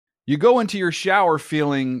You go into your shower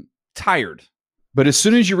feeling tired, but as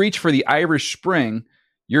soon as you reach for the Irish Spring,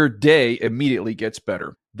 your day immediately gets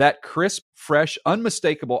better. That crisp, fresh,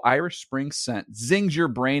 unmistakable Irish Spring scent zings your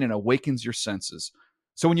brain and awakens your senses.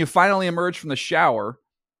 So when you finally emerge from the shower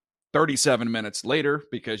 37 minutes later,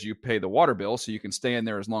 because you pay the water bill so you can stay in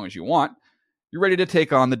there as long as you want, you're ready to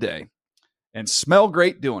take on the day and smell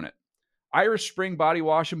great doing it. Irish Spring Body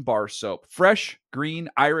Wash and Bar Soap. Fresh, green,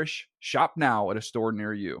 Irish. Shop now at a store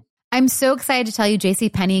near you. I'm so excited to tell you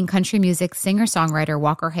JCPenney and country music singer-songwriter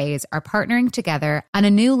Walker Hayes are partnering together on a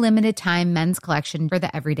new limited-time men's collection for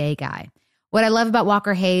the everyday guy. What I love about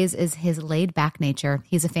Walker Hayes is his laid-back nature.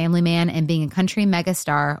 He's a family man, and being a country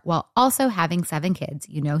megastar while also having 7 kids,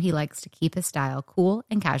 you know he likes to keep his style cool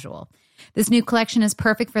and casual. This new collection is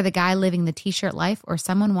perfect for the guy living the t-shirt life or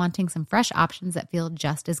someone wanting some fresh options that feel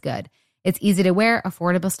just as good. It's easy to wear,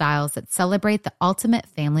 affordable styles that celebrate the ultimate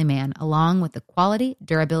family man, along with the quality,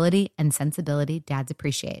 durability, and sensibility dads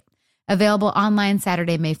appreciate. Available online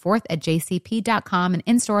Saturday, May 4th at jcp.com and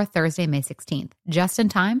in-store Thursday, May 16th. Just in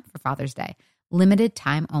time for Father's Day. Limited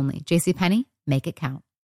time only. JCPenney, make it count.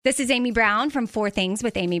 This is Amy Brown from 4 Things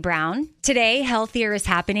with Amy Brown. Today, healthier is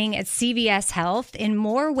happening at CVS Health in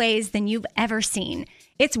more ways than you've ever seen.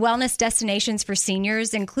 It's wellness destinations for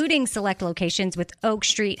seniors, including select locations with Oak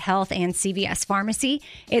Street Health and CVS Pharmacy.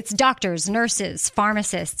 It's doctors, nurses,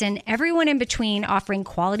 pharmacists, and everyone in between offering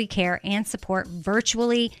quality care and support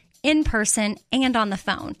virtually, in person, and on the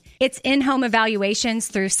phone. It's in-home evaluations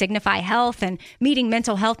through Signify Health and meeting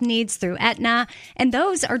mental health needs through Aetna. And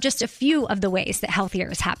those are just a few of the ways that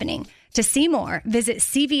healthier is happening. To see more, visit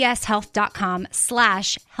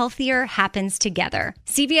cvshealth.com/healthier happens together.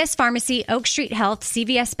 CVS Pharmacy, Oak Street Health,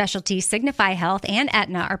 CVS Specialty, Signify Health, and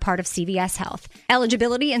Aetna are part of CVS Health.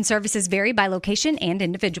 Eligibility and services vary by location and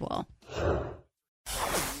individual.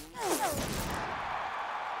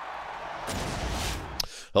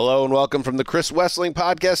 Hello and welcome from the Chris Wessling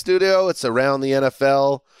Podcast Studio. It's Around the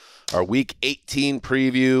NFL, our Week 18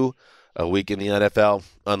 preview, a week in the NFL,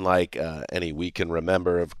 unlike any we can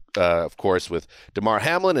remember, of course, with Damar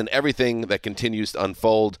Hamlin and everything that continues to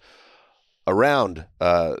unfold around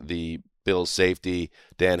the Bills' safety.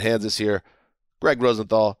 Dan Hanzus here, Greg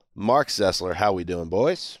Rosenthal, Mark Sessler. How we doing,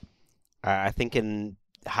 boys? I think in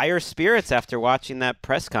higher spirits after watching that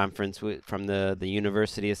press conference from the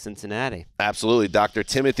University of Cincinnati. Absolutely. Dr.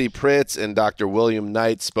 Timothy Pritz and Dr. William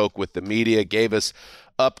Knight spoke with the media, gave us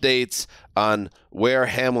updates on where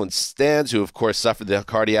Hamlin stands, who, of course, suffered the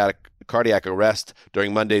cardiac arrest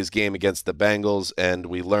during Monday's game against the Bengals, and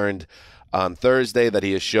we learned on Thursday that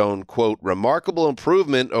he has shown, quote, remarkable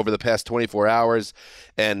improvement over the past 24 hours,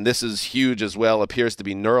 and this is huge as well, appears to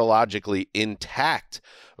be neurologically intact,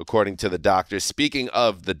 according to the doctors. Speaking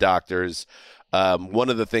of the doctors, one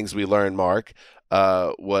of the things we learned, Mark,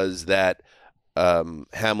 was that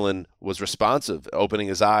Hamlin was responsive, opening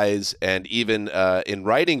his eyes, and even in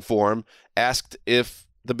writing form asked if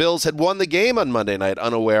the Bills had won the game on Monday night,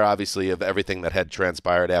 unaware, obviously, of everything that had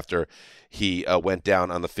transpired after he went down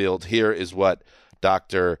on the field. Here is what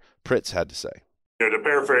Dr. Pritz had to say. To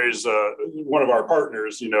paraphrase one of our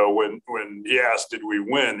partners, when he asked, did we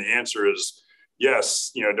win? The answer is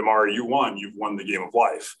yes. Damar, you won. You've won the game of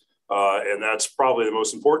life. And that's probably the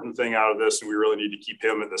most important thing out of this. And we really need to keep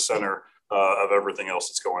him at the center of everything else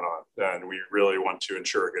that's going on. And we really want to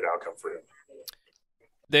ensure a good outcome for him.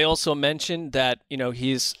 They also mentioned that,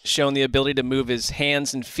 he's shown the ability to move his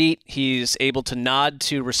hands and feet. He's able to nod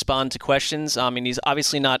to respond to questions. He's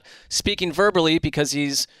obviously not speaking verbally because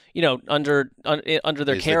he's, under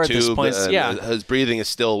their care at this point. His breathing is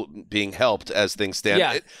still being helped as things stand.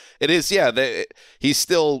 Yeah. It is, he's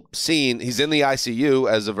still seen. He's in the ICU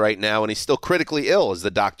as of right now, and he's still critically ill, as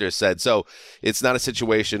the doctor said. So it's not a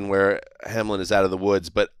situation where Hamlin is out of the woods,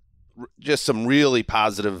 but just some really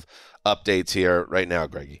positive updates here right now,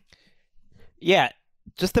 Greggy. Yeah,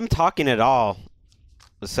 just them talking at all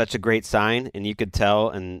was such a great sign, and you could tell,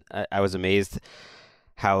 and I was amazed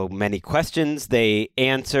how many questions they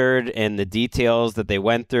answered and the details that they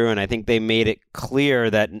went through, and I think they made it clear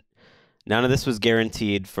that none of this was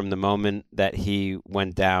guaranteed from the moment that he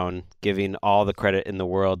went down, giving all the credit in the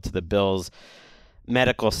world to the Bills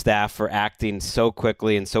medical staff for acting so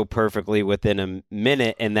quickly and so perfectly within a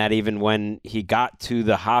minute, and that even when he got to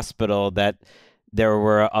the hospital that there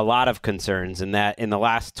were a lot of concerns, and that in the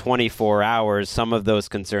last 24 hours, some of those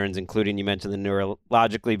concerns, including you mentioned the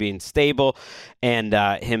neurologically being stable and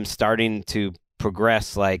him starting to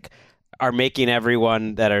progress, are making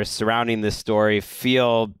everyone that are surrounding this story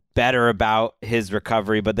feel better about his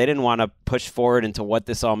recovery, but they didn't want to push forward into what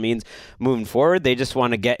this all means moving forward. They just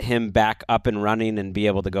want to get him back up and running and be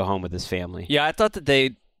able to go home with his family. Yeah, I thought that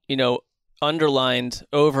they, underlined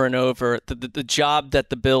over and over the job that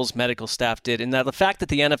the Bills medical staff did, and that the fact that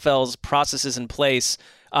the NFL's processes in place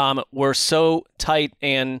were so tight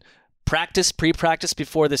and pre-practice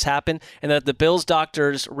before this happened, and that the Bills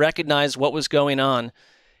doctors recognized what was going on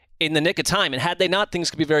in the nick of time. And had they not, things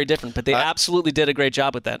could be very different. But they absolutely did a great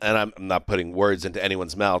job with that. And I'm not putting words into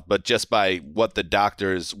anyone's mouth, but just by what the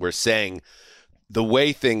doctors were saying, the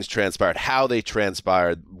way things transpired, how they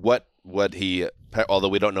transpired, what he, although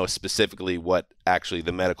we don't know specifically what actually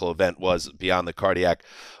the medical event was beyond the cardiac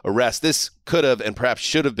arrest, this could have and perhaps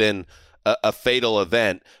should have been a fatal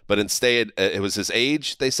event, but instead it was his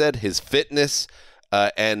age, they said, his fitness,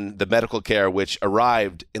 and the medical care, which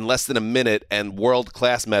arrived in less than a minute, and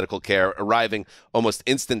world-class medical care arriving almost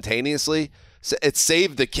instantaneously. So it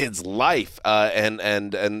saved the kid's life, and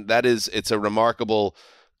that is, it's a remarkable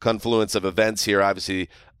confluence of events here, obviously,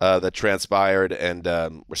 that transpired, and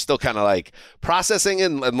we're still kind of like processing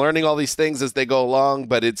and learning all these things as they go along,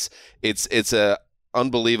 but it's a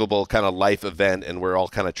unbelievable kind of life event, and we're all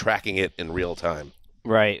kind of tracking it in real time.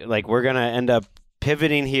 Right. Like, we're going to end up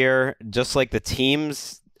pivoting here, just like the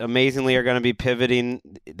teams amazingly are going to be pivoting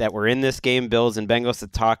that were in this game, Bills and Bengals, to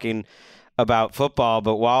talking about football.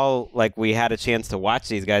 But while we had a chance to watch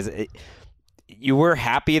these guys, you were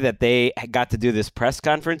happy that they got to do this press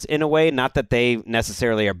conference in a way, not that they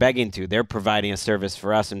necessarily are begging to. They're providing a service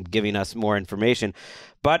for us and giving us more information.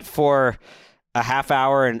 But for a half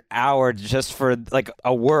hour, an hour, just for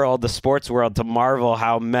the sports world to marvel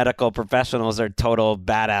how medical professionals are total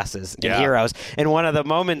badasses and heroes. And one of the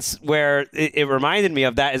moments where it reminded me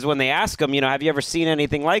of that is when they ask them, have you ever seen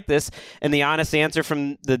anything like this? And the honest answer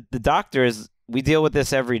from the doctor is, we deal with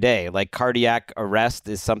this every day. Like, cardiac arrest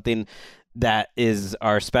is something that is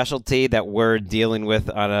our specialty, that we're dealing with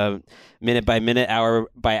on a minute-by-minute,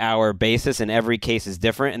 hour-by-hour basis, and every case is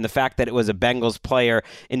different. And the fact that it was a Bengals player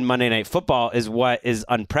in Monday Night Football is what is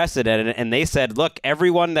unprecedented. And they said, look,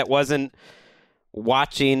 everyone that wasn't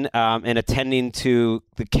watching and attending to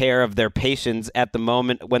the care of their patients at the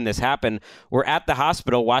moment when this happened were at the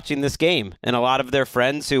hospital watching this game. And a lot of their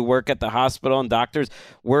friends who work at the hospital and doctors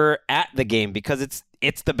were at the game because it's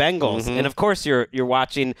the Bengals. Mm-hmm. And of course you're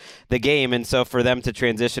watching the game. And so for them to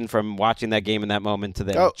transition from watching that game in that moment to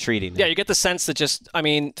them treating it. Yeah, you get the sense that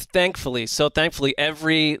thankfully,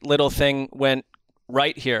 every little thing went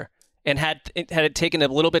right here. And had it taken a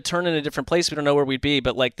little bit, turned in a different place, we don't know where we'd be.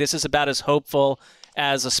 But this is about as hopeful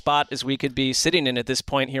as a spot as we could be sitting in at this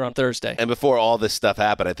point here on Thursday. And before all this stuff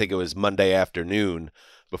happened, I think it was Monday afternoon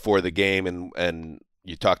before the game, and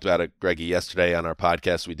you talked about it, Greggy, yesterday on our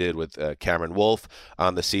podcast we did with Cameron Wolf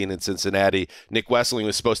on the scene in Cincinnati. Nick Wessling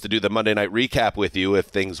was supposed to do the Monday night recap with you if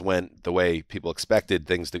things went the way people expected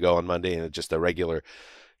things to go on Monday and just a regular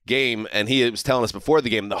game. And he was telling us before the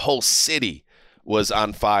game the whole city was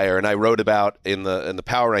on fire. And I wrote about in the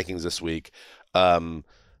power rankings this week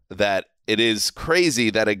that it is crazy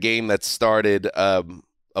that a game that started a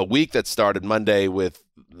week that started Monday with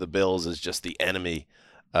the Bills as just the enemy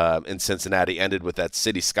in Cincinnati ended with that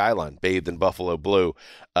city skyline bathed in buffalo blue.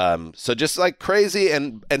 So just crazy.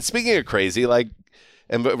 And speaking of crazy,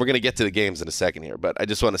 and we're going to get to the games in a second here, but I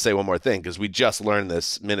just want to say one more thing because we just learned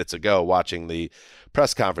this minutes ago watching the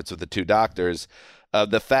press conference with the two doctors.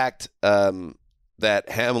 The fact that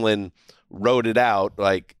Hamlin wrote it out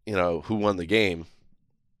who won the game.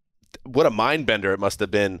 What a mind bender it must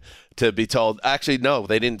have been to be told, actually, no,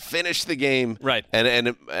 they didn't finish the game. Right.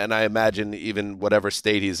 And I imagine even whatever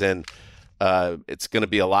state he's in, it's going to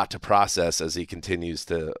be a lot to process as he continues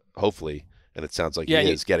to, hopefully, and it sounds like he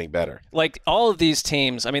is getting better. All of these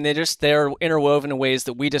teams, they're interwoven in ways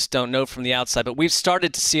that we just don't know from the outside, but we've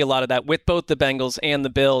started to see a lot of that with both the Bengals and the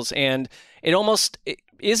Bills, and it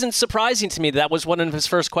isn't surprising to me that was one of his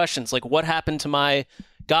first questions. What happened to my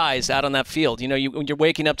guys out on that field? You're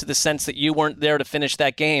waking up to the sense that you weren't there to finish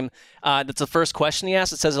that game. That's the first question he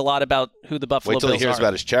asked. It says a lot about who the Buffalo Bills are. Wait till he hears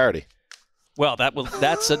about his charity. Well, there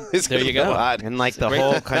you go. And the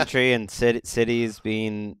whole country and cities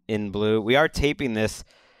being in blue. We are taping this,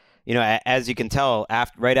 as you can tell,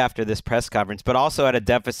 right after this press conference, but also at a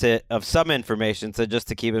deficit of some information. So just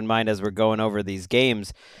to keep in mind as we're going over these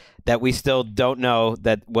games, that we still don't know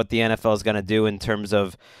what the NFL is going to do in terms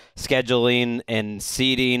of scheduling and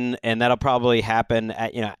seeding, and that'll probably happen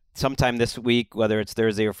at sometime this week, whether it's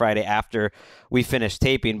Thursday or Friday after we finish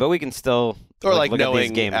taping. But we can still look knowing at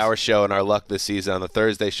these games. Our show and our luck this season on the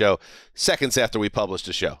Thursday show, seconds after we publish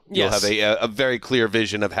the show, you'll have a very clear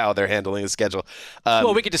vision of how they're handling the schedule.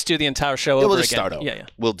 We could just do the entire show over we'll just again. Start over. Yeah.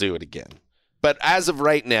 We'll do it again. But as of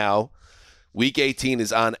right now, Week 18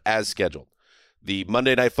 is on as scheduled. The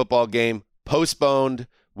Monday Night Football game postponed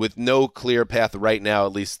with no clear path right now,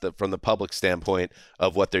 at least from the public standpoint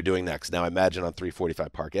of what they're doing next. Now, I imagine on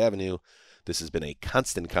 345 Park Avenue, this has been a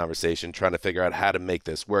constant conversation trying to figure out how to make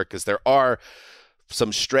this work, because there are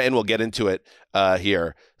some and we'll get into it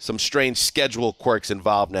here, some strange schedule quirks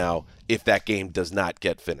involved now if that game does not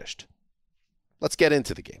get finished. Let's get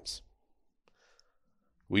into the games.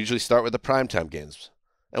 We usually start with the primetime games,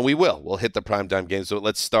 and we will. We'll hit the primetime games, so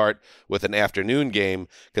let's start with an afternoon game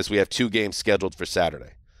because we have 2 games scheduled for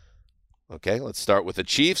Saturday. Okay, let's start with the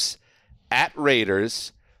Chiefs at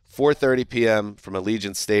Raiders, 4:30 p.m. from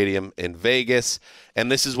Allegiant Stadium in Vegas, and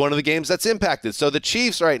this is one of the games that's impacted. So the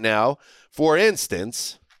Chiefs right now, for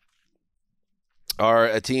instance, are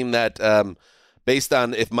a team that, based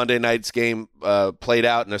on if Monday night's game played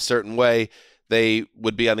out in a certain way, they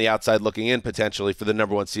would be on the outside looking in potentially for the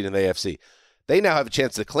number 1 seed in the AFC. They now have a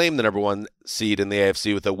chance to claim the number 1 seed in the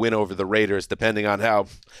AFC with a win over the Raiders, depending on how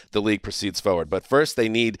the league proceeds forward. But first, they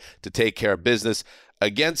need to take care of business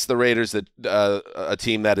against the Raiders, a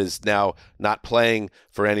team that is now not playing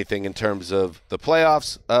for anything in terms of the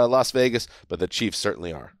playoffs, Las Vegas, but the Chiefs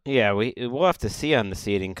certainly are. Yeah, we'll have to see on the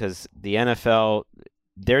seeding because the NFL,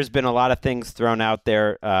 there's been a lot of things thrown out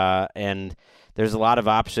there, and there's a lot of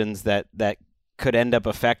options that could end up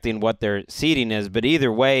affecting what their seeding is. But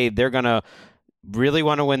either way, they're going to really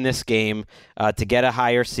want to win this game to get a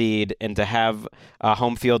higher seed and to have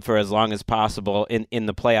home field for as long as possible in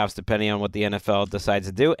the playoffs, depending on what the NFL decides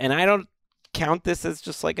to do. And I don't count this as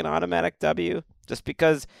just like an automatic W, just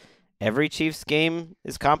because every Chiefs game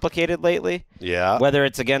is complicated lately. Yeah. Whether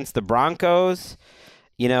it's against the Broncos,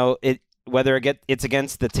 whether it's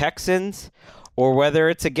against the Texans, or whether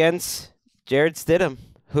it's against Jarrett Stidham.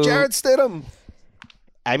 Jarrett Stidham.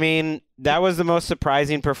 I mean, that was the most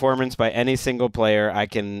surprising performance by any single player I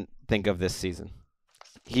can think of this season.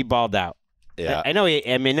 He balled out. Yeah. I know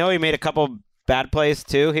he made a couple bad plays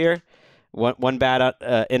too here. One bad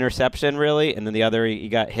interception, really, and then the other he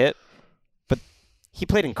got hit. But he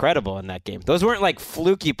played incredible in that game. Those weren't like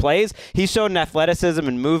fluky plays. He showed an athleticism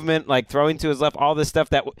and movement, like throwing to his left, all this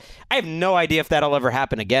stuff that I have no idea if that'll ever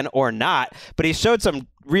happen again or not. But he showed some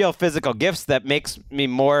real physical gifts that makes me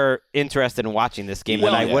more interested in watching this game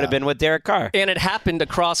than I would have been with Derek Carr. And it happened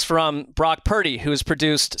across from Brock Purdy, who's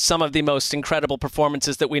produced some of the most incredible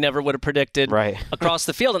performances that we never would have predicted across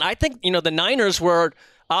the field. And I think, the Niners were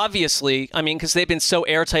obviously, because they've been so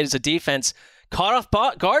airtight as a defense, caught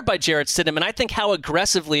off guard by Jarrett Stidham. And I think how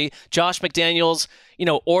aggressively Josh McDaniels,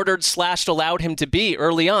 ordered / allowed him to be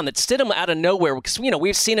early on, that Stidham out of nowhere, because,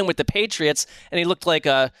 we've seen him with the Patriots and he looked like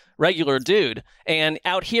a regular dude. And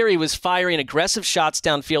out here, he was firing aggressive shots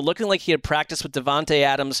downfield, looking like he had practiced with Davante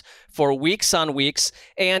Adams for weeks on weeks.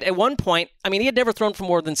 And at one point, he had never thrown for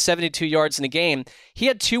more than 72 yards in a game. He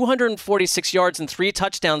had 246 yards and 3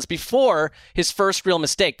 touchdowns before his first real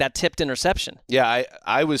mistake, that tipped interception. Yeah,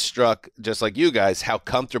 I was struck, just like you guys, how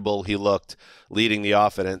comfortable he looked leading the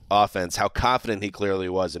offense, how confident he clearly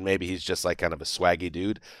was, and maybe he's just like kind of a swaggy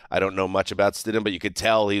dude. I don't know much about Stidham, but you could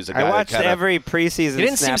tell he was a guy. I watched every preseason he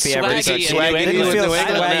didn't snappy seem swaggy. He didn't feel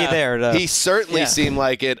swaggy there. He certainly seemed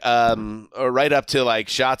like it, right up to like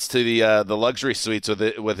shots to the luxury suites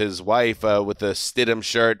with his wife with the Stidham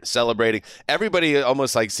shirt celebrating. Everybody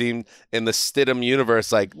almost like seemed in the Stidham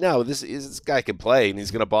universe like, no, this guy can play and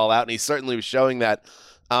he's going to ball out, and he certainly was showing that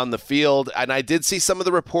on the field. And I did see some of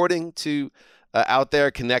the reporting out there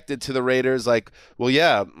connected to the Raiders, like, well,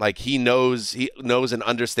 yeah, like he knows and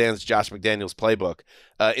understands Josh McDaniels' playbook,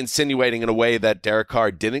 insinuating in a way that Derek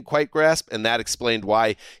Carr didn't quite grasp, and that explained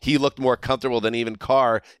why he looked more comfortable than even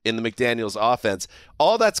Carr in the McDaniels offense.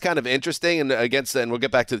 All that's kind of interesting, and we'll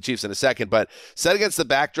get back to the Chiefs in a second, but set against the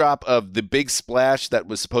backdrop of the big splash that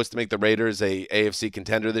was supposed to make the Raiders a AFC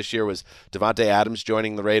contender this year was Davante Adams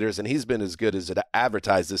joining the Raiders, and he's been as good as it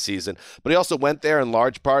advertised this season. But he also went there in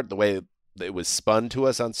large part the way it was spun to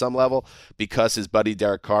us on some level because his buddy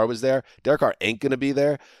Derek Carr was there. Derek Carr ain't going to be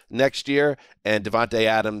there next year, and Davante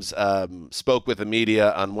Adams spoke with the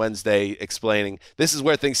media on Wednesday explaining, this is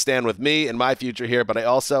where things stand with me and my future here, but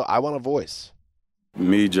I want a voice.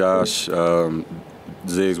 Me, Josh,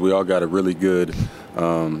 Ziggs, we all got a really good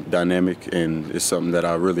dynamic, and it's something that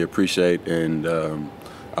I really appreciate, and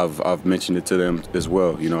I've mentioned it to them as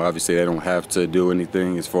well. Obviously they don't have to do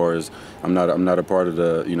anything as far as I'm not a part of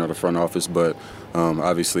the the front office, but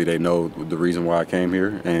Obviously, they know the reason why I came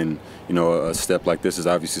here, and a step like this is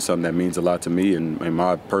obviously something that means a lot to me in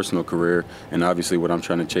my personal career, and obviously what I'm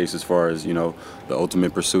trying to chase as far as the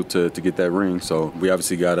ultimate pursuit to get that ring. So we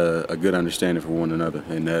obviously got a good understanding for one another,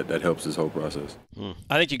 and that helps this whole process.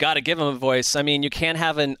 I think you got to give him a voice. I mean, you can't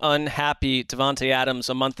have an unhappy Davante Adams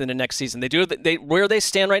a month into next season. Where they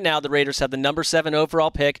stand right now, the Raiders have the number 7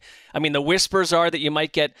 overall pick. I mean, the whispers are that you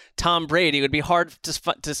might get Tom Brady. It would be hard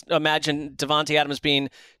to imagine Davante Adams being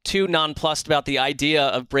too nonplussed about the idea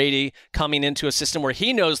of Brady coming into a system where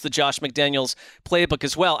he knows the Josh McDaniels playbook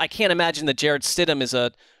as well. I can't imagine that Jarrett Stidham is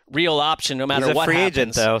a real option no matter what happens. He's a free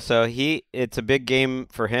agent, though, so it's a big game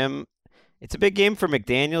for him. It's a big game for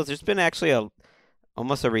McDaniels. There's been actually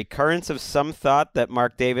almost a recurrence of some thought that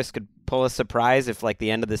Mark Davis could pull a surprise if the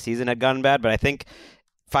end of the season had gone bad, but I think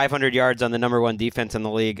 500 yards on the number 1 defense in the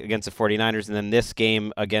league against the 49ers, and then this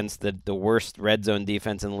game against the worst red zone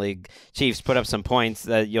defense in the league, Chiefs, put up some points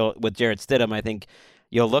that with Jarrett Stidham, I think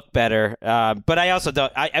you'll look better. But I also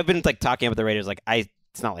don't. I've been talking about the Raiders.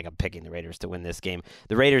 It's not like I'm picking the Raiders to win this game.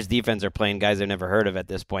 The Raiders defense are playing guys I've never heard of at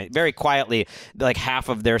this point. Very quietly, half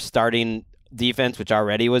of their starting defense, which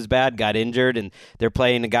already was bad, got injured, and they're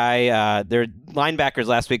playing a guy. Their linebackers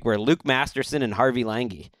last week were Luke Masterson and Harvey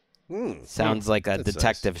Lange. Sounds like a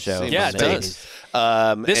detective show. Yeah, it does.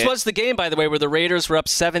 This was the game, by the way, where the Raiders were up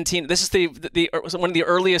 17. This is one of the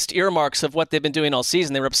earliest earmarks of what they've been doing all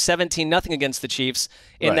season. They were up 17-0 against the Chiefs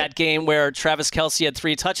in that game where Travis Kelce had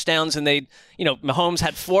 3 touchdowns and Mahomes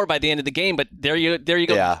had 4 by the end of the game. But there you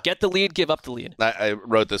go. Yeah. Get the lead, give up the lead. I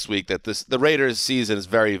wrote this week that the Raiders season is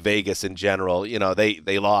very Vegas in general.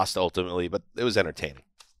 They lost ultimately, but it was entertaining.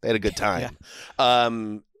 They had a good time.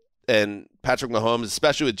 Yeah. And Patrick Mahomes,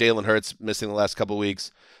 especially with Jalen Hurts missing the last couple of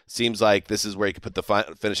weeks, seems like this is where he could put the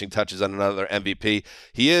finishing touches on another MVP.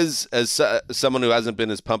 He is, as someone who hasn't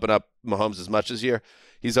been pumping up Mahomes as much this year,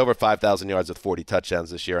 he's over 5,000 yards with 40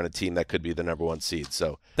 touchdowns this year on a team that could be the number 1 seed.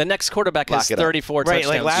 So the next quarterback has 34 touchdowns.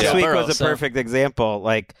 Right, last week was a perfect example.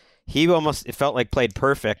 He almost, it felt like, played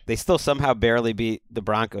perfect. They still somehow barely beat the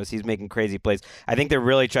Broncos. He's making crazy plays. I think they're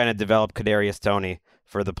really trying to develop Kadarius Toney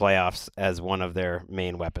for the playoffs as one of their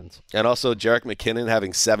main weapons. And also Jerick McKinnon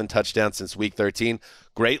having 7 touchdowns since week 13.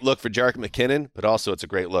 Great look for Jerick McKinnon, but also it's a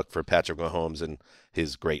great look for Patrick Mahomes and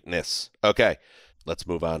his greatness. Okay, let's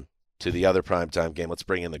move on to the other primetime game. Let's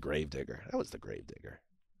bring in the Gravedigger. That was the Gravedigger.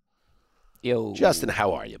 Yo. Justin,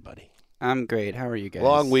 how are you, buddy? I'm great. How are you guys?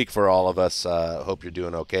 Long week for all of us. Hope you're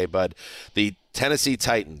doing okay, bud. The Tennessee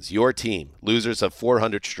Titans, your team, losers of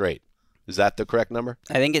 400 straight. Is that the correct number?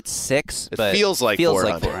 I think it's 6. It feels like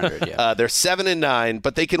 400. Yeah. They're 7-9,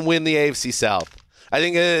 but they can win the AFC South. I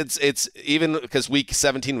think it's even because week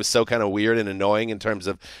 17 was so kind of weird and annoying in terms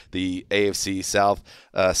of the AFC South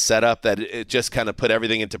setup that it just kind of put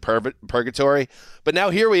everything into purgatory. But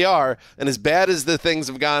now here we are, and as bad as the things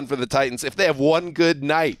have gone for the Titans, if they have one good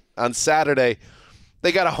night on Saturday,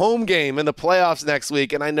 they got a home game in the playoffs next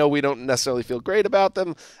week, and I know we don't necessarily feel great about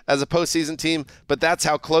them as a postseason team, but that's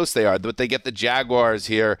how close they are. But they get the Jaguars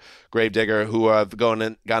here, Gravedigger, who have gone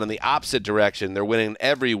in the opposite direction. They're winning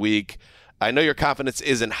every week. I know your confidence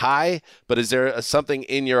isn't high, but is there something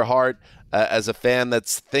in your heart as a fan that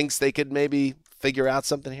thinks they could maybe figure out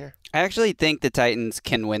something here? I actually think the Titans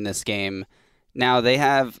can win this game. Now,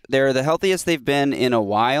 they're the healthiest they've been in a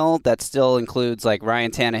while. That still includes Ryan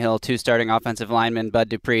Tannehill, 2 starting offensive linemen, Bud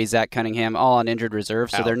Dupree, Zach Cunningham, all on injured reserve,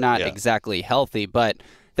 so they're not exactly healthy, but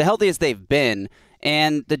the healthiest they've been.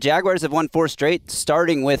 And the Jaguars have won 4 straight,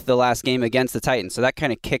 starting with the last game against the Titans, so that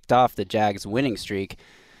kind of kicked off the Jags' winning streak.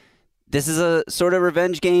 This is a sort of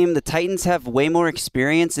revenge game. The Titans have way more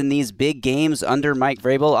experience in these big games under Mike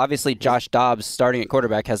Vrabel. Obviously, Josh Dobbs, starting at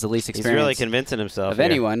quarterback, has the least experience. He's really convincing himself of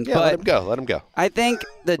anyone. Yeah, but let him go. I think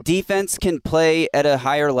the defense can play at a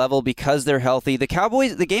higher level because they're healthy. The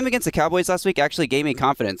game against the Cowboys last week actually gave me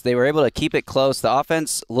confidence. They were able to keep it close. The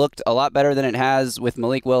offense looked a lot better than it has with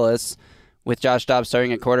Malik Willis, with Josh Dobbs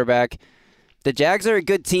starting at quarterback. The Jags are a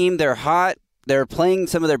good team. They're hot. They're playing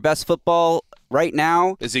some of their best football right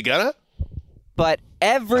now. Is he gonna? But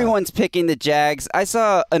everyone's picking the Jags. I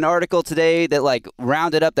saw an article today that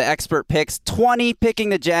rounded up the expert picks. 20 picking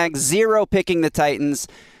the Jags, 0 picking the Titans.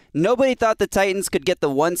 Nobody thought the Titans could get the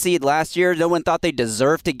 1 seed last year. No one thought they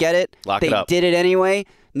deserved to get it. They did it anyway.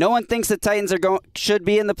 No one thinks the Titans should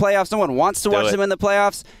be in the playoffs. No one wants to watch them in the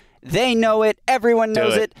playoffs. They know it. Everyone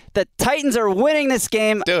knows it. The Titans are winning this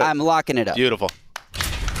game. I'm locking it up. Beautiful.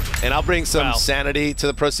 And I'll bring some sanity to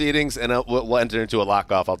the proceedings, and we'll enter into a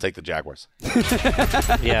lock-off. I'll take the Jaguars.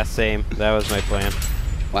 Yeah, same. That was my plan.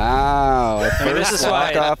 Wow. This First is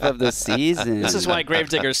why- walk-off of the season. This is why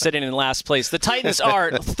Gravedigger is sitting in last place. The Titans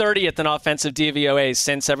are 30th in offensive DVOA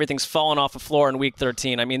since everything's fallen off the floor in Week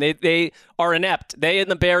 13. I mean, they are inept. They and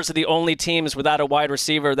the Bears are the only teams without a wide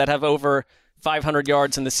receiver that have over 500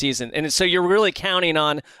 yards in the season. And so you're really counting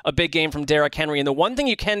on a big game from Derrick Henry. And the one thing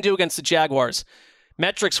you can do against the Jaguars,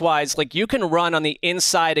 metrics-wise, like you can run on the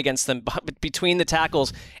inside against them between the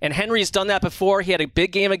tackles. And Henry's done that before. He had a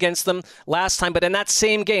big game against them last time. But in that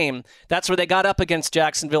same game, that's where they got up against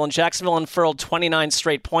Jacksonville. And Jacksonville unfurled 29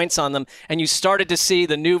 straight points on them. And you started to see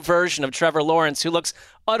the new version of Trevor Lawrence, who looks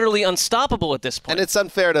utterly unstoppable at this point. And it's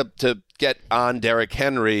unfair to get on Derrick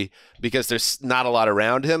Henry because there's not a lot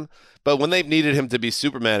around him. But when they've needed him to be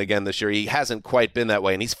Superman again this year, he hasn't quite been that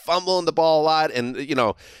way. And he's fumbling the ball a lot. And, you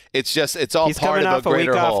know, it's all he's part coming of off a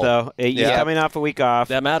greater week whole. off, though. He's coming off a week off.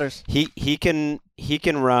 That matters. He can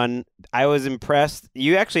run. I was impressed.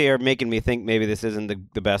 You actually are making me think maybe this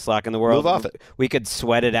isn't the best lock in the world. Move off it. We could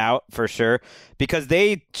sweat it out for sure because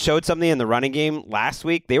they showed something in the running game last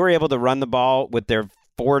week. They were able to run the ball with their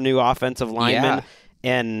 4 new offensive linemen. Yeah.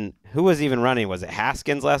 And who was even running? Was it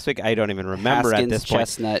Haskins last week? I don't even remember Haskins, at this point.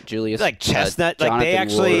 Chestnut, Julius. Chestnut. Like they Jonathan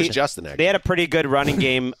actually, Ward. Justin, actually. they had a pretty good running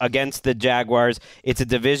game against the Jaguars. It's a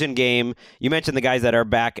division game. You mentioned the guys that are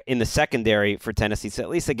back in the secondary for Tennessee, so at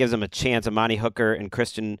least it gives them a chance. Amani Hooker and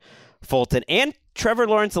Christian Fulton. And Trevor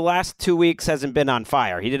Lawrence the last 2 weeks hasn't been on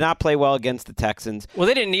fire. He did not play well against the Texans. Well,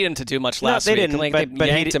 they didn't need him to do much last they week. didn't, Like, but they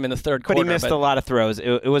he yanked him in the third But quarter. he missed a lot of throws.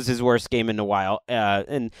 It was his worst game in a while.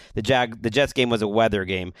 And the Jets game was a weather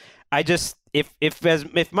game. I just if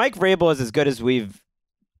Mike Vrabel is as good as we've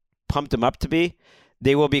pumped him up to be,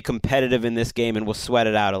 they will be competitive in this game and we'll sweat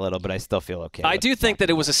it out a little. But I still feel okay. I do think that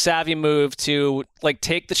it was a savvy move to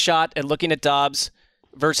take the shot at looking at Dobbs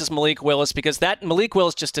versus Malik Willis, because that Malik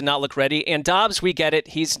Willis just did not look ready. And Dobbs, we get it.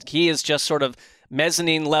 He is just sort of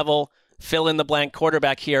mezzanine level, fill in the blank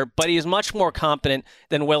quarterback here, but he is much more competent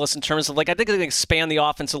than Willis in terms of I think they can expand the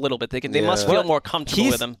offense a little bit. They must feel more comfortable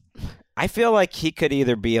with him. I feel like he could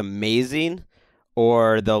either be amazing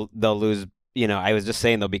or they'll lose. I was just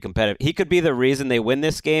saying they'll be competitive. He could be the reason they win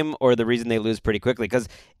this game or the reason they lose pretty quickly. Because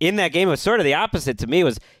in that game, it was sort of the opposite to me.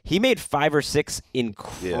 Was he made 5 or 6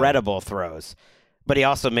 incredible throws. But he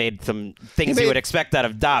also made some things you would expect out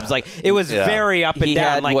of Dobbs. It was very up and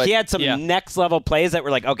down. He had some next-level plays that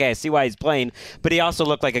were okay, I see why he's playing. But he also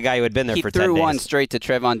looked like a guy who had been there for 10 days. He threw one straight to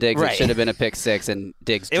Trevon Diggs. Right. It should have been a pick 6, and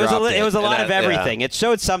Diggs dropped it. It was a lot of everything. It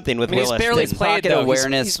showed something with Willis. He's barely played, pocket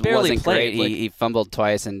awareness wasn't played. great. He fumbled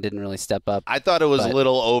twice and didn't really step up. I thought it was a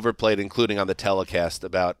little overplayed, including on the telecast,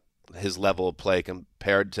 about his level of play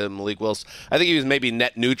compared to Malik Willis. I think he was maybe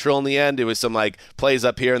net neutral in the end. It was some plays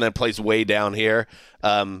up here and then plays way down here.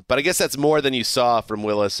 But I guess that's more than you saw from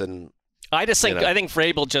Willis. And I just think I think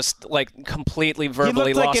Vrabel just completely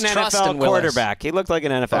verbally lost trust in Willis. He looked like an NFL quarterback. He looked like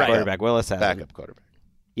an NFL quarterback. Willis has backup quarterback.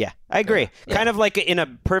 Yeah, I agree. Yeah. Kind of like in a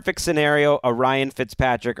perfect scenario, a Ryan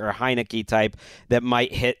Fitzpatrick or Heineke type that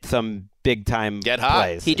might hit some big-time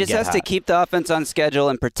plays. He just has to keep the offense on schedule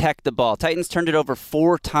and protect the ball. Titans turned it over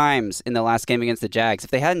 4 times in the last game against the Jags.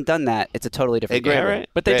 If they hadn't done that, it's a totally different game. Right.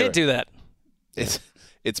 But they did do that.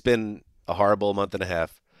 It's been a horrible month and a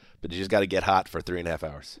half, but you just got to get hot for 3.5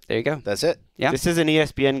 hours. There you go. That's it. Yeah. This is an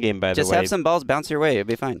ESPN game, by the way. Just have some balls bounce your way. It'll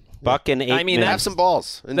be fine. Buck and 8 minutes. Have some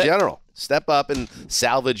balls in general. Step up and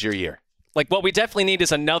salvage your year. What we definitely need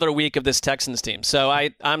is another week of this Texans team. So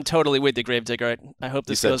I'm totally with you, Gravedigger. I hope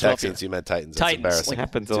this goes well. You said Texans, you meant Titans. Titans. That's embarrassing.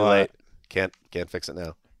 Happens Too a lot. late. Can't fix it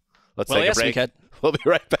now. Let's take a break. We'll be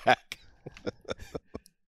right back.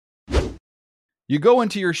 You go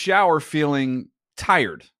into your shower feeling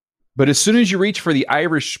tired, but as soon as you reach for the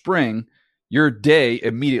Irish Spring, your day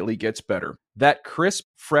immediately gets better. That crisp,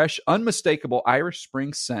 fresh, unmistakable Irish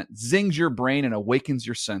Spring scent zings your brain and awakens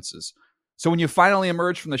your senses. So when you finally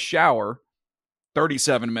emerge from the shower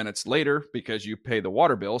 37 minutes later, because you pay the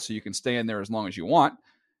water bill so you can stay in there as long as you want,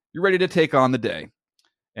 you're ready to take on the day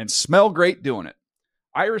and smell great doing it.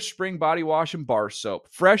 Irish Spring Body Wash and Bar Soap.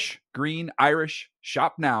 Fresh, green, Irish.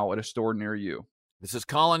 Shop now at a store near you. This is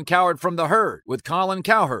Colin Cowherd from The Herd with Colin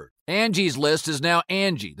Cowherd. Angie's List is now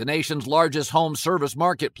Angie, the nation's largest home service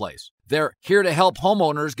marketplace. They're here to help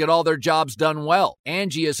homeowners get all their jobs done well.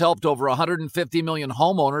 Angie has helped over 150 million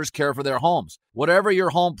homeowners care for their homes. Whatever your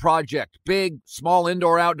home project, big, small,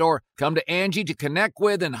 indoor, outdoor, come to Angie to connect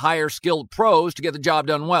with and hire skilled pros to get the job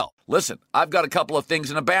done well. Listen, I've got a couple of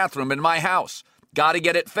things in a bathroom in my house. Got to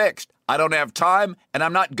get it fixed. I don't have time, and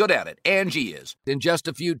I'm not good at it. Angie is. In just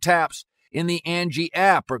a few taps, in the Angie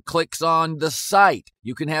app or clicks on the site.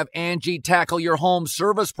 You can have Angie tackle your home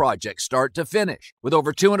service project start to finish. With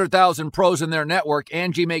over 200,000 pros in their network,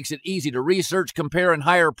 Angie makes it easy to research, compare, and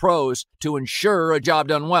hire pros to ensure a job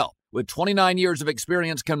done well. With 29 years of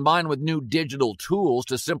experience combined with new digital tools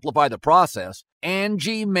to simplify the process,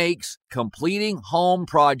 Angie makes completing home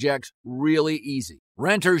projects really easy.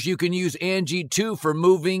 Renters, you can use Angie too for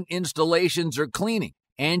moving, installations, or cleaning.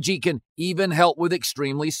 Angie can even help with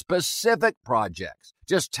extremely specific projects.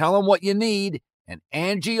 Just tell them what you need, and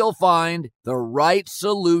Angie will find the right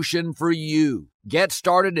solution for you. Get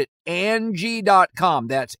started at Angie.com.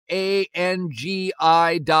 That's ANGI.com.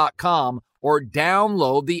 Or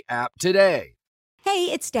download the app today.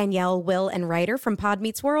 Hey, it's Danielle, Will, and Ryder from Pod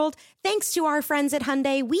Meets World. Thanks to our friends at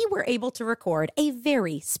Hyundai, we were able to record a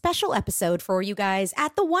very special episode for you guys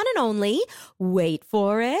at the one and only, wait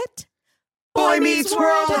for it, Boy Meets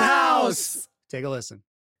World House. Take a listen.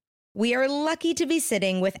 We are lucky to be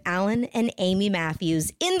sitting with Alan and Amy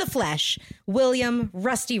Matthews in the flesh, William,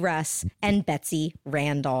 Rusty Russ, and Betsy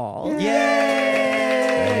Randall.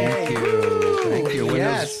 Yay! Thank you. Thank you.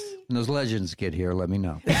 Yes. When those legends get here, let me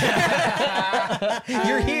know.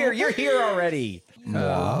 You're here already.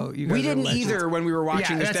 We didn't either when we were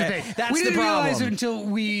watching this. We didn't realize it until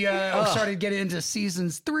we started getting into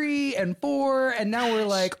seasons 3 and 4, and now we're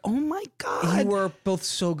like, oh my God. You were both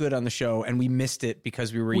so good on the show, and we missed it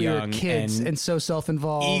because we were young. We were kids and so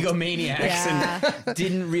self-involved. Egomaniacs and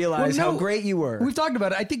didn't realize how great you were. We've talked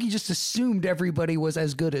about it. I think you just assumed everybody was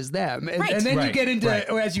as good as them. And then you get into,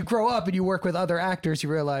 as you grow up and you work with other actors, you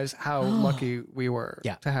realize how lucky we were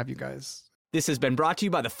to have you guys. This has been brought to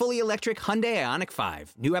you by the fully electric Hyundai Ioniq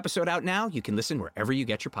 5. New episode out now. You can listen wherever you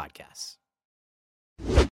get your podcasts.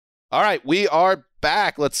 All right, we are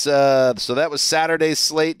back. Let's. So that was Saturday's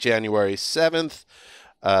slate, January 7th.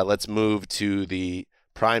 Let's move to the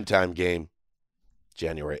primetime game,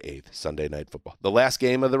 January 8th, Sunday Night Football. The last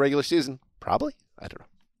game of the regular season, probably. I don't know.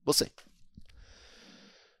 We'll see.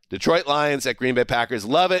 Detroit Lions at Green Bay Packers.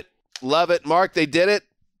 Love it. Mark, they did it.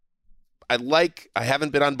 I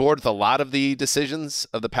haven't been on board with a lot of the decisions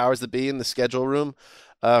of the powers that be in the schedule room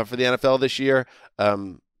for the NFL this year.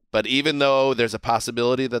 But even though there's a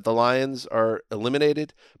possibility that the Lions are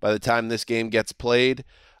eliminated by the time this game gets played,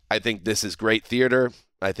 I think this is great theater.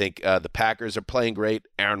 I think the Packers are playing great.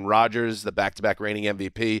 Aaron Rodgers, the back-to-back reigning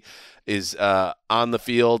MVP, is on the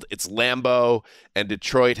field. It's Lambeau, and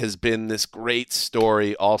Detroit has been this great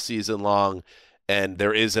story all season long. And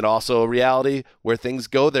there is also a reality where things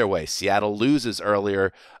go their way. Seattle loses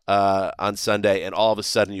earlier on Sunday, and all of a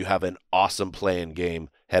sudden you have an awesome playing game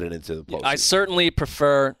headed into the postseason. I certainly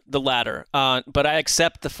prefer the latter, but I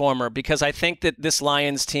accept the former because I think that this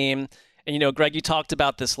Lions team, and Greg, you talked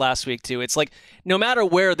about this last week too. It's like no matter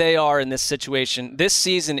where they are in this situation, this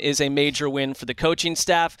season is a major win for the coaching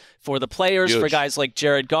staff, for the players, for guys like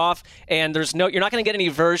Jared Goff, and you're not going to get any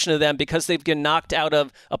version of them because they've been knocked out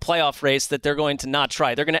of a playoff race that they're going to not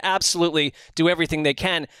try. They're going to absolutely do everything they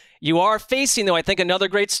can. You are facing, though, I think another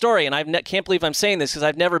great story, and I can't believe I'm saying this because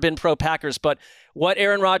I've never been pro-Packers, but what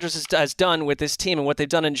Aaron Rodgers has done with this team and what they've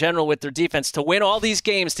done in general with their defense to win all these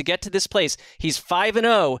games, to get to this place. He's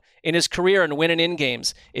 5-0 in his career and winning in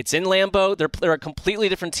games. It's in Lambeau. They're a completely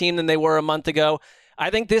different team than they were a month ago. I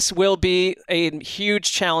think this will be a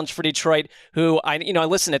huge challenge for Detroit, who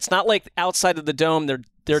listen, it's not like outside of the dome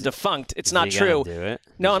they're defunct. It's not true.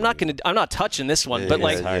 No, I'm not touching this one. But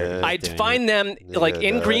I'd find them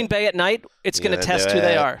in Green Bay at night. It's going to test who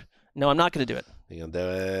they are. No, I'm not going to do it. You gonna do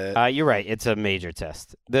it? You're right. It's a major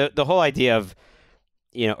test. The whole idea of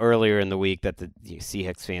earlier in the week that the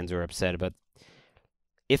Seahawks fans were upset about.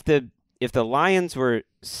 If the Lions were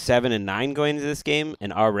 7-9 going into this game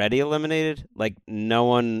and already eliminated, no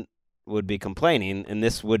one would be complaining, and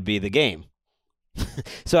this would be the game.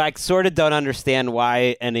 So I sort of don't understand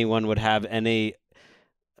why anyone would have any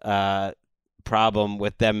problem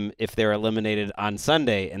with them if they're eliminated on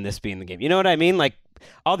Sunday and this being the game. You know what I mean?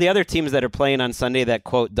 All the other teams that are playing on Sunday that,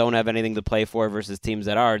 quote, don't have anything to play for versus teams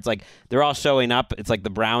that are, it's like they're all showing up. It's like the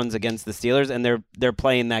Browns against the Steelers, and they're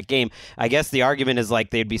playing that game. I guess the argument is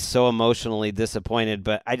they'd be so emotionally disappointed,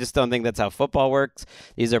 but I just don't think that's how football works.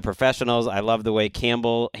 These are professionals. I love the way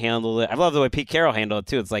Campbell handled it. I love the way Pete Carroll handled it,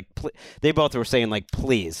 too. It's they both were saying,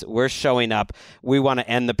 please, we're showing up. We want to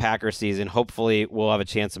end the Packers season. Hopefully we'll have a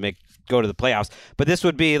chance to go to the playoffs. But this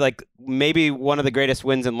would be maybe one of the greatest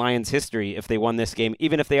wins in Lions history if they won this game,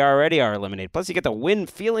 even if they already are eliminated. Plus, you get the win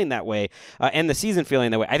feeling that way and the season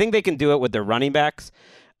feeling that way. I think they can do it with their running backs.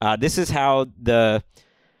 This is how the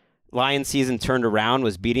Lions season turned around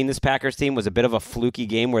was beating this Packers team was a bit of a fluky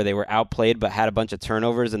game where they were outplayed but had a bunch of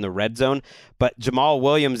turnovers in the red zone. But Jamal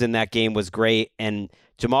Williams in that game was great, and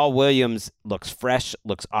Jamal Williams looks fresh,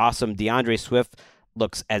 looks awesome. DeAndre Swift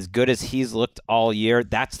looks as good as he's looked all year.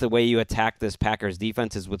 That's the way you attack this Packers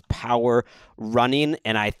defense, is with power running,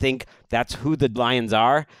 and I think that's who the Lions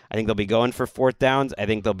are. I think they'll be going for fourth downs. I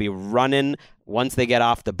think they'll be running once they get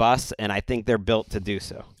off the bus, and I think they're built to do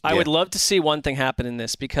so. I would love to see one thing happen in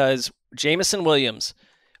this, because Jameson Williams,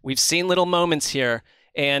 we've seen little moments here,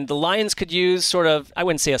 and the Lions could use sort of, I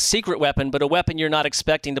wouldn't say a secret weapon, but a weapon you're not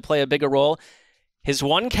expecting to play a bigger role. His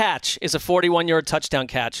one catch is a 41-yard touchdown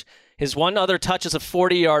catch. His one other touch is a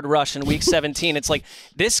 40-yard rush in Week 17. It's like,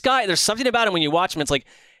 this guy, there's something about him when you watch him. It's like,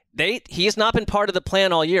 he has not been part of the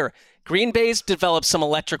plan all year. Green Bay's developed some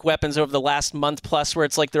electric weapons over the last month plus where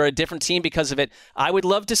it's like they're a different team because of it. I would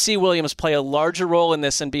love to see Williams play a larger role in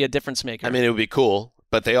this and be a difference maker. I mean, it would be cool,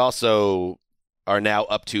 but they also are now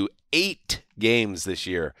up to 8 games this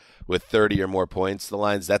year with 30 or more points. The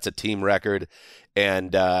Lions, that's a team record,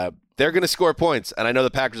 and they're going to score points. And I know the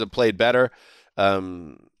Packers have played better.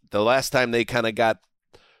 The last time they kind of got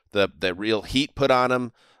the real heat put on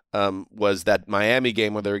them was that Miami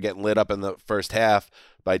game where they were getting lit up in the first half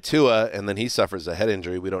by Tua, and then he suffers a head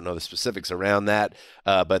injury. We don't know the specifics around that,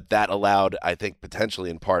 but that allowed, I think, potentially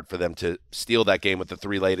in part for them to steal that game with the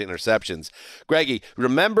 3 late interceptions. Greggy,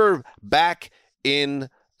 remember back in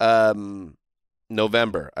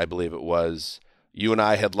November, I believe it was, you and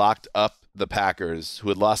I had locked up the Packers, who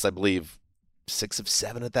had lost, I believe, 6 of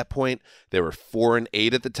 7 at that point. They were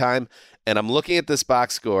 4-8 at the time. And I'm looking at this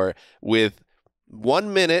box score with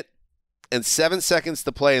 1 minute and 7 seconds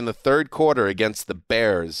to play in the third quarter against the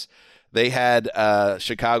Bears. They had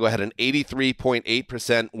Chicago had an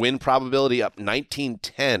 83.8% win probability, up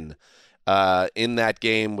 19-10 in that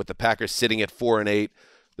game, with the Packers sitting at 4-8.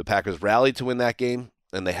 The Packers rallied to win that game,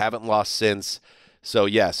 and they haven't lost since. So,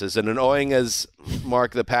 yes, as annoying as,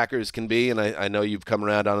 Mark, the Packers can be, and I know you've come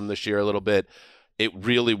around on them this year a little bit, it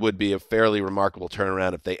really would be a fairly remarkable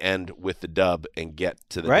turnaround if they end with the dub and get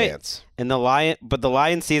to the dance. And the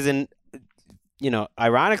Lion season,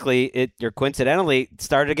 ironically, or coincidentally,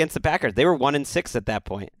 started against the Packers. They were 1-6 at that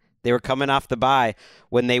point. They were coming off the bye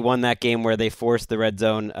when they won that game where they forced the red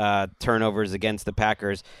zone turnovers against the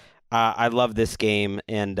Packers. I love this game,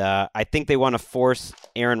 and I think they want to force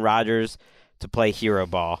Aaron Rodgers to play hero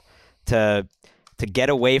ball, to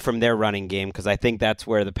get away from their running game, because I think that's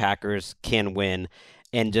where the Packers can win,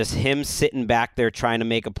 and just him sitting back there trying to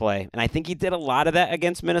make a play. And I think he did a lot of that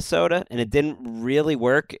against Minnesota, and it didn't really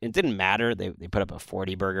work. It didn't matter. They put up a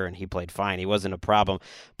 40-burger, and he played fine. He wasn't a problem.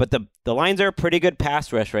 But the Lions are a pretty good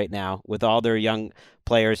pass rush right now with all their young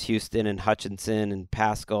players, Houston and Hutchinson and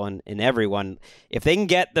Pascal and everyone. If they can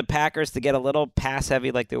get the Packers to get a little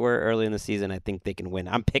pass-heavy like they were early in the season, I think they can win.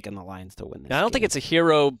 I'm picking the Lions to win this I don't think it's a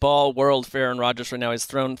hero ball world for Aaron Rodgers right now. He's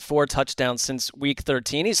thrown 4 touchdowns since Week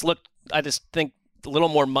 13. He's looked, I just think, a little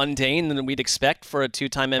more mundane than we'd expect for a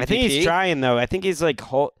 2-time MVP. I think he's trying, though. I think he's like,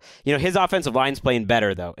 his offensive line's playing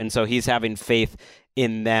better, though, and so he's having faith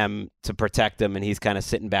in them to protect them, and he's kind of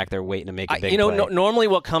sitting back there waiting to make a big play. Normally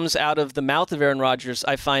what comes out of the mouth of Aaron Rodgers,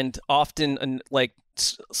 I find often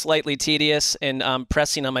slightly tedious and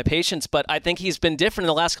pressing on my patience, but I think he's been different in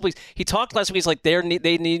the last couple weeks. He talked last week, he's like, they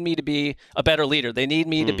need me to be a better leader. They need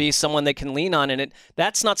me to be someone they can lean on, and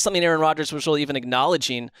that's not something Aaron Rodgers was really even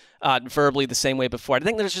acknowledging verbally the same way before. I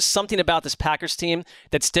think there's just something about this Packers team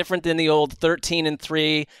that's different than the old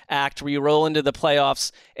 13-3 act where you roll into the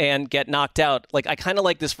playoffs and get knocked out. Like, I kind of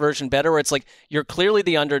like this version better, where it's like, you're clearly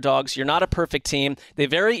the underdogs. You're not a perfect team. They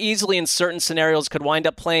very easily, in certain scenarios, could wind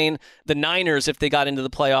up playing the Niners if they got into the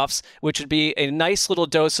playoffs, which would be a nice little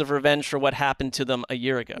dose of revenge for what happened to them a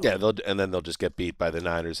year ago. Yeah, and then they'll just get beat by the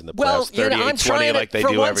Niners in the playoffs 38-20 like they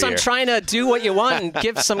do every year. I'm trying to do what you want and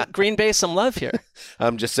give some Green Bay some love here.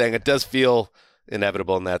 I'm just saying it does feel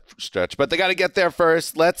inevitable in that stretch, but they got to get there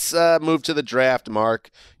first. Let's move to the draft, Mark.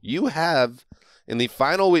 You have, in the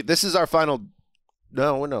final week, this is our final.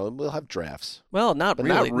 No, we'll have drafts. Well, not but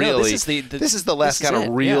really. Not really. No, this is the last kind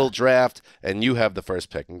of real draft, and you have the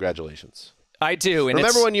first pick. Congratulations. I do. And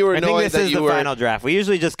remember when you were annoyed that you were... the final draft. We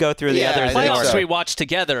usually just go through the others. Playoffs we watch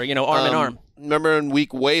together, arm in arm. Remember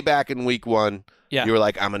way back in week 1, you were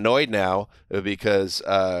like, I'm annoyed now because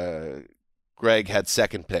Greg had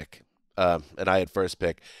second pick, and I had first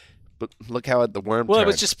pick. But look how the worm turned.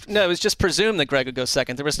 It was just presumed that Greg would go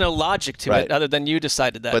second. There was no logic to it other than you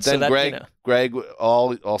decided that. But then Greg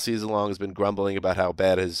all season long has been grumbling about how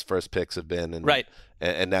bad his first picks have been.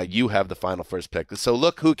 And now you have the final first pick. So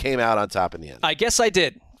look who came out on top in the end. I guess I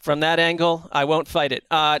did. From that angle, I won't fight it.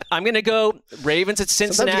 I'm going to go Ravens at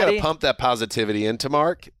Cincinnati. Sometimes you got to pump that positivity into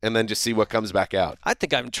Mark and then just see what comes back out. I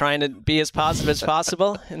think I'm trying to be as positive as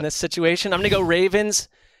possible in this situation. I'm going to go Ravens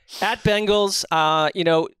at Bengals.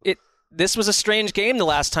 This was a strange game the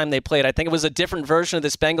last time they played. I think it was a different version of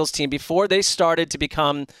this Bengals team before they started to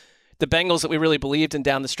become the Bengals that we really believed in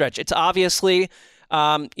down the stretch. It's obviously,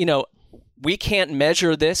 we can't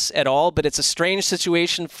measure this at all, but it's a strange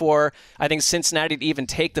situation for, I think, Cincinnati to even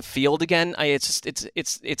take the field again.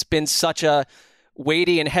 It's been such a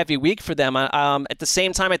weighty and heavy week for them. At the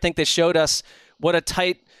same time, I think they showed us what a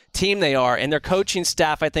tight team they are, and their coaching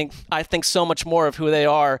staff, I think so much more of who they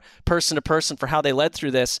are person to person for how they led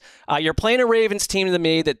through this. You're playing a Ravens team to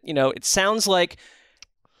me that, it sounds like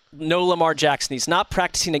no Lamar Jackson. He's not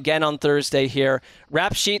practicing again on Thursday here.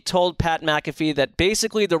 Rap Sheet told Pat McAfee that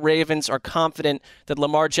basically the Ravens are confident that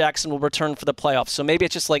Lamar Jackson will return for the playoffs. So maybe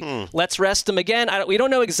it's just like, let's rest him again. We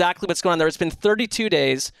don't know exactly what's going on there. It's been 32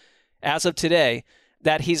 days as of today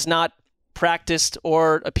that he's not practiced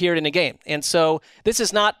or appeared in a game. And so this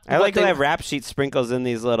is not... I like to have Rap Sheet sprinkles in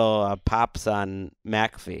these little pops on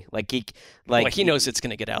McAfee. He knows it's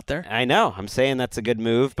going to get out there. I know. I'm saying that's a good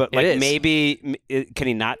move, but maybe can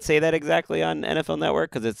he not say that exactly on NFL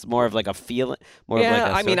Network because it's more of like a feeling?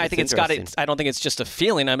 I think it's got it. I don't think it's just a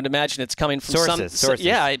feeling. I would imagine it's coming from sources.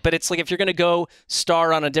 Yeah, but it's like if you're going to go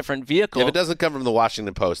star on a different vehicle. If it doesn't come from the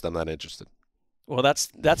Washington Post, I'm not interested. Well,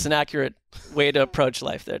 that's an accurate way to approach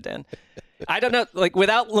life there, Dan. I don't know.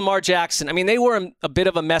 Without Lamar Jackson, they were a bit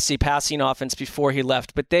of a messy passing offense before he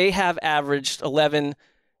left, but they have averaged 11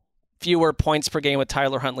 fewer points per game with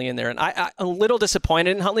Tyler Huntley in there. And I'm a little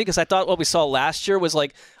disappointed in Huntley because I thought what we saw last year was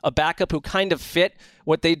like a backup who kind of fit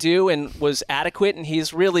what they do and was adequate, and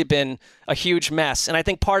he's really been a huge mess. And I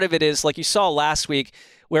think part of it is, like you saw last week,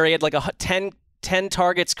 where he had like 10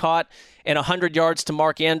 targets caught and 100 yards to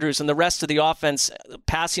Mark Andrews, and the rest of the offense,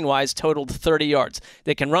 passing-wise, totaled 30 yards.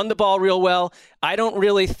 They can run the ball real well. I don't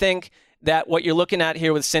really think that what you're looking at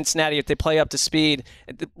here with Cincinnati, if they play up to speed,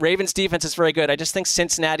 the Ravens defense is very good. I just think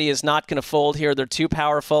Cincinnati is not going to fold here. They're too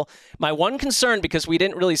powerful. My one concern, because we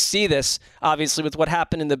didn't really see this, obviously, with what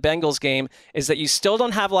happened in the Bengals game, is that you still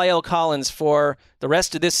don't have La'el Collins for the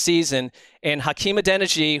rest of this season. And Hakeem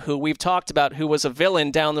Adeniji, who we've talked about, who was a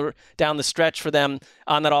villain down the stretch for them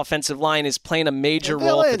on that offensive line, is playing a major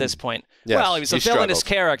role at this point. Yes, well, he was a villainous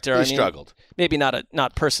character. He struggled. Maybe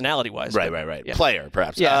not personality-wise. Right. Yeah. Player,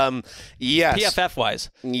 perhaps. Yeah. Yes.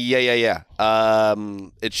 PFF-wise. Yeah.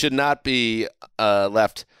 It should not be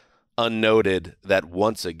left unnoted that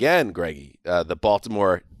once again, Greggy, the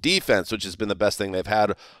Baltimore defense, which has been the best thing they've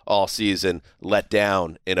had all season, let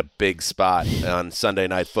down in a big spot on Sunday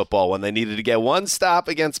Night Football when they needed to get one stop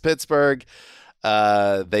against Pittsburgh.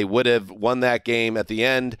 They would have won that game at the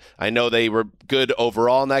end. I know they were good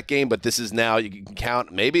overall in that game, but this is now, you can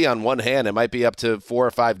count maybe on one hand, it might be up to 4 or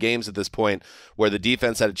 5 games at this point where the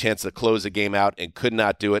defense had a chance to close the game out and could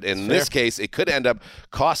not do it. And in this case, it could end up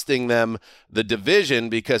costing them the division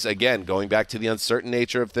because, again, going back to the uncertain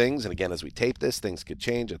nature of things, and again, as we tape this, things could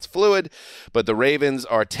change. It's fluid, but the Ravens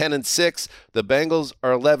are 10-6. The Bengals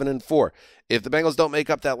are 11-4. If the Bengals don't make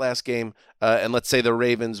up that last game, and let's say the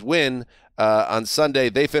Ravens win on Sunday,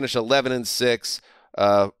 they finish 11-6.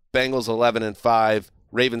 Bengals 11-5.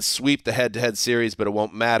 Ravens sweep the head-to-head series, but it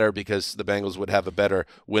won't matter because the Bengals would have a better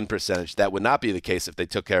win percentage. That would not be the case if they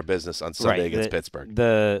took care of business on Sunday against Pittsburgh.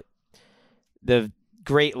 The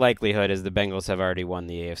great likelihood is the Bengals have already won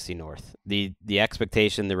the AFC North. The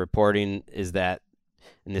expectation, the reporting is that,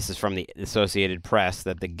 and this is from the Associated Press,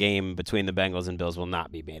 that the game between the Bengals and Bills will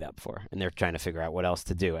not be made up for. And they're trying to figure out what else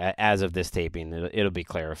to do. As of this taping, it'll be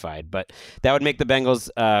clarified. But that would make the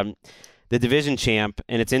Bengals the division champ.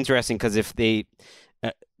 And it's interesting because if they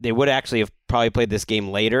would actually have probably played this game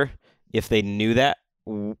later if they knew that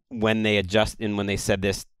when they adjust and when they said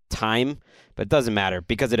this time. But it doesn't matter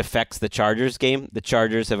because it affects the Chargers game. The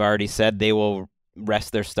Chargers have already said they will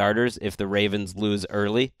rest their starters if the Ravens lose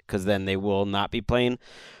early because then they will not be playing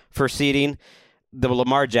for seeding. The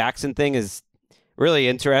Lamar Jackson thing is really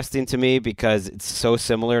interesting to me because it's so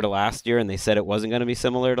similar to last year, and they said it wasn't going to be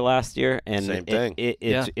similar to last year, and same thing.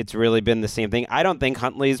 It's really been the same thing. I don't think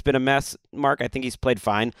Huntley's been a mess, Mark. I think he's played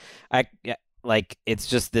fine. It's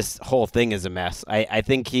just this whole thing is a mess. I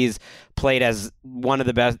think he's played as one of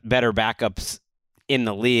the better backups in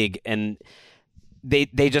the league, and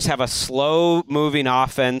They just have a slow-moving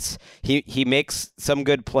offense. He makes some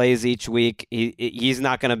good plays each week. He's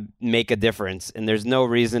not going to make a difference, and there's no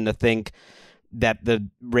reason to think that the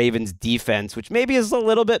Ravens' defense, which maybe is a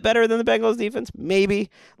little bit better than the Bengals' defense,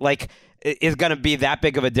 is going to be that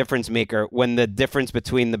big of a difference maker when the difference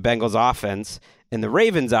between the Bengals' offense and the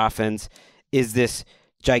Ravens offense is this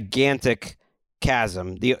gigantic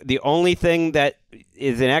chasm. The only thing that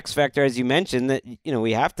is an X factor, as you mentioned, that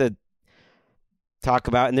we have to talk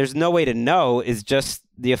about, and there's no way to know, is just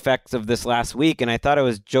the effects of this last week. And I thought it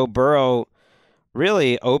was Joe Burrow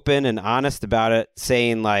really open and honest about it,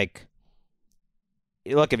 saying like,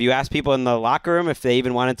 look, if you ask people in the locker room if they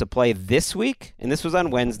even wanted to play this week, and this was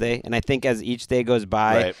on Wednesday, and I think as each day goes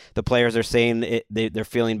by, the players are saying they're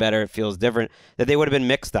feeling better, it feels different, that they would have been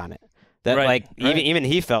mixed on it. That even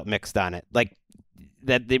he felt mixed on it, like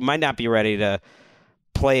that they might not be ready to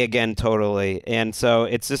play again totally. And so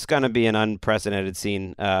it's just going to be an unprecedented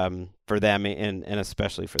scene for them and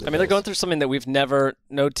especially for the Bills. They're going through something that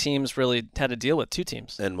no teams really had to deal with, two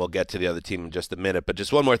teams. And we'll get to the other team in just a minute. But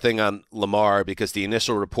just one more thing on Lamar, because the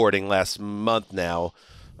initial reporting last month now,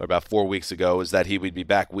 or about 4 weeks ago, is that he would be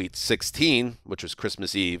back week 16, which was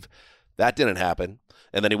Christmas Eve. That didn't happen.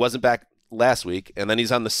 And then he wasn't back last week, and then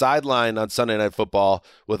he's on the sideline on Sunday Night Football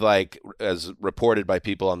with, as reported by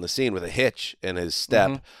people on the scene, with a hitch in his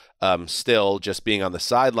step, still just being on the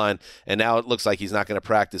sideline. And now it looks like he's not going to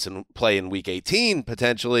practice and play in week 18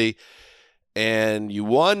 potentially. And you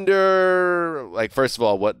wonder, first of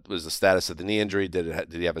all, what was the status of the knee injury?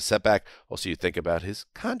 Did he have a setback? Also, you think about his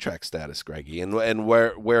contract status, Greggy, and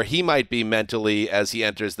where he might be mentally as he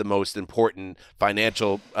enters the most important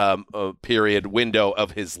financial period window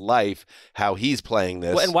of his life, how he's playing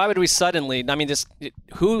this. Well, and why would we suddenly,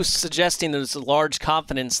 who's suggesting there's a large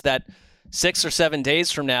confidence that 6 or 7 days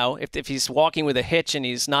from now, if he's walking with a hitch and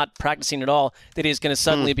he's not practicing at all, that he's going to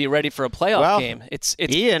suddenly be ready for a playoff game? It's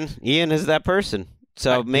Ian is that person.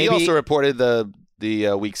 So maybe he also reported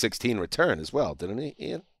the week 16 return as well, didn't he,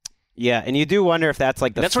 Ian? Yeah, and you do wonder if that's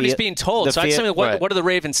that's what he's being told. So what are the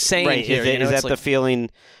Ravens saying here? Is that the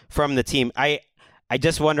feeling from the team? I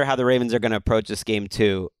just wonder how the Ravens are going to approach this game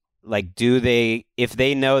too. If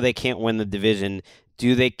they know they can't win the division,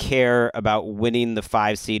 do they care about winning the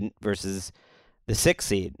 5 seed versus the 6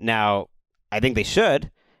 seed? Now, I think they should.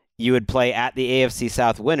 You would play at the AFC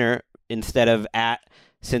South winner instead of at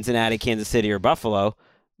Cincinnati, Kansas City, or Buffalo.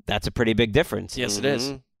 That's a pretty big difference. Yes, it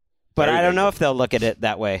is. But I don't know if they'll look at it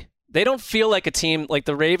that way. They don't feel like a team, like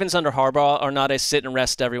the Ravens under Harbaugh are not a sit and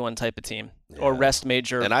rest everyone type of team or rest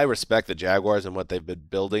major. And I respect the Jaguars and what they've been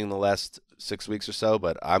building the last 6 weeks or so,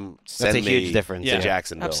 but that's a huge difference to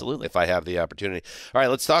Jacksonville if I have the opportunity. All right,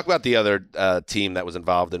 let's talk about the other team that was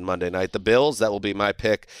involved in Monday night, the Bills. That will be my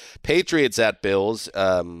pick. Patriots at Bills.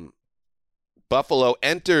 Buffalo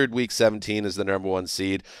entered week 17 as the number 1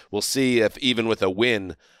 seed. We'll see if even with a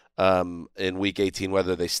win in week 18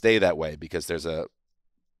 whether they stay that way, because there's a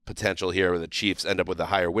potential here where the Chiefs end up with a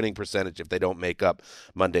higher winning percentage if they don't make up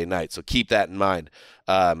Monday night. So keep that in mind.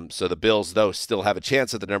 So the Bills, though, still have a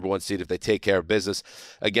chance at the number 1 seed if they take care of business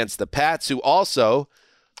against the Pats, who also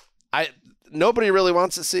nobody really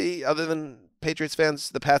wants to see, other than Patriots fans,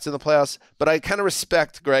 the Pats in the playoffs. But I kind of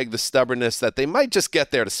respect, Greg, the stubbornness that they might just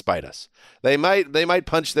get there to spite us. They might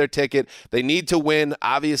punch their ticket. They need to win.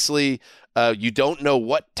 Obviously, you don't know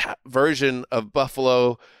what version of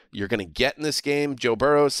Buffalo you're going to get in this game. Joe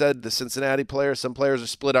Burrow said the Cincinnati players, some players are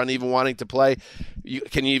split on even wanting to play.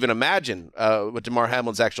 Can you even imagine what Damar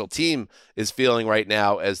Hamlin's actual team is feeling right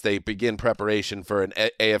now as they begin preparation for an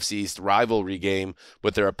AFC East rivalry game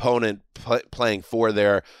with their opponent playing for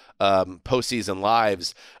their postseason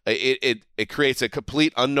lives? It creates a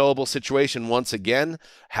complete unknowable situation once again,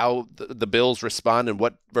 how the Bills respond and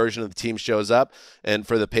what version of the team shows up. And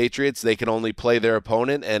for the Patriots, they can only play their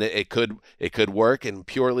opponent, and it could work in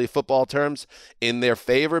purely football terms in their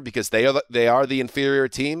favor because they are the inferior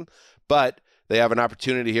team, but they have an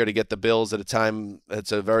opportunity here to get the Bills at a time.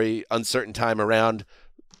 It's a very uncertain time around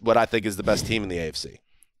what I think is the best team in the AFC.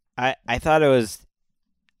 I thought it was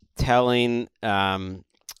telling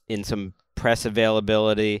in some press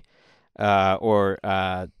availability or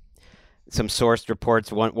some sourced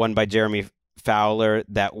reports, one by Jeremy Fowler,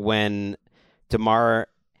 that when Damar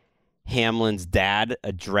Hamlin's dad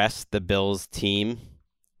addressed the Bills team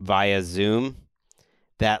via Zoom,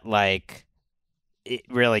 that it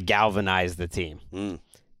really galvanized the team.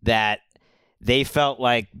 That they felt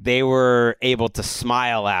like they were able to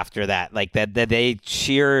smile after that, that they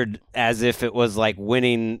cheered as if it was like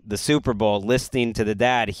winning the Super Bowl, listening to the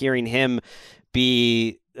dad, hearing him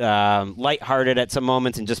be lighthearted at some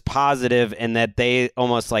moments and just positive, and that they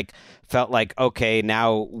almost felt like, okay,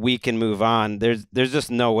 now we can move on. There's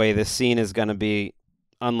just no way this scene is going to be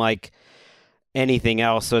unlike anything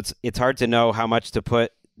else. So it's hard to know how much to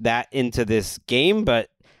put that into this game, but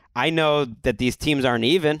I know that these teams aren't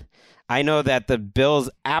even. I know that the Bills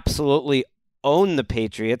absolutely own the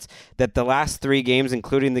Patriots, that the last 3 games,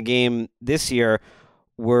 including the game this year,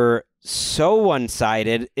 were so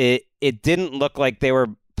one-sided. It didn't look like they were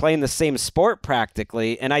playing the same sport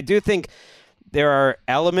practically. And I do think there are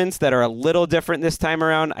elements that are a little different this time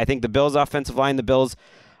around. I think the Bills' offensive line, the Bills'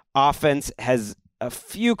 offense has a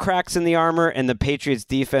few cracks in the armor, and the Patriots'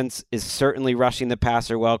 defense is certainly rushing the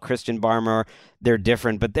passer well. Christian Barmore, they're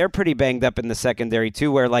different, but they're pretty banged up in the secondary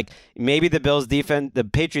too, where like maybe the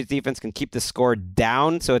Patriots' defense can keep the score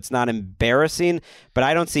down so it's not embarrassing, but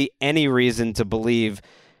I don't see any reason to believe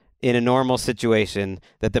in a normal situation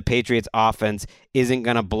that the Patriots offense isn't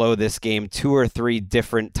going to blow this game 2 or 3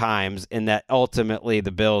 different times and that ultimately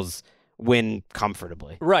the Bills win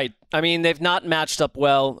comfortably. Right. I mean, they've not matched up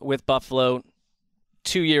well with Buffalo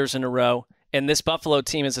 2 years in a row, and this Buffalo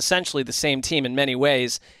team is essentially the same team in many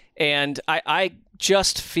ways. And I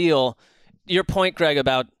just feel your point, Greg,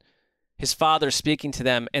 about his father speaking to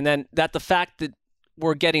them, and then that the fact that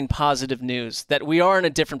we're getting positive news, that we are in a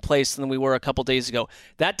different place than we were a couple days ago.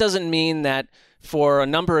 That doesn't mean that for a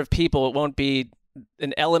number of people it won't be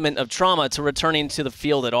an element of trauma to returning to the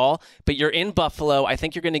field at all. But you're in Buffalo. I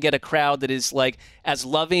think you're going to get a crowd that is like as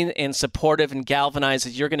loving and supportive and galvanized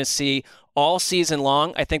as you're going to see all season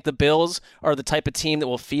long. I think the Bills are the type of team that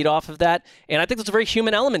will feed off of that. And I think there's a very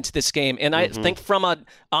human element to this game. And I think from an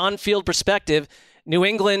on-field perspective, New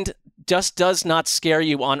England just does not scare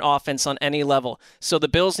you on offense on any level. So the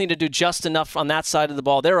Bills need to do just enough on that side of the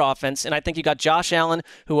ball, their offense. And I think you got Josh Allen,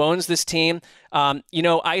 who owns this team.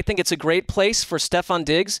 I think it's a great place for Stephon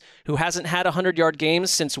Diggs, who hasn't had 100-yard games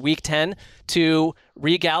since Week 10, to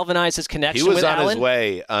re-galvanize his connection with Allen. He was on his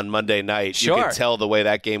way on Monday night. Sure. You could tell the way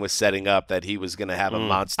that game was setting up that he was going to have a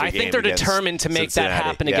monster game. I think they're determined to make Cincinnati. that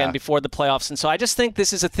happen again before the playoffs. And so I just think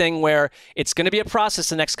this is a thing where it's going to be a process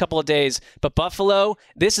the next couple of days. But Buffalo,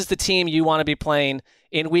 this is the team you want to be playing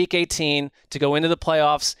in Week 18 to go into the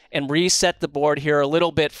playoffs and reset the board here a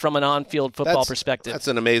little bit from an on-field football perspective. That's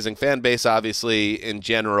an amazing fan base, obviously, in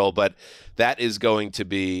general, but that is going to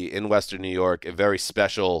be, in Western New York, a very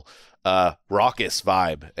special, raucous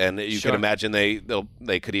vibe. And you can imagine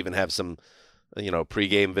they could even have some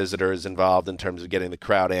pregame visitors involved in terms of getting the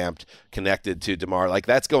crowd amped, connected to DeMar. Like,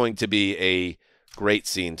 that's going to be a great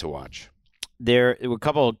scene to watch. There were a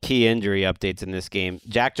couple of key injury updates in this game.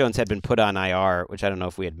 Jack Jones had been put on IR, which I don't know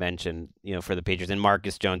if we had mentioned, for the Patriots, and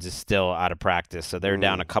Marcus Jones is still out of practice, so they're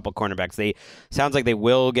down a couple cornerbacks. Sounds like they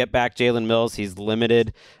will get back Jalen Mills. He's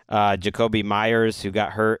limited. Jacoby Myers, who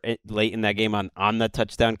got hurt late in that game on the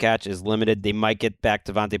touchdown catch, is limited. They might get back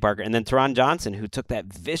Devontae Parker. And then Teron Johnson, who took that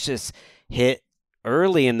vicious hit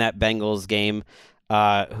early in that Bengals game,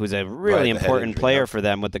 who's a really important player for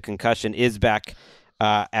them with the concussion, is back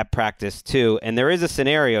at practice too. And there is a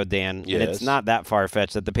scenario, Dan, and it's not that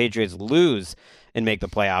far-fetched, that the Patriots lose and make the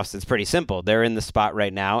playoffs. It's pretty simple. They're in the spot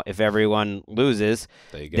right now. If everyone loses,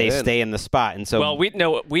 they stay in the spot. And so,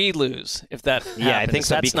 we lose if that happens. I think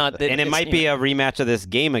so. That's not, and it might be a rematch of this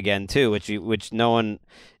game again too, which no one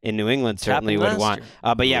in New England certainly would want.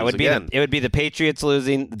 But it would be the Patriots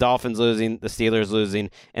losing, the Dolphins losing, the Steelers losing,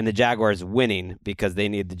 and the Jaguars winning because they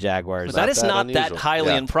need the Jaguars. But that is not that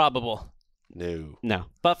highly improbable. No.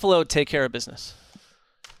 Buffalo take care of business.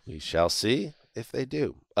 We shall see if they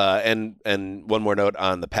do. And one more note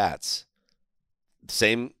on the Pats.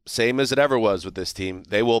 Same as it ever was with this team.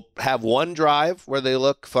 They will have one drive where they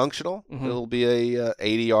look functional. It'll be a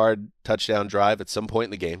 80-yard touchdown drive at some point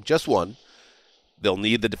in the game. Just one. They'll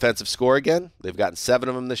need the defensive score again. They've gotten 7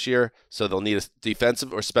 of them this year, so they'll need a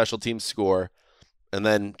defensive or special teams score. And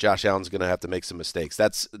then Josh Allen's going to have to make some mistakes.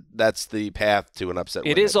 That's the path to an upset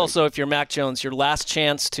win. It is also, if you're Mac Jones, your last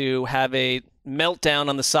chance to have a meltdown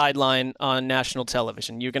on the sideline on national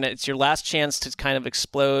television. It's your last chance to kind of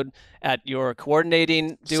explode at your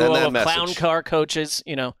coordinating duo of clown car coaches.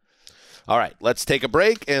 All right, let's take a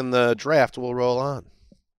break, and the draft will roll on.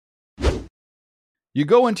 You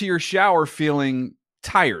go into your shower feeling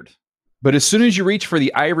tired, but as soon as you reach for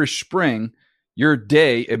the Irish Spring, your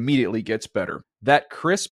day immediately gets better. That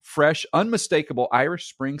crisp, fresh, unmistakable Irish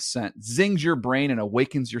Spring scent zings your brain and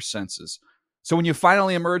awakens your senses. So when you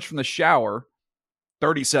finally emerge from the shower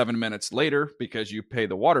 37 minutes later, because you pay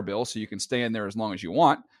the water bill so you can stay in there as long as you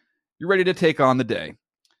want, you're ready to take on the day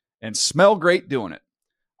and smell great doing it.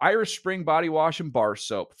 Irish Spring Body Wash and Bar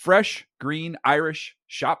Soap. Fresh, green, Irish.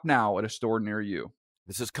 Shop now at a store near you.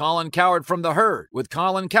 This is Colin Cowherd from The Herd with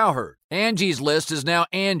Colin Cowherd. Angie's List is now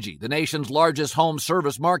Angie, the nation's largest home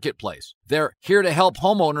service marketplace. They're here to help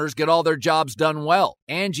homeowners get all their jobs done well.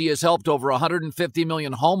 Angie has helped over 150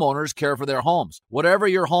 million homeowners care for their homes. Whatever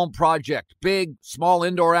your home project, big, small,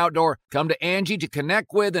 indoor, outdoor, come to Angie to connect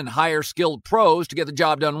with and hire skilled pros to get the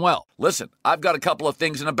job done well. Listen, I've got a couple of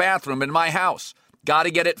things in a bathroom in my house. Got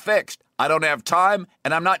to get it fixed. I don't have time,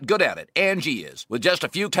 and I'm not good at it. Angie is. With just a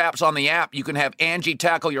few taps on the app, you can have Angie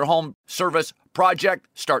tackle your home service project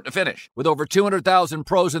start to finish. With over 200,000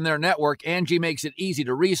 pros in their network, Angie makes it easy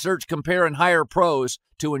to research, compare, and hire pros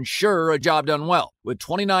to ensure a job done well. With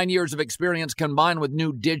 29 years of experience combined with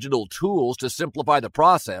new digital tools to simplify the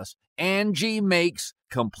process, Angie makes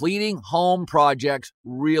completing home projects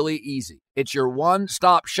really easy. It's your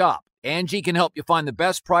one-stop shop. Angie can help you find the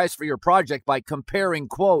best price for your project by comparing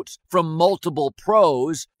quotes from multiple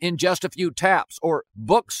pros in just a few taps, or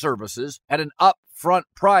book services at an upfront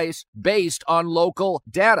price based on local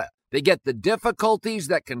data. They get the difficulties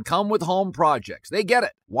that can come with home projects. They get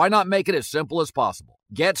it. Why not make it as simple as possible?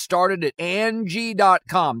 Get started at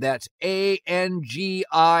Angie.com. That's ANGI.com,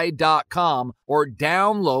 or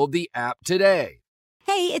download the app today.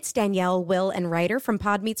 Hey, it's Danielle, Will, and Ryder from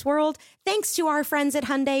Pod Meets World. Thanks to our friends at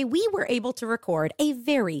Hyundai, we were able to record a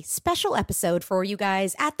very special episode for you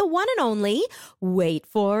guys at the one and only, wait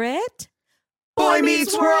for it, Boy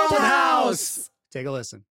Meets World House. Take a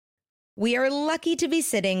listen. We are lucky to be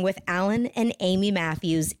sitting with Alan and Amy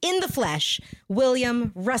Matthews in the flesh,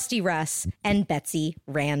 William, Rusty Russ, and Betsy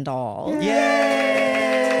Randall.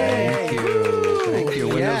 Thank you. Thank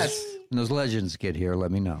you. Yes. When those legends get here,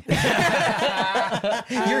 let me know.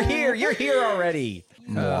 You're here already.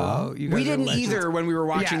 No, you guys we are didn't legends. either when we were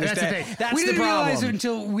watching this. That's the thing. That's we the didn't problem. realize it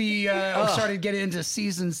until we started getting into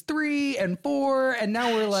seasons 3 and 4, and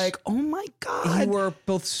now we're like, oh my god, You were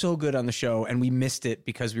both so good on the show, and we missed it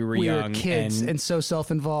because we were young kids and so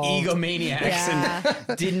self-involved, egomaniacs,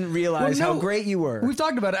 and didn't realize how great you were. We've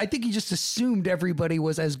talked about it. I think you just assumed everybody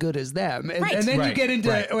was as good as them, and, Right. and then you Right. get into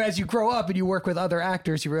Right. as you grow up and you work with other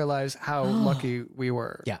actors, you realize how lucky we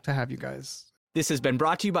were to have you guys. This has been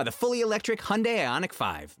brought to you by the fully electric Hyundai Ioniq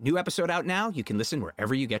 5. New episode out now. You can listen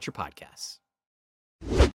wherever you get your podcasts.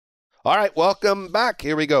 All right, welcome back.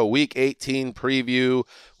 Here we go. Week 18 preview.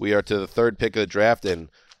 We are to the third pick of the draft, and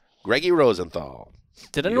Greggy Rosenthal.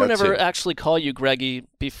 Did anyone ever actually call you Greggy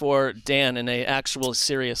before Dan in a actual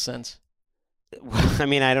serious sense? I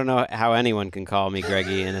mean, I don't know how anyone can call me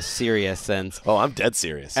Greggy in a serious sense. Oh, I'm dead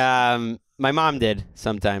serious. My mom did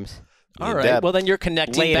sometimes. All right. Well, then you're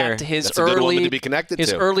connecting back to his That's a good woman early to be connected his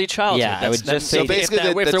to. early childhood. Yeah, I would just say so basically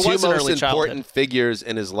if the there two was an most early important figures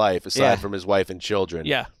in his life, aside from his wife and children.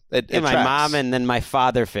 Yeah. My mom and then my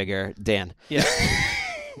father figure, Dan. Yeah.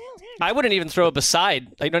 I wouldn't even throw a beside.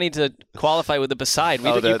 You don't need to qualify with a beside.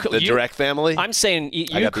 The direct family? I'm saying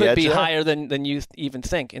you could be higher than you even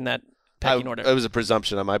think in that pecking order. It was a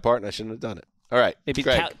presumption on my part, and I shouldn't have done it. All right. Maybe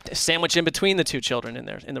sandwich in between the two children in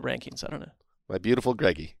the rankings. I don't know. My beautiful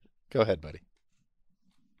Greggy. Go ahead, buddy.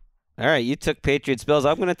 All right, you took Patriots Bills.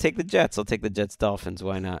 I'm going to take the Jets. I'll take the Jets Dolphins.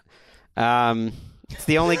 Why not? It's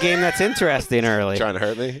the only game that's interesting early. Trying to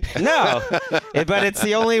hurt me? No, but it's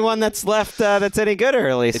the only one that's left that's any good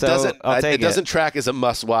early. It so doesn't. I'll take it doesn't track as a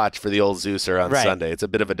must-watch for the old Zeuser on Sunday. It's a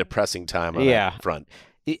bit of a depressing time on that front.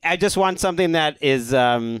 I just want something that is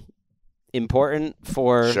important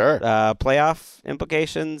for playoff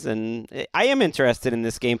implications, and I am interested in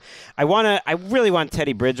this game. I really want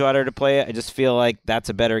Teddy Bridgewater to play it. I just feel like that's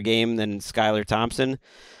a better game than Skylar Thompson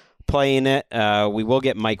playing it. We will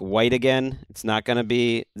get Mike White again. It's not going to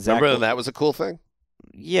be Zach. Remember that was a cool thing?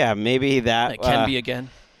 Yeah, maybe that. It can be again.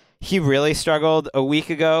 He really struggled a week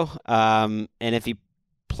ago, and if he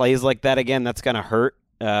plays like that again, that's going to hurt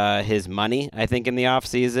his money, I think, in the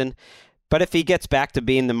offseason. But if he gets back to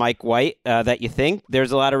being the Mike White that you think,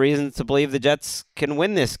 there's a lot of reasons to believe the Jets can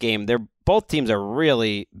win this game. Both teams are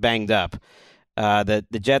really banged up.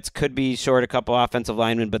 The Jets could be short a couple offensive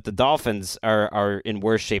linemen, but the Dolphins are in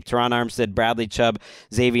worse shape. Teron Armstead, Bradley Chubb,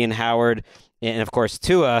 Xavier Howard, and of course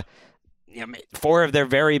Tua. 4 of their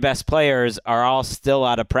very best players are all still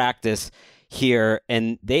out of practice here,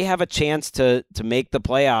 and they have a chance to make the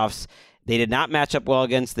playoffs. They did not match up well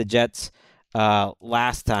against the Jets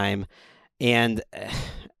last time. And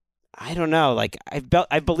I don't know. Like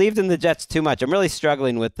I've believed in the Jets too much. I'm really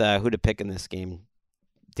struggling with who to pick in this game,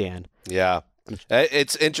 Dan. Yeah,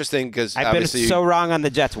 it's interesting because I've been so wrong on the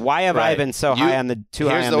Jets. Why have I been so high on the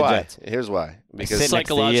Jets? Here's why. Because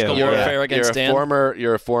psychological warfare against Dan.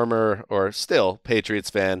 You're a former or still Patriots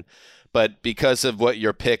fan, but because of what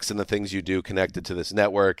your picks and the things you do connected to this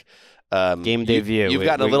network. Game day view. You've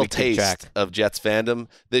gotten a little taste of Jets fandom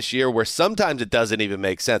this year where sometimes it doesn't even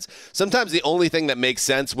make sense. Sometimes the only thing that makes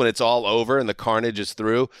sense when it's all over and the carnage is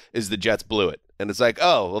through is the Jets blew it. And it's like,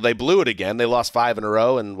 oh, well, they blew it again. They lost 5 in a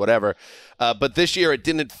row and whatever. But this year it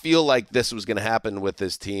didn't feel like this was going to happen with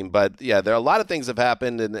this team. But, yeah, there are a lot of things have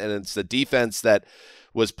happened, and it's the defense that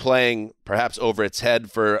was playing perhaps over its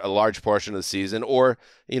head for a large portion of the season, or,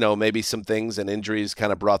 maybe some things and injuries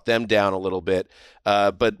kind of brought them down a little bit.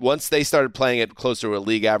 But once they started playing it closer to a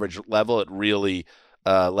league average level, it really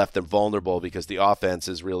left them vulnerable because the offense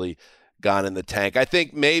has really gone in the tank. I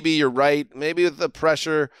think maybe you're right. Maybe with the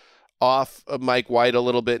pressure off of Mike White a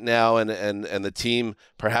little bit now and the team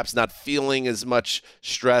perhaps not feeling as much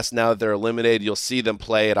stress now that they're eliminated, you'll see them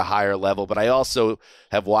play at a higher level. But I also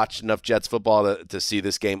have watched enough Jets football to see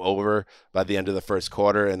this game over by the end of the first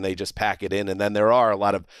quarter, and they just pack it in. And then there are a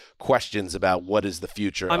lot of questions about what is the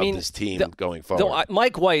future of this team going forward.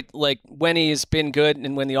 Mike White, when he's been good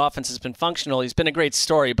and when the offense has been functional, he's been a great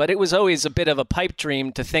story. But it was always a bit of a pipe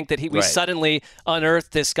dream to think that we suddenly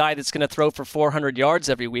unearthed this guy that's going to throw for 400 yards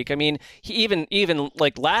every week. I mean, he even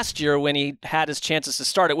last year when he had his chances to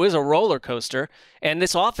start, it was a roller coaster. And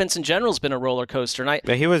this offense in general has been a roller coaster.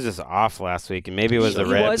 But he was just off last week, and maybe it was the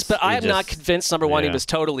ribs. He was, but I am not convinced, number one, he was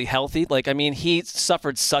totally healthy. He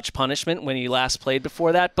suffered such punishment when he last played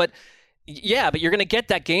before that. But you're going to get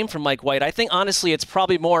that game from Mike White. I think, honestly, it's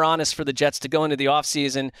probably more honest for the Jets to go into the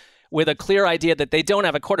offseason with a clear idea that they don't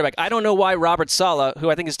have a quarterback. I don't know why Robert Saleh,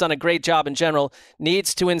 who I think has done a great job in general,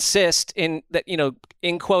 needs to insist in that,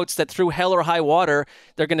 in quotes, that through hell or high water,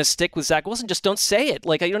 they're going to stick with Zach Wilson. Just don't say it.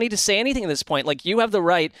 You don't need to say anything at this point. You have the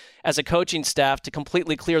right as a coaching staff to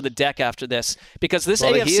completely clear the deck after this, because this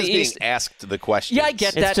AFC he is East being asked the question. Yeah, I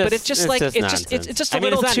get that, but it's just a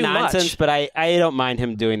little too nonsense, much. But I don't mind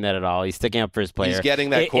him doing that at all. He's sticking up for his player. He's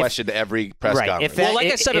getting that question every press conference.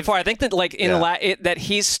 I said before, I think that that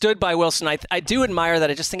he's stood by Wilson. I do admire that.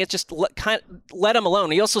 I just think it's just let him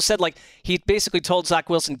alone. He also said he basically told Zach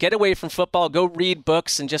Wilson, get away from football, go read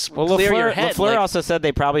books, and just clear your head. LaFleur also said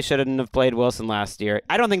they probably shouldn't have played Wilson last year.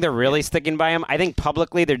 I don't think they're really sticking by him. I think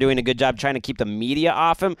publicly they're doing a good job trying to keep the media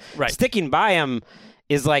off him. Right. Sticking by him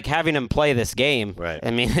is like having him play this game. Right.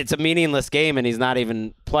 I mean, it's a meaningless game, and he's not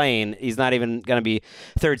even playing. He's not even going to be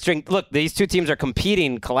third string. Look, these two teams are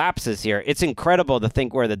competing collapses here. It's incredible to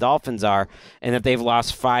think where the Dolphins are and that they've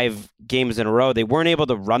lost 5 games in a row. They weren't able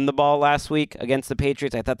to run the ball last week against the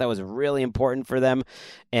Patriots. I thought that was really important for them,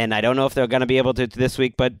 and I don't know if they're going to be able to this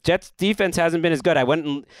week, but Jets defense hasn't been as good. I went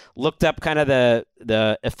and looked up kind of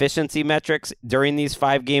the efficiency metrics during these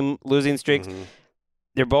 5-game losing streaks. Mm-hmm.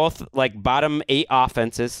 They're both bottom 8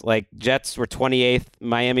 offenses. Jets were 28th,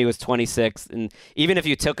 Miami was 26th, and even if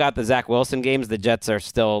you took out the Zach Wilson games, the Jets are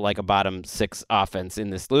still a bottom 6 offense in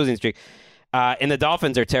this losing streak. And the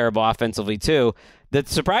Dolphins are terrible offensively too. The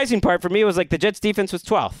surprising part for me was the Jets defense was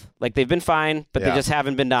 12th. They've been fine, but they just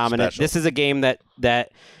haven't been dominant. This is a game that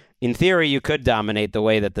in theory, you could dominate the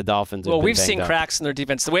way that the Dolphins have been we've seen up. cracks in their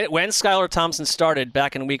defense. When Skylar Thompson started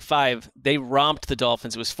back in Week 5, they romped the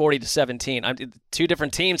Dolphins. It was 40-17. 2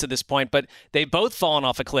 different teams at this point, but they've both fallen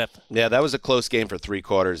off a cliff. Yeah, that was a close game for 3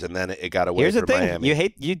 quarters, and then it got away Here's from the thing.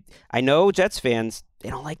 Miami. I know Jets fans,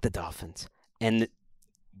 they don't like the Dolphins. And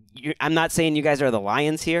I'm not saying you guys are the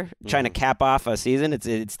Lions here, trying to cap off a season.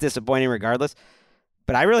 It's disappointing regardless.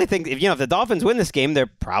 But I really think if the Dolphins win this game, they're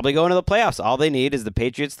probably going to the playoffs. All they need is the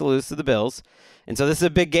Patriots to lose to the Bills. And so this is a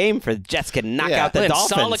big game for the Jets can knock out the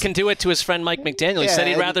Dolphins. Saleh can do it to his friend Mike McDaniel. He said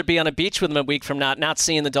he'd rather be on a beach with him a week from not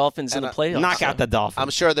seeing the Dolphins in the playoffs. Knock out the Dolphins. I'm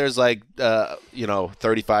sure there's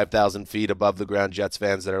 35,000 feet above the ground Jets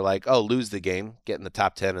fans that are lose the game, get in the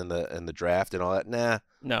top 10 in the draft and all that. Nah.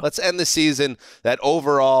 No. Let's end the season. That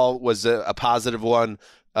overall was a positive one.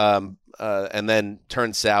 And then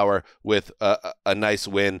turned sour with a nice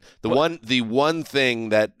win. The one thing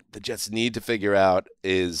that the Jets need to figure out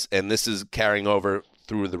is, and this is carrying over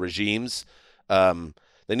through the regimes,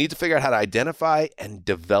 they need to figure out how to identify and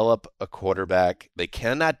develop a quarterback. They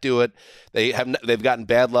cannot do it. They've gotten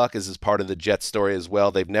bad luck, as is part of the Jets story as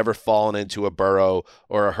well. They've never fallen into a Burrow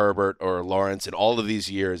or a Herbert or a Lawrence in all of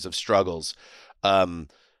these years of struggles.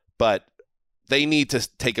 But they need to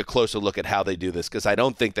take a closer look at how they do this, because I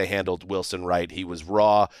don't think they handled Wilson right. He was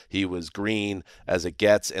raw. He was green as it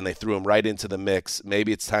gets, and they threw him right into the mix.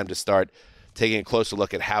 Maybe it's time to start taking a closer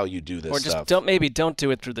look at how you do this stuff. Or just don't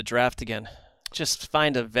do it through the draft again. Just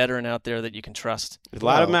find a veteran out there that you can trust. There's a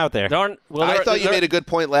lot of them out there. I thought you made a good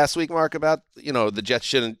point last week, Mark, about the Jets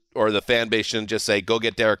shouldn't, or the fan base shouldn't just say, go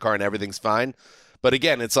get Derek Carr and everything's fine. But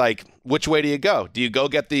again, it's like, which way do you go? Do you go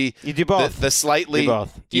get the you do both. The slightly? Do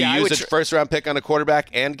both. Do you use a first-round pick on a quarterback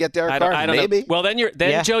and get Derek Carr? I don't Maybe. know. Well, then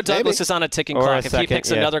Joe Douglas is on a ticking Or clock. a If second, he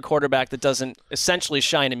picks another quarterback that doesn't essentially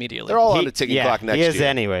shine immediately. They're all on a ticking clock next year. year. He is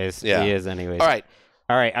anyways. Yeah. He is anyways. All right.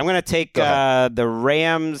 I'm going to take the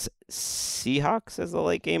Rams Seahawks as the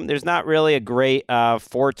late game. There's not really a great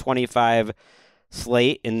 425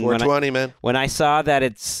 slate. And 420, man. When I saw that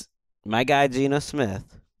it's my guy Geno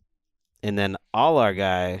Smith and then our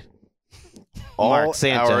guy Mark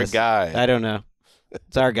Sanchez. Our guy. I don't know.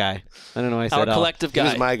 It's our guy. I don't know why I said our collective guy. He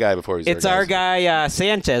was my guy before he was It's our guy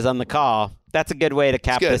Sanchez on the call. That's a good way to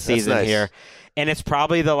cap the season nice. here. And it's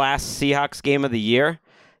probably the last Seahawks game of the year,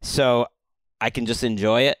 so I can just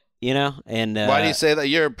enjoy it, you know? And why do you say that?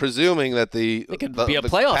 You're presuming that the be a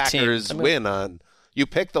playoff Packers team. win on. You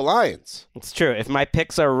pick the Lions. It's true. If my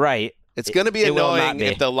picks are right, it's going to be it will not annoying be.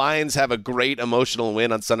 if the Lions have a great emotional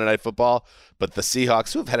win on Sunday Night Football, but the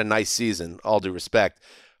Seahawks, who have had a nice season, all due respect,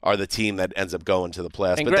 are the team that ends up going to the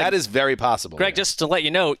playoffs. And but Greg, that is very possible. Greg, just to let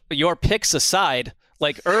you know, your picks aside,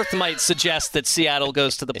 like Earth might suggest that Seattle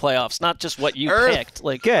goes to the playoffs, not just what you picked.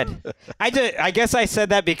 Like good. I guess I said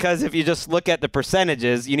that because if you just look at the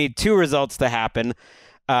percentages, you need two results to happen.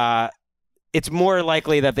 It's more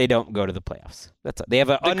likely that they don't go to the playoffs. They have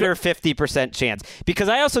an under 50% chance. Because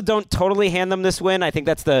I also don't totally hand them this win. I think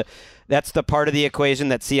that's the part of the equation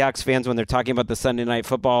that Seahawks fans, when they're talking about the Sunday Night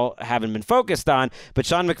Football, haven't been focused on. But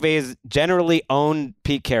Sean McVay's generally owned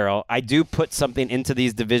Pete Carroll. I do put something into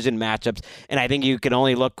these division matchups, and I think you can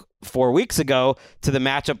only look 4 weeks ago to the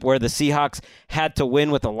matchup where the Seahawks had to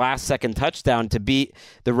win with a last-second touchdown to beat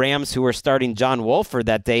the Rams, who were starting John Wolford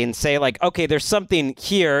that day, and say, like, okay, there's something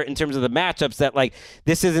here in terms of the matchups that, like,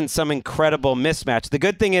 this isn't some incredible mismatch. The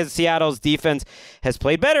good thing is Seattle's defense has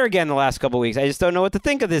played better again the last couple of weeks. I just don't know what to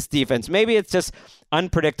think of this defense. Maybe it's just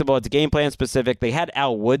unpredictable. It's game plan specific. They had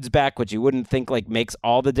Al Woods back, which you wouldn't think like makes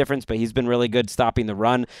all the difference, but he's been really good stopping the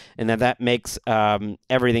run, and that makes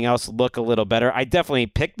everything else look a little better. I definitely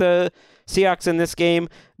picked the Seahawks in this game.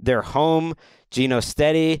 They're home. Geno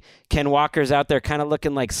steady. Ken Walker's out there kind of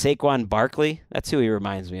looking like Saquon Barkley. That's who he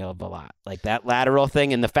reminds me of a lot. Like that lateral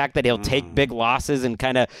thing and the fact that he'll take big losses and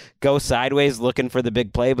kind of go sideways looking for the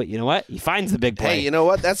big play. But you know what? He finds the big play. Hey, you know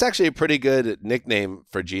what? That's actually a pretty good nickname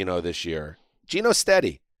for Geno this year. Geno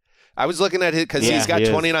steady. I was looking at it because he's got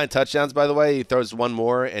 29 touchdowns, by the way. He throws one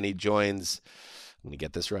more and he joins, let me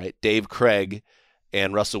get this right, Dave Craig.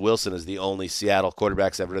 And Russell Wilson is the only Seattle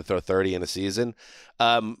quarterbacks ever to throw 30 in a season.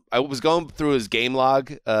 I was going through his game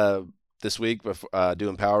log this week before,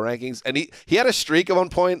 doing power rankings, and he had a streak at one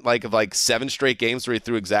point, of 7 straight games where he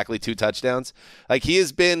threw exactly 2 touchdowns. Like, he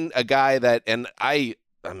has been a guy that, and I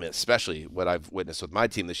mean, especially what I've witnessed with my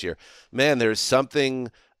team this year, man, there's something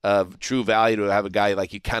of true value to have a guy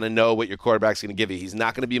like you kind of know what your quarterback's going to give you. He's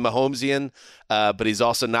not going to be Mahomesian, but he's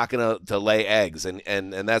also not going to lay eggs,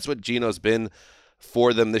 and that's what Geno's been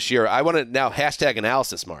for them this year. I want to now hashtag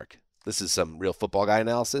analysis, Mark. This is some real football guy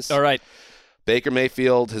analysis. All right. Baker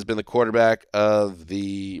Mayfield has been the quarterback of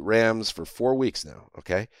the Rams for 4 weeks now,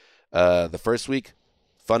 okay? The first week,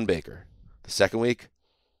 fun Baker. The second week,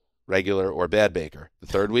 regular or bad Baker. The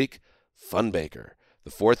third week, fun Baker.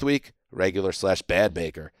 The fourth week, regular/bad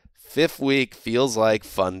Baker. Fifth week feels like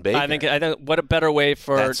fun Baker. I think what a better way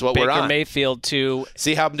for Baker Mayfield to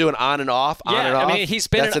see how I'm doing on and off. On and off. I mean he's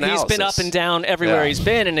been up and down everywhere he's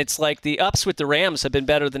been, and it's like the ups with the Rams have been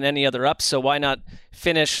better than any other ups. So why not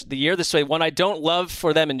finish the year this way? One I don't love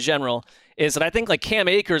for them in general is that I think like Cam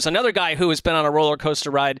Akers, another guy who has been on a roller coaster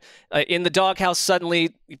ride in the doghouse,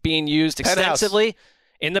 suddenly being used extensively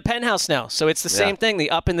in the penthouse now. So it's the same thing,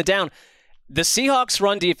 the up and the down. The Seahawks'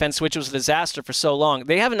 run defense, which was a disaster for so long,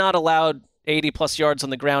 they have not allowed 80-plus yards on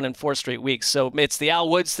the ground in 4 straight weeks. So it's the Al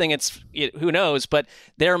Woods thing. Who knows? But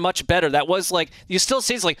they're much better. That was like – you still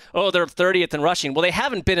see it's like, oh, they're 30th in rushing. Well, they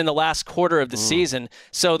haven't been in the last quarter of the season.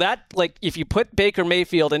 So that – like if you put Baker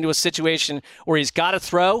Mayfield into a situation where he's got to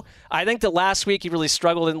throw, I think the last week he really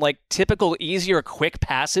struggled in like typical easier quick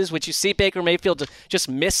passes, which you see Baker Mayfield just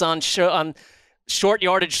miss on short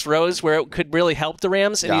yardage throws where it could really help the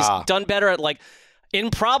Rams, and he's done better at like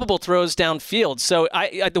improbable throws downfield. So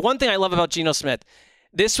the one thing I love about Geno Smith,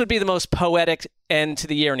 this would be the most poetic end to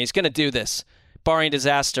the year, and he's going to do this, barring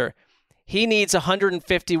disaster. He needs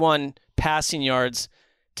 151 passing yards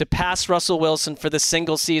to pass Russell Wilson for the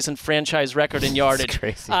single-season franchise record in yardage. That's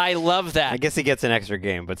crazy. I love that. I guess he gets an extra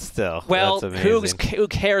game, but still. Well, that's amazing. who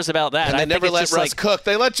cares about that? And they never let Russ cook.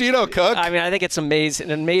 They let Geno cook. I mean, I think it's amazing,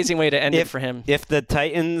 an amazing way to end it for him. If the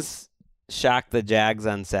Titans shock the Jags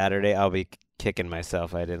on Saturday, I'll be kicking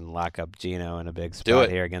myself I didn't lock up Geno in a big spot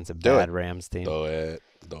here against a bad Rams team. Do it.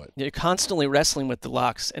 do it. You're constantly wrestling with the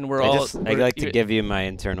locks, and I like to give you my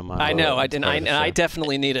internal monologue. I know. I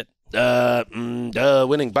definitely need it.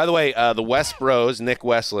 Winning. By the way, the West Bros, Nick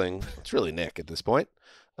Wessling, it's really Nick at this point,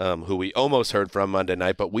 who we almost heard from Monday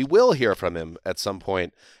night, but we will hear from him at some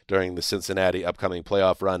point during the Cincinnati upcoming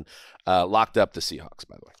playoff run. Locked up the Seahawks,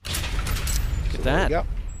 by the way. Look at that.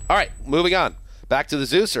 All right, moving on. Back to the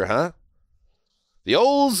Zeuser, huh? The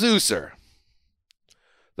old Zeuser.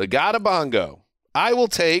 The God of Bongo. I will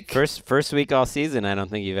take... First week all season, I don't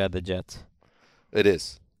think you've had the Jets. It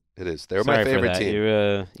is. They're Sorry my favorite for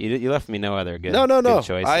that. team. You left me no other good No.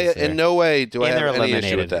 choices. In no way do I they're have any eliminated.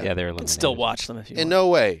 issue with that. Yeah, they're eliminated. You can still watch them if you want. In no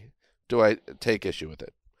way do I take issue with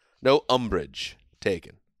it. No umbrage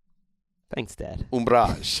taken. Thanks, Dad.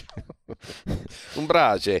 Umbrage.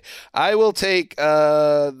 Umbrage. I will take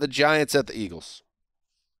the Giants at the Eagles.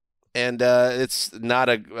 And it's not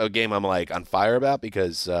a game I'm like on fire about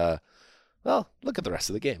because, well, look at the rest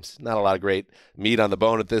of the games. Not a lot of great meat on the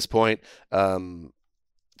bone at this point from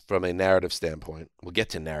a narrative standpoint. We'll get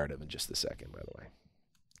to narrative in just a second, by the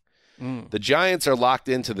way. The Giants are locked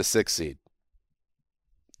into the 6th seed.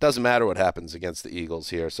 Doesn't matter what happens against the Eagles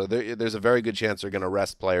here. So there's a very good chance they're going to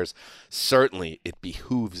rest players. Certainly, it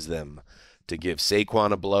behooves them to give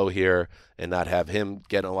Saquon a blow here and not have him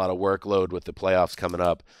getting a lot of workload with the playoffs coming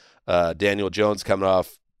up. Daniel Jones coming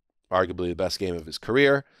off arguably the best game of his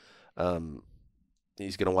career.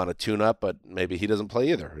 He's going to want to tune up, but maybe he doesn't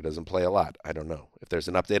play either. He doesn't play a lot. I don't know. If there's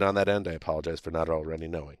an update on that end, I apologize for not already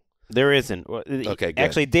knowing. There isn't. Okay, good.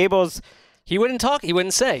 Actually, Daboll's... He wouldn't talk. He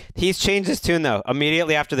wouldn't say. He's changed his tune, though.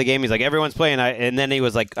 Immediately after the game, he's like, everyone's playing. And then he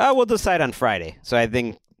was like, oh, we'll decide on Friday. So I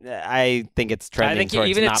think it's trending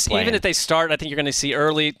towards not playing. Even if they start, I think you're going to see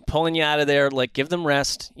early pulling you out of there. Like, give them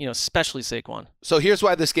rest, especially Saquon. So here's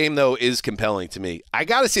why this game, though, is compelling to me. I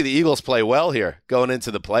got to see the Eagles play well here going into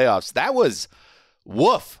the playoffs. That was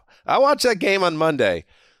woof. I watched that game on Monday,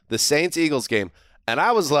 the Saints-Eagles game, and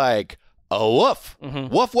I was like, oh, woof.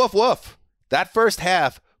 Mm-hmm. Woof, woof, woof. That first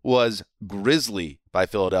half was grisly by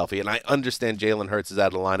Philadelphia, and I understand Jalen Hurts is out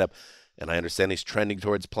of the lineup, and I understand he's trending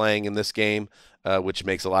towards playing in this game, which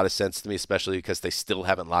makes a lot of sense to me, especially because they still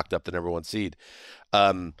haven't locked up the number 1 seed.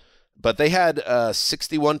 But they had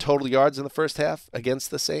 61 total yards in the first half against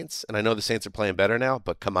the Saints, and I know the Saints are playing better now,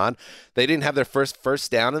 but come on. They didn't have their first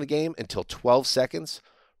down in the game until 12 seconds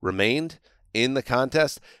remained in the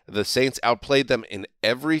contest. The Saints outplayed them in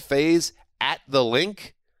every phase at the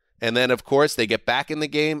link. And then, of course, they get back in the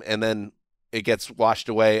game, and then it gets washed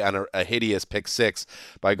away on a hideous pick 6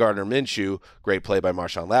 by Gardner Minshew. Great play by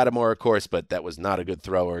Marshawn Lattimore, of course, but that was not a good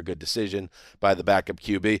throw or a good decision by the backup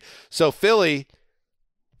QB. So, Philly,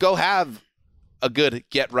 go have a good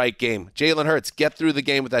get-right game. Jalen Hurts, get through the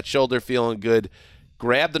game with that shoulder feeling good.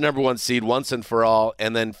 Grab the number 1 seed once and for all,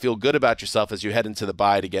 and then feel good about yourself as you head into the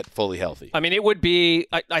bye to get fully healthy. I mean, it would be,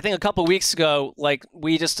 I think a couple of weeks ago, like,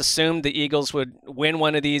 we just assumed the Eagles would win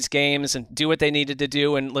one of these games and do what they needed to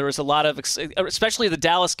do, and there was a lot of, especially the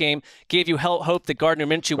Dallas game, gave you hope that Gardner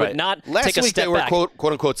Minshew would not take a step back. Last week they were,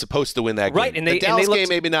 quote unquote, supposed to win that game. Right, and the Dallas game,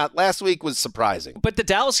 maybe not. Last week was surprising. But the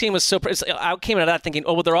Dallas game was I came out of that thinking,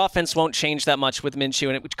 their offense won't change that much with Minshew,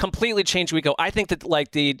 and it completely changed week ago. I think that,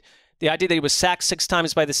 like, the idea that he was sacked 6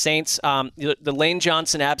 times by the Saints, the Lane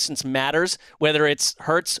Johnson absence matters, whether it's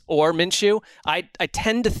Hurts or Minshew. I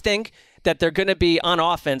tend to think that they're going to be on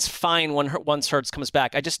offense fine once Hurts comes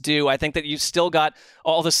back. I just do. I think that you've still got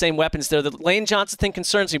all the same weapons there. The Lane Johnson thing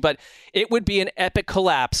concerns me, but it would be an epic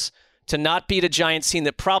collapse to not beat a Giants team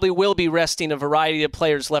that probably will be resting a variety of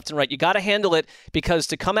players left and right. You got to handle it, because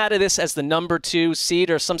to come out of this as the number 2 seed,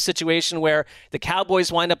 or some situation where the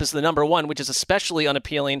Cowboys wind up as the number 1, which is especially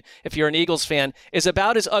unappealing if you're an Eagles fan, is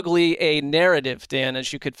about as ugly a narrative, Dan,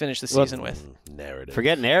 as you could finish the season with. Narrative.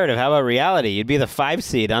 Forget narrative. How about reality? You'd be the 5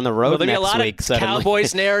 seed on the road next week. There'll be a lot of suddenly.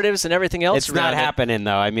 Cowboys narratives and everything else. It's not happening,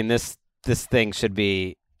 though. I mean, this thing should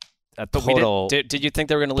be a total. Did you think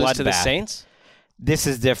they were going to lose to the Saints? This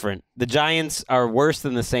is different. The Giants are worse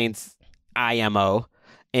than the Saints IMO.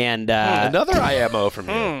 And another IMO from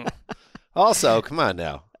you. Also, come on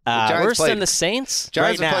now. Worse than the Saints?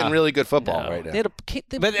 Giants are playing really good football right now.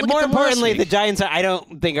 But more importantly, the Giants, I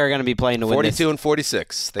don't think are going to be playing to win 42 and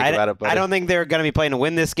 46. I don't think they're going to be playing to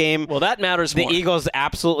win this game. Well, that matters more. The Eagles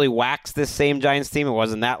absolutely waxed this same Giants team. It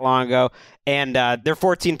wasn't that long ago. And they're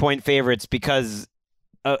 14-point favorites because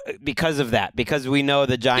of that. Because we know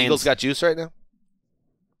the Giants. Eagles got juice right now?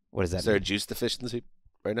 What does that mean? Is there a juice deficiency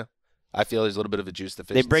right now? I feel there's a little bit of a juice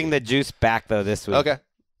deficiency. They bring the juice back, though, this week. Okay.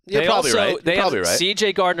 You're probably right. They have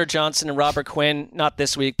C.J. Gardner-Johnson and Robert Quinn, not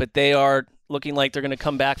this week, but they are looking like they're going to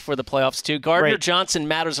come back for the playoffs, too. Gardner-Johnson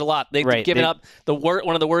matters a lot. They've given up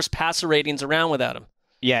one of the worst passer ratings around without him.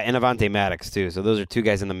 Yeah, and Avonte Maddox too. So those are two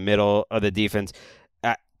guys in the middle of the defense.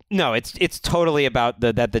 No, it's totally about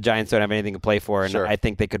that the Giants don't have anything to play for, and I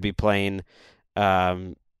think they could be playing.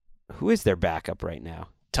 Who is their backup right now?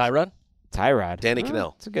 Tyrod. Danny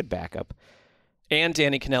Cannell. It's a good backup. And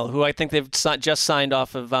Danny Cannell, who I think they've just signed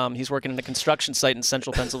off of. He's working in a construction site in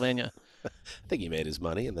central Pennsylvania. I think he made his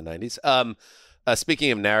money in the 90s.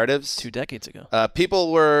 Speaking of narratives, 2 decades ago,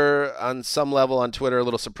 people were on some level on Twitter a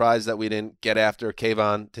little surprised that we didn't get after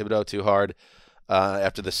Kayvon Thibodeaux too hard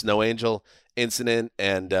after the Snow Angel incident,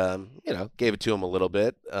 and gave it to him a little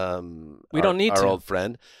bit. We don't need our old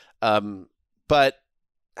friend, but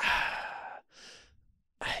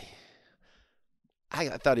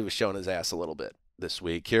I thought he was showing his ass a little bit this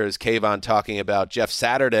week. Here's Kayvon talking about Jeff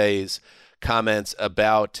Saturday's comments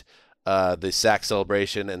about the sack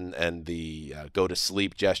celebration and the go to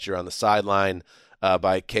sleep gesture on the sideline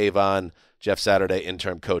by Kayvon. Jeff Saturday,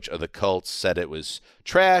 interim coach of the Colts, said it was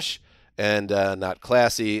trash and not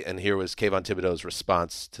classy. And here was Kayvon Thibodeaux's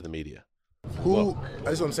response to the media.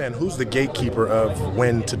 That's what I'm saying. Who's the gatekeeper of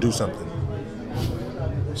when to do something?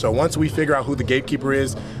 So once we figure out who the gatekeeper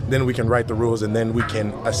is, then we can write the rules and then we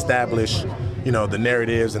can establish, the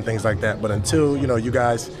narratives and things like that. But until, you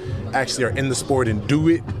guys actually are in the sport and do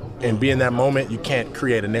it and be in that moment, you can't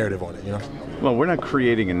create a narrative on it, Well, we're not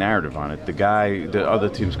creating a narrative on it. The other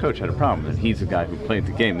team's coach had a problem with it. He's the guy who played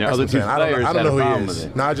the game. The other team's players had a problem with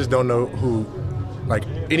it. No, I just don't know who,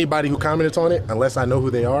 anybody who commented on it, unless I know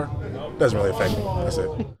who they are, doesn't really affect me. That's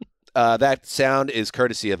it. That sound is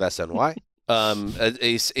courtesy of SNY.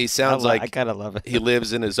 He sounds like I kind of love it. He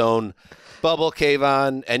lives in his own bubble,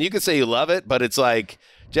 Kayvon, and you could say you love it, but it's like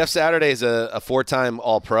Jeff Saturday's a 4-time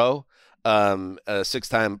All-Pro, a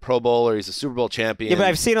 6-time Pro Bowler. He's a Super Bowl champion. Yeah, but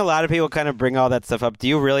I've seen a lot of people kind of bring all that stuff up. Do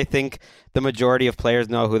you really think the majority of players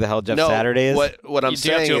know who the hell Jeff Saturday is? What I'm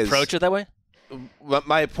saying is, do you have to approach it that way?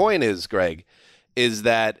 My point is, Greg, is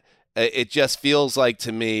that it just feels like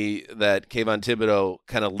to me that Kayvon Thibodeaux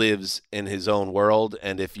kind of lives in his own world,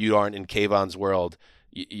 and if you aren't in Kayvon's world,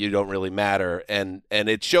 you don't really matter. And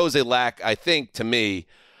it shows a lack, I think, to me,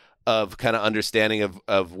 of kind of understanding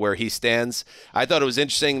of where he stands. I thought it was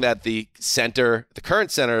interesting that the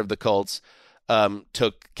current center of the Colts,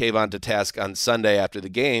 took Kayvon to task on Sunday after the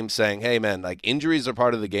game, saying, "Hey, man, like injuries are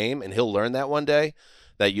part of the game, and he'll learn that one day.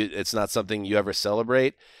 That it's not something you ever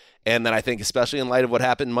celebrate." And then I think, especially in light of what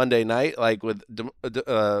happened Monday night, like with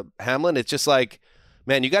Hamlin, it's just like,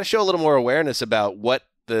 man, you got to show a little more awareness about what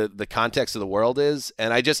the context of the world is.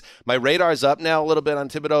 And my radar's up now a little bit on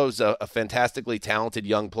Thibodeaux. He's a fantastically talented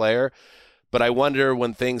young player. But I wonder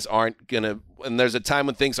when things aren't going to – and there's a time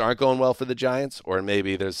when things aren't going well for the Giants, or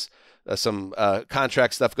maybe there's some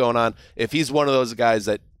contract stuff going on. If he's one of those guys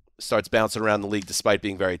that starts bouncing around the league despite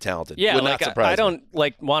being very talented. Yeah, would not surprise I don't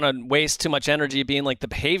want to waste too much energy being like the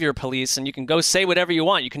behavior police, and you can go say whatever you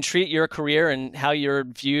want. You can treat your career and how you're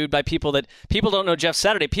viewed by people that people don't know Jeff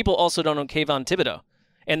Saturday. People also don't know Kayvon Thibodeaux,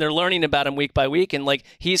 and they're learning about him week by week, and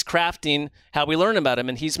he's crafting how we learn about him,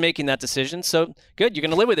 and he's making that decision. So good, you're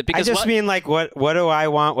going to live with it. Because I just mean what do I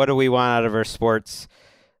want? What do we want out of our sports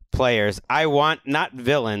players? I want not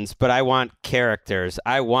villains, but I want characters.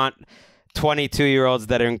 I want 22-year-olds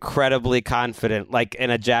that are incredibly confident, like in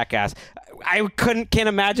a jackass. I can't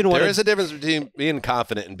imagine what there is a difference between being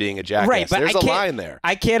confident and being a jackass. Right, but there's a line there.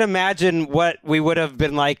 I can't imagine what we would have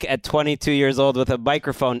been like at 22 years old with a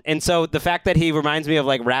microphone. And so the fact that he reminds me of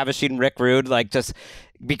ravishing Rick Rude, just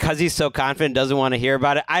because he's so confident, doesn't want to hear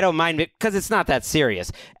about it. I don't mind it because it's not that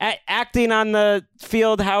serious. Acting on the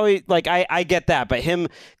field, how he I get that, but him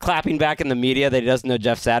clapping back in the media that he doesn't know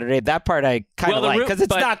Jeff Saturday, that part I kind of like because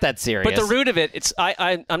it's not that serious. But the root of it,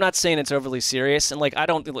 I'm not saying it's overly serious, and I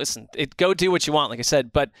don't listen. Go do what you want, like I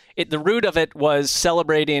said, but the root of it was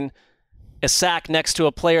celebrating a sack next to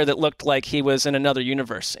a player that looked like he was in another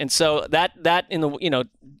universe, and so that in the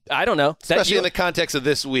I don't know, especially in the context of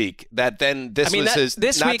this week. That then this was his.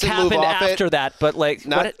 This week happened after that, but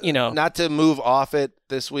not to move off it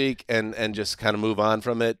this week and just kind of move on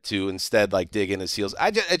from it to instead dig in his heels.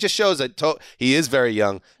 It just shows that he is very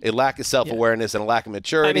young, a lack of self-awareness and a lack of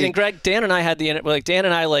maturity. I mean, and Greg, Dan and I had Dan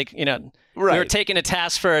and I Right. We were taking a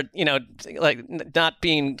task for, not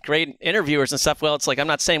being great interviewers and stuff. Well, it's I'm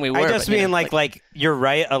not saying we were. I just mean you're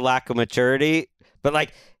right, a lack of maturity. But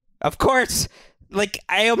of course,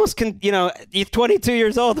 I almost can, you're 22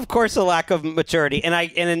 years old, of course, a lack of maturity.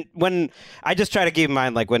 And when I just try to keep in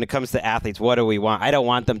mind, when it comes to athletes, what do we want? I don't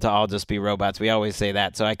want them to all just be robots. We always say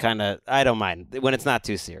that. So I don't mind when it's not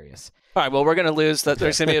too serious. All right, well, we're going to lose. There's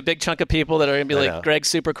going to be a big chunk of people that are going to be like, Greg's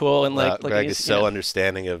super cool. And Greg is so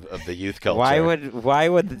understanding of the youth culture. Why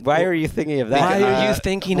are you thinking of that? Why are you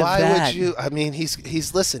thinking of that? Why would you? I mean,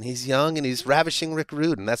 he's young and he's ravishing Rick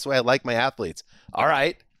Rude, and that's why I like my athletes. All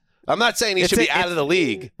right. I'm not saying he should be out of the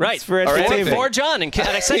league. Right. For John. And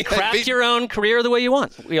I said craft your own career the way you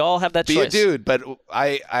want. We all have that choice. Be a dude, but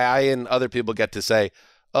I and other people get to say,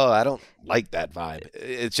 oh, I don't like that vibe.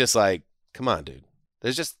 It's just like, come on, dude.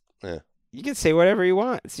 There's just... You can say whatever you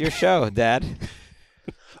want. It's your show, Dad.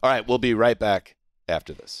 All right, we'll be right back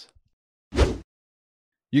after this.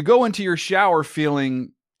 You go into your shower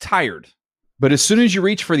feeling tired, but as soon as you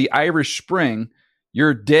reach for the Irish Spring,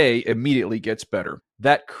 your day immediately gets better.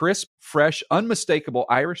 That crisp, fresh, unmistakable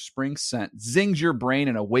Irish Spring scent zings your brain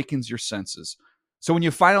and awakens your senses. So when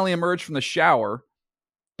you finally emerge from the shower,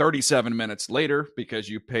 37 minutes later, because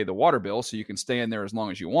you pay the water bill so you can stay in there as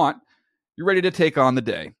long as you want, you're ready to take on the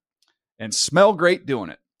day. And smell great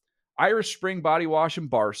doing it. Irish Spring Body Wash and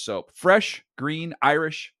Bar Soap. Fresh, green,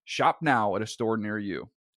 Irish. Shop now at a store near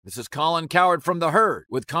you. This is Colin Cowherd from The Herd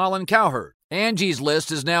with Colin Cowherd. Angie's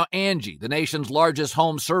List is now Angie, the nation's largest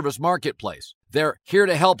home service marketplace. They're here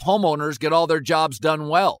to help homeowners get all their jobs done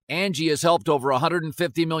well. Angie has helped over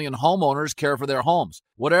 150 million homeowners care for their homes.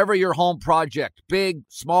 Whatever your home project, big,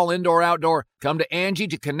 small, indoor, outdoor, come to Angie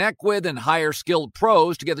to connect with and hire skilled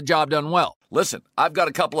pros to get the job done well. Listen, I've got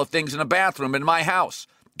a couple of things in a bathroom in my house.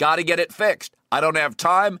 Got to get it fixed. I don't have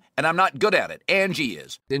time, and I'm not good at it. Angie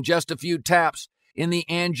is. In just a few taps in the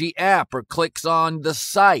Angie app or clicks on the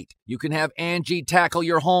site, you can have Angie tackle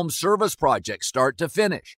your home service project start to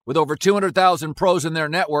finish. With over 200,000 pros in their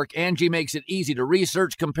network, Angie makes it easy to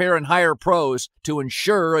research, compare, and hire pros to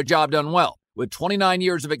ensure a job done well. With 29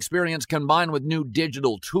 years of experience combined with new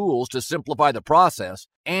digital tools to simplify the process,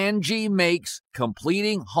 Angie makes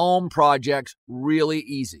completing home projects really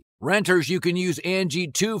easy. Renters, you can use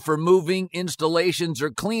Angie too for moving, installations,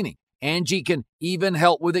 or cleaning. Angie can even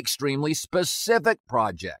help with extremely specific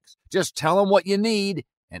projects. Just tell them what you need,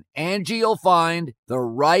 and Angie will find the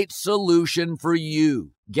right solution for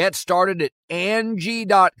you. Get started at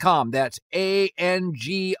Angie.com. That's ANGI.com,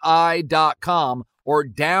 or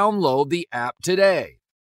download the app today.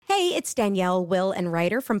 Hey, it's Danielle, Will, and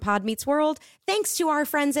Ryder from Pod Meets World. Thanks to our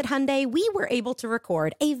friends at Hyundai, we were able to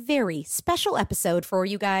record a very special episode for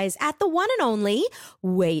you guys at the one and only,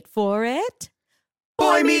 wait for it,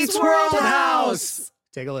 Boy Meets World House.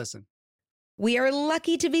 Take a listen. We are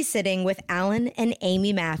lucky to be sitting with Alan and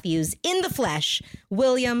Amy Matthews in the flesh,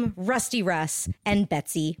 William, Rusty Russ, and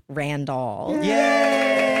Betsy Randall.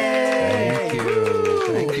 Yay! Thank you.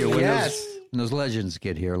 Thank you. Yes. When those legends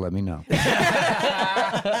get here, let me know.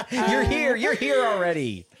 You're here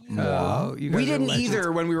already. No, we didn't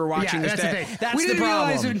either when we were watching this. We didn't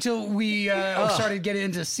realize it until we started getting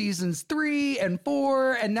into seasons 3 and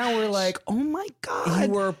 4, and now we're like, oh my god!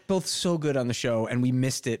 You were both so good on the show, and we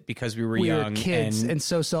missed it because we were young, kids, and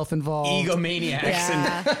so self-involved, egomaniacs,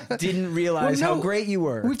 and didn't realize how great you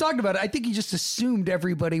were. We've talked about it. I think you just assumed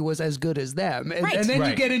everybody was as good as them, and then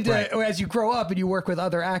you get into as you grow up and you work with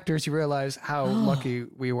other actors, you realize how lucky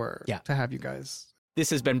we were to have you guys. This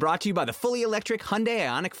has been brought to you by the fully electric Hyundai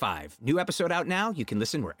Ioniq 5. New episode out now. You can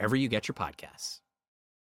listen wherever you get your podcasts.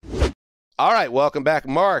 All right, welcome back.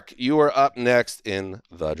 Mark, you are up next in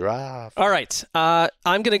the draft. All right. I'm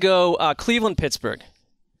going to go Cleveland-Pittsburgh.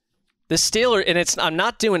 The Steelers, and I'm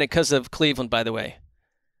not doing it because of Cleveland, by the way.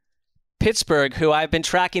 Pittsburgh, who I've been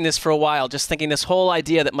tracking this for a while, just thinking this whole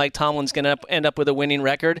idea that Mike Tomlin's going to end up with a winning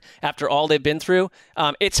record after all they've been through,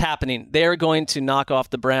 it's happening. They're going to knock off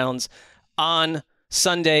the Browns on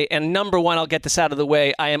Sunday. And number one, I'll get this out of the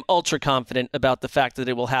way. I am ultra confident about the fact that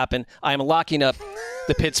it will happen. I am locking up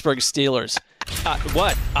the Pittsburgh Steelers.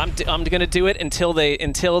 What? I'm going to do it until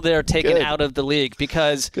they're taken out of the league,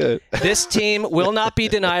 because this team will not be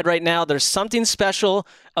denied right now. There's something special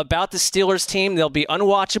about the Steelers team. They'll be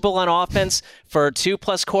unwatchable on offense for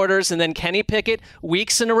 2+ quarters, and then Kenny Pickett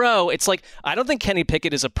weeks in a row. It's like, I don't think Kenny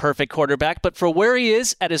Pickett is a perfect quarterback, but for where he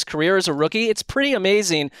is at his career as a rookie, it's pretty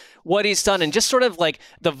amazing what he's done. And just sort of like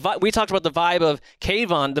we talked about the vibe of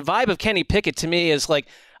Kayvon. The vibe of Kenny Pickett to me is like,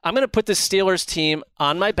 I'm going to put the Steelers team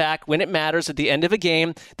on my back when it matters at the end of a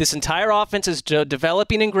game. This entire offense is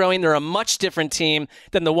developing and growing. They're a much different team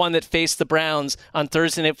than the one that faced the Browns on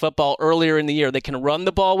Thursday Night Football earlier in the year. They can run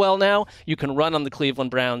the ball well now. You can run on the Cleveland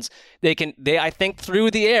Browns. I think through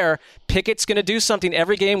the air, Pickett's going to do something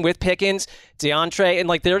every game with Pickens, DeAndre, and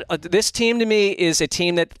this team to me is a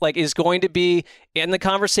team that is going to be in the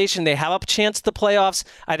conversation. They have a chance at the playoffs.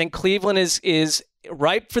 I think Cleveland is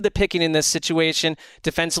ripe for the picking in this situation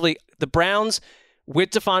defensively. The Browns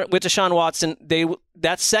with Deshaun Watson,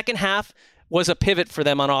 that second half was a pivot for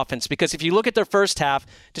them on offense, because if you look at their first half,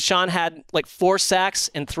 Deshaun had like 4 sacks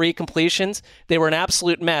and 3 completions. They were an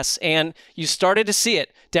absolute mess, and you started to see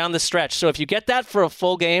it down the stretch. So if you get that for a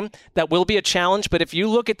full game, that will be a challenge. But if you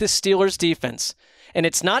look at this Steelers defense, and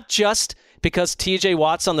it's not just because TJ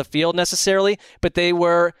Watt's on the field necessarily, but they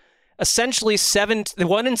were essentially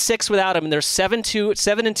 1-6 without him, and they're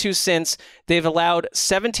 7-2 since. They've allowed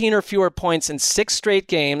 17 or fewer points in 6 straight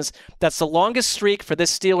games. That's the longest streak for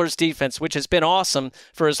this Steelers defense, which has been awesome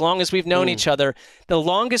for as long as we've known each other. The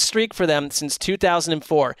longest streak for them since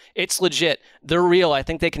 2004. It's legit. They're real. I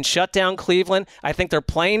think they can shut down Cleveland. I think they're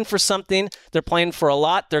playing for something. They're playing for a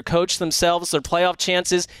lot. Their coach themselves, their playoff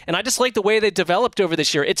chances, and I just like the way they developed over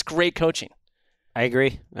this year. It's great coaching. I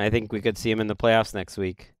agree. I think we could see them in the playoffs next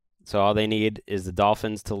week. So all they need is the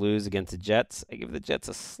Dolphins to lose against the Jets. I give the Jets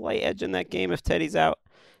a slight edge in that game if Teddy's out,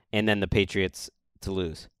 and then the Patriots to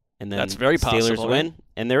lose. And then that's very Steelers possible, win,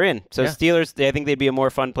 and they're in. So Steelers, I think they'd be a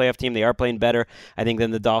more fun playoff team. They are playing better, I think,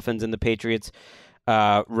 than the Dolphins and the Patriots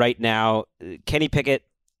right now. Kenny Pickett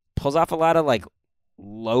pulls off a lot of like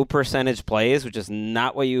low percentage plays, which is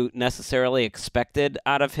not what you necessarily expected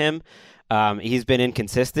out of him. He's been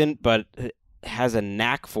inconsistent, but has a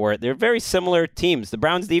knack for it. They're very similar teams. The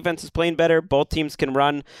Browns defense is playing better. Both teams can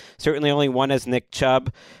run. Certainly only one has Nick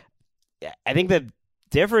Chubb. I think the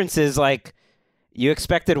difference is like you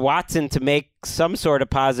expected Watson to make some sort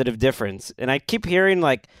of positive difference. And I keep hearing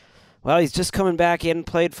like, well, he's just coming back. He hadn't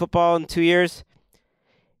played football in 2 years.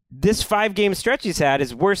 This 5-game stretch he's had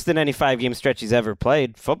is worse than any 5-game stretch he's ever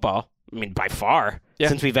played football. I mean, by far,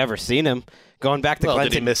 since we've ever seen him. Going back to Clemson.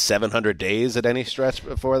 Did he miss 700 days at any stretch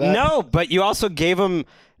before that? No, but you also gave him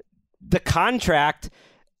the contract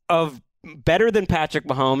of better than Patrick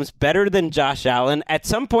Mahomes, better than Josh Allen. At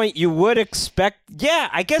some point, you would expect,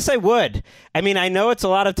 I guess I would. I mean, I know it's a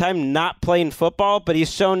lot of time not playing football, but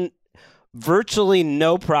he's shown virtually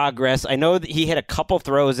no progress. I know that he hit a couple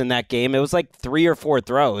throws in that game. It was like 3 or 4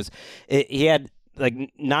 throws. He had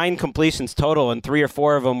like 9 completions total, and 3 or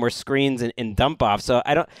 4 of them were screens and dump-offs. So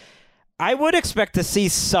I would expect to see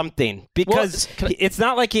something, because it's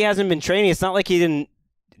not like he hasn't been training. It's not like he didn't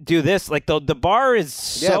do this. Like the bar is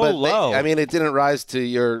so low. I mean, it didn't rise to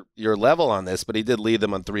your level on this, but he did lead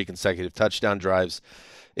them on 3 consecutive touchdown drives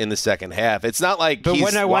in the second half. It's not like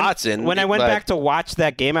he's Watson. When I went back to watch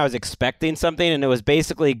that game, I was expecting something, and it was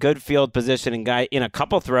basically good field position and guy in a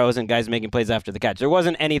couple throws and guys making plays after the catch. There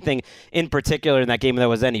wasn't anything in particular in that game that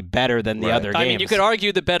was any better than the other games. I mean, you could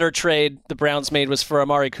argue the better trade the Browns made was for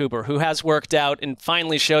Amari Cooper, who has worked out and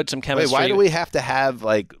finally showed some chemistry. Wait, why do we have to have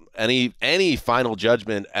like any final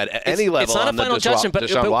judgment at any level? It's not on a final judgment,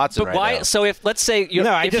 but Watson but why? Now. So if let's say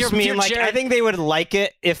I just mean like I think they would like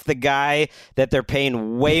it if the guy that they're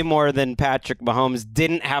paying way more than Patrick Mahomes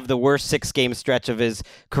didn't have the worst 6-game stretch of his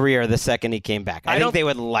career the second he came back. I think they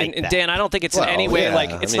would like that. Dan, I don't think it's in any way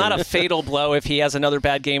it's not a fatal blow if he has another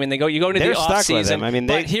bad game and you go into the offseason. I mean,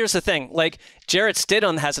 but here's the thing: like Jarrett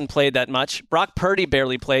Stidham hasn't played that much. Brock Purdy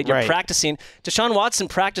barely played. You're practicing. Deshaun Watson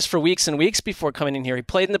practiced for weeks and weeks before coming in here. He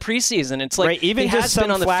played in the preseason. It's like even he just has some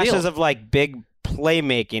been on the flashes field. of like big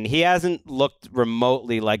playmaking. He hasn't looked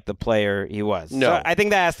remotely like the player he was. No, so I think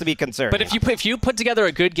that has to be concerning. But if you put together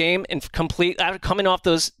a good game and coming off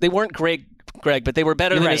those, they weren't great, Greg, but they were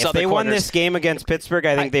better than his other corners. If they won this game against Pittsburgh,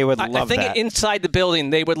 I think they would love that. I think inside the building,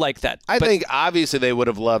 they would like that. I think obviously they would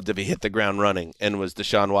have loved if he hit the ground running and was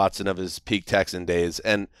Deshaun Watson of his peak Texan days.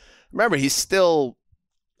 And remember, he's still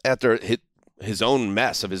after his own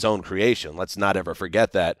mess of his own creation. Let's not ever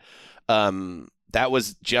forget that. That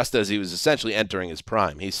was just as he was essentially entering his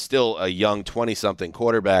prime. He's still a young 20-something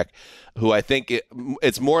quarterback who I think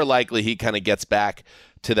it's more likely he kind of gets back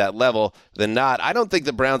to that level than not. I don't think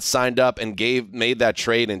the Browns signed up and made that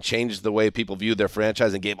trade and changed the way people viewed their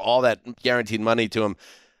franchise and gave all that guaranteed money to him,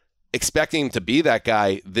 expecting him to be that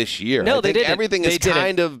guy this year. No, I think everything is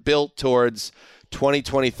kind of built towards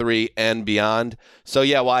 2023 and beyond. So,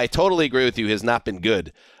 yeah, while I totally agree with you, he has not been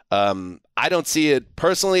good. I don't see it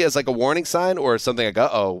personally as like a warning sign or something like,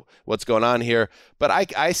 uh-oh, what's going on here? But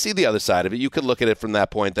I see the other side of it. You could look at it from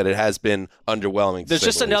that point that it has been underwhelming. There's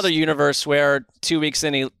just another universe where 2 weeks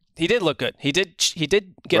in he did look good. He did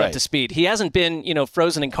get up to speed. He hasn't been,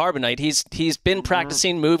 frozen in carbonite. He's been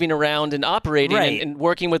practicing, moving around and operating and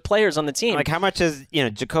working with players on the team. Like how much is,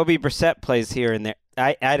 Jacoby Brissett plays here and there.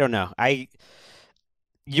 I don't know.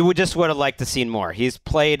 You would have liked to seen more. He's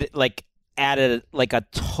played like at a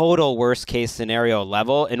total worst case scenario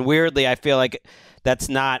level, and weirdly I feel like that's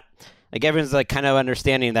not like everyone's like kind of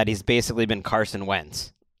understanding that he's basically been Carson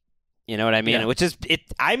Wentz. You know what I mean? Yeah. Which is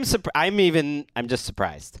I'm just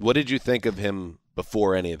surprised. What did you think of him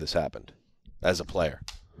before any of this happened as a player?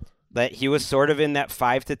 That he was sort of in that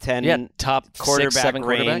 5 to 10 top quarterback 6-7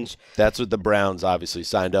 range. That's what the Browns obviously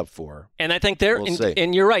signed up for. And I think they're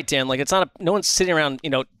and you're right, Dan. Like it's not no one's sitting around,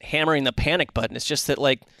 hammering the panic button. It's just that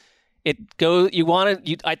like I think you want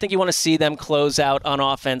to see them close out on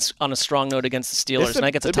offense on a strong note against the Steelers. And I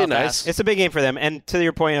think it's a tough ask. It's a big game for them. And to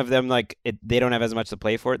your point of them, they don't have as much to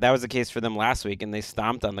play for. That was the case for them last week, and they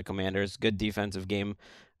stomped on the Commanders. Good defensive game,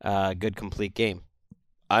 good complete game.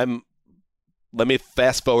 Let me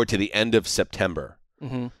fast forward to the end of September.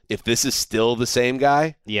 Mm-hmm. If this is still the same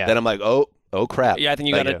guy, then I'm like, oh crap. Yeah, I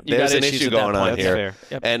think there's an issue going on here. Fair.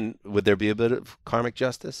 Yep. And would there be a bit of karmic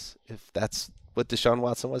justice if that's what Deshaun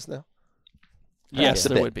Watson was now? Yes,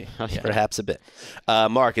 there would be. Perhaps a bit.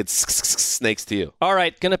 Mark, it's snakes to you. All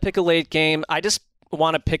right, going to pick a late game. I just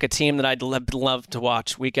want to pick a team that I'd love to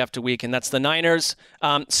watch week after week, and that's the Niners.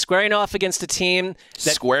 Squaring off against a team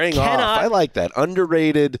that Squaring off. I like that.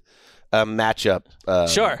 Underrated matchup.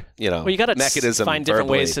 Sure. Well, you got to mechanism find different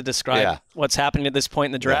verbally. ways to describe what's happening at this point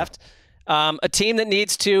in the draft. A team that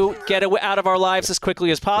needs to get out of our lives as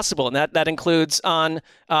quickly as possible, and that includes on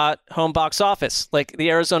home box office, like the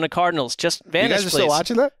Arizona Cardinals. Just vanished. You guys are still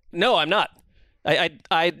watching that? No, I'm not.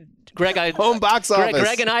 Greg, home box office.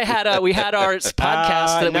 Greg and I had our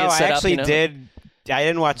podcast that we had set I actually up. did. I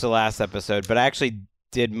didn't watch the last episode, but I actually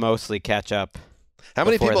did mostly catch up. How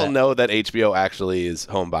many people know that HBO actually is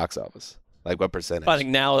home box office? Like what percentage? I think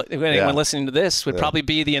now anyone listening to this would probably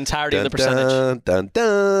be the entirety of the percentage. Dun,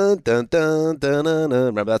 dun, dun, dun, dun, dun, dun.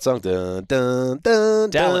 Remember that song? Dun, dun, dun,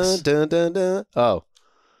 Dallas. Dun, dun, dun. Oh,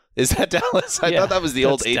 is that Dallas? I thought that was the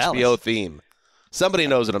old HBO Dallas. theme. Somebody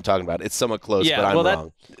knows what I'm talking about. It's somewhat close, but I'm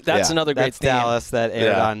wrong. That's another great theme. Dallas that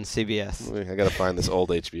aired on CBS. I got to find this old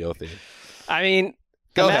HBO theme. I mean,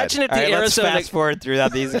 Imagine if the Arizona let's fast forward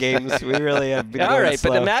throughout these games. We really have been all right,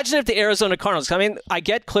 slow. but imagine if the Arizona Cardinals. I mean, I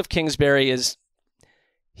get Cliff Kingsbury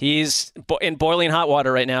he's in boiling hot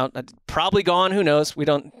water right now. Probably gone. Who knows? We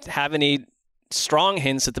don't have any strong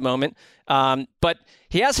hints at the moment. But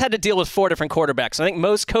he has had to deal with 4 different quarterbacks. I think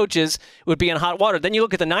most coaches would be in hot water. Then you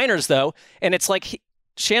look at the Niners, though, and it's like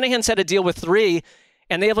Shanahan's had to deal with 3,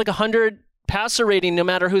 and they have like 100 passer rating no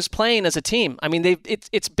matter who's playing as a team. I mean,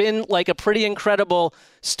 it's been like a pretty incredible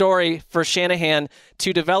story for Shanahan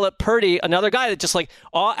to develop Purdy, another guy that just like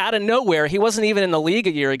out of nowhere, he wasn't even in the league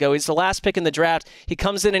a year ago. He's the last pick in the draft. He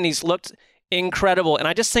comes in and he's looked incredible. And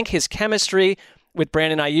I just think his chemistry with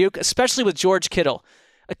Brandon Ayuk, especially with George Kittle.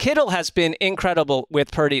 Kittle has been incredible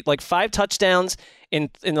with Purdy, like 5 touchdowns in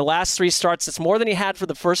the last 3 starts. That's more than he had for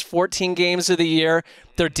the first 14 games of the year.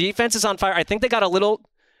 Their defense is on fire. I think they got a little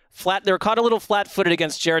flat. They were caught a little flat-footed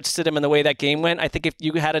against Jarrett Stidham in the way that game went. I think if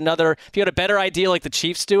you had a better idea like the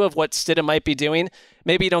Chiefs do of what Stidham might be doing,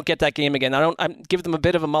 maybe you don't get that game again. I'm give them a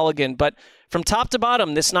bit of a mulligan, but from top to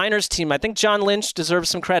bottom, this Niners team, I think John Lynch deserves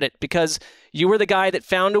some credit because you were the guy that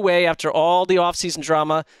found a way after all the offseason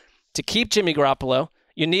drama to keep Jimmy Garoppolo.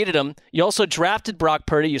 You needed him. You also drafted Brock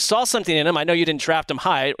Purdy. You saw something in him. I know you didn't draft him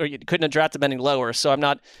high, or you couldn't have drafted him any lower, so I'm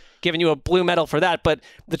not giving you a blue medal for that, but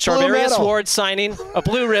the Charvarius Ward signing, a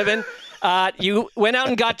blue ribbon. You went out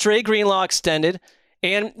and got Dre Greenlaw extended,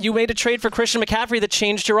 and you made a trade for Christian McCaffrey that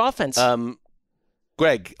changed your offense.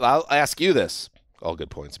 Greg, I'll ask you this. All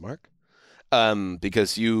good points, Mark.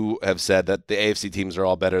 Because you have said that the AFC teams are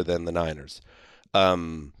all better than the Niners.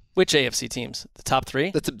 Which AFC teams? The top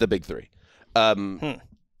 3? That's the big 3.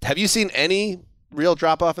 Have you seen any real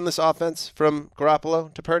drop-off in this offense from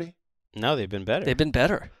Garoppolo to Purdy? No, they've been better. They've been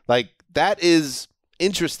better. Like, that is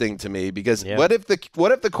interesting to me because what if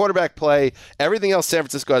the quarterback play, everything else San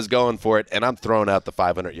Francisco has going for it, and I'm throwing out the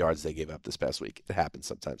 500 yards they gave up this past week. It happens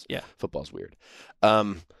sometimes. Yeah. Football's weird.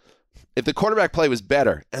 If the quarterback play was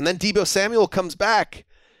better, and then Deebo Samuel comes back,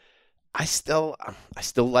 I still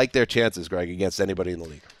like their chances, Greg, against anybody in the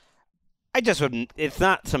league. I just wouldn't. It's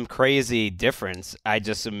not some crazy difference. I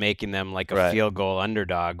just am making them like a field goal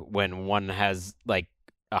underdog when one has like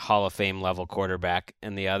a Hall of Fame level quarterback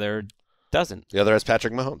and the other doesn't. The other has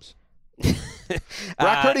Patrick Mahomes.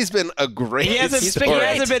 Brock Purdy's been a great He hasn't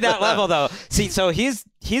been that level though. See, so he's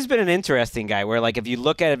been an interesting guy where like if you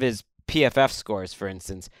look at his PFF scores, for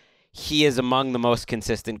instance, he is among the most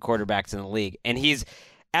consistent quarterbacks in the league, and he's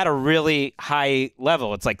at a really high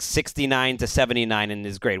level. It's like 69 to 79 in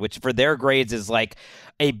his grade, which for their grades is like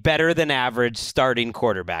a better than average starting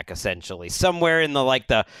quarterback, essentially. Somewhere in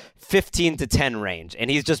the 15 to 10 range. And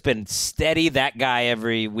he's just been steady that guy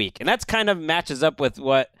every week. And that's kind of matches up with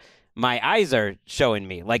what my eyes are showing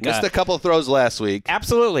me. Like missed a couple of throws last week.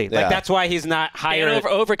 Absolutely. Yeah. Like that's why he's not higher. And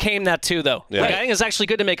overcame that too, though. Yeah. Like, I think it's actually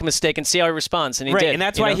good to make a mistake and see how he responds, and he did. And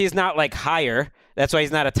that's why he's not like higher That's why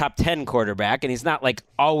he's not a top 10 quarterback, and he's not like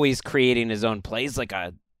always creating his own plays like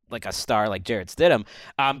a star like Jarrett Stidham.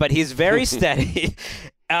 But he's very steady.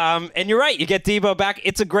 And you're right. You get Debo back.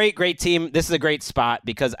 It's a great, great team. This is a great spot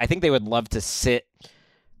because I think they would love to sit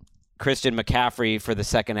Christian McCaffrey for the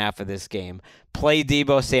second half of this game. Play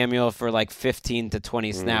Debo Samuel for like 15 to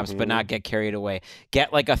 20 snaps, but not get carried away.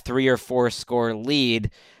 Get like a 3 or 4 score lead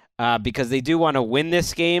because they do want to win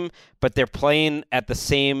this game, but they're playing at the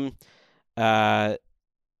same time.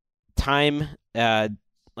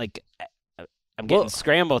 I'm getting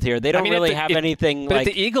scrambled here. They don't really have anything. But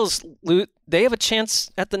if the Eagles, they have a chance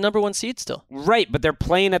at the number 1 seed still. Right, but they're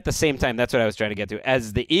playing at the same time. That's what I was trying to get to,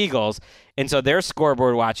 as the Eagles. And so they're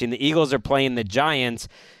scoreboard watching. The Eagles are playing the Giants.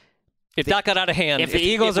 If that got out of hand. If the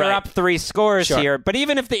Eagles are up 3 scores here, but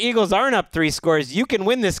even if the Eagles aren't up 3 scores, you can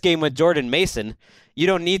win this game with Jordan Mason. You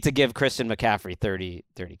don't need to give Christian McCaffrey 30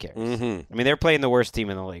 carries. I mean, they're playing the worst team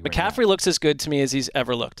in the league. McCaffrey looks as good to me as he's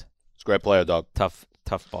ever looked. It's a great player, dog. Tough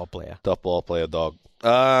ball player. Tough ball player, dog.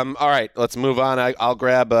 All right, let's move on. I'll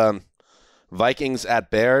grab Vikings at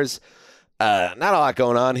Bears. Not a lot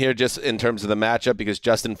going on here just in terms of the matchup because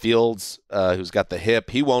Justin Fields, who's got the hip,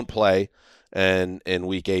 he won't play in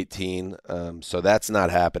Week 18. So that's not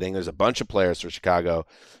happening. There's a bunch of players for Chicago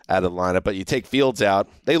out of the lineup, but you take Fields out,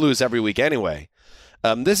 they lose every week anyway.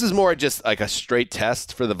 This is more just like a straight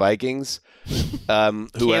test for the Vikings. Can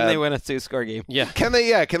they win a 2-score game? Yeah. Can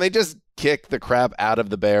they just kick the crap out of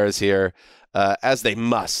the Bears here, as they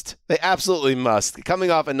must? They absolutely must. Coming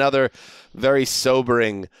off another very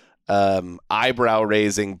sobering,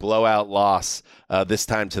 eyebrow-raising blowout loss, this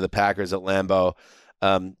time to the Packers at Lambeau.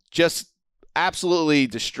 Just absolutely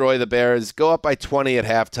destroy the Bears. Go up by 20 at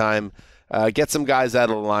halftime. Get some guys out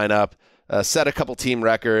of the lineup. Set a couple team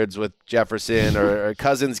records with Jefferson or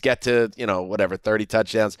Cousins, get to, 30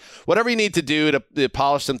 touchdowns. Whatever you need to do to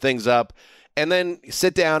polish some things up, and then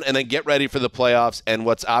sit down and then get ready for the playoffs and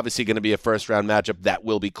what's obviously going to be a first-round matchup that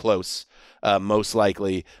will be close, most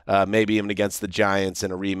likely, maybe even against the Giants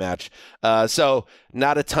in a rematch. So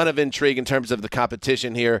not a ton of intrigue in terms of the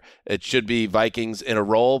competition here. It should be Vikings in a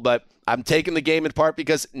roll, but I'm taking the game in part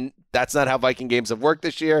because that's not how Viking games have worked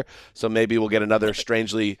this year. So maybe we'll get another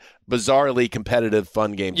strangely, bizarrely competitive,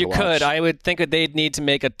 fun game to watch. You could. I would think that they'd need to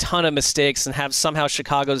make a ton of mistakes and have somehow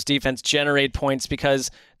Chicago's defense generate points because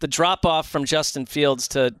the drop-off from Justin Fields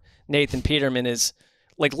to Nathan Peterman is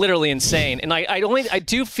like literally insane. And I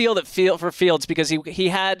do feel that for Fields because he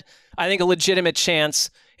had, I think, a legitimate chance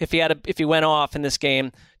if he went off in this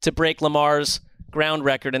game to break Lamar's ground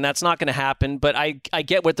record, and that's not going to happen. But I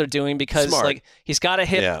get what they're doing because like he's got a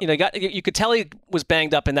hip. Yeah. You could tell he was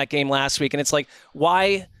banged up in that game last week, and it's like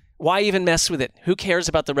why even mess with it? Who cares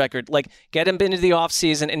about the record? Like get him into the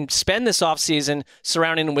offseason and spend this offseason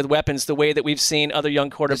surrounding him with weapons the way that we've seen other young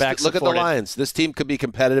quarterbacks. Look at the Lions. This team could be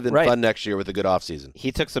competitive and fun next year with a good offseason.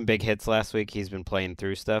 He took some big hits last week. He's been playing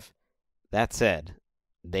through stuff. That said,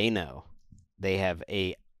 they know they have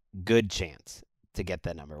a good chance to get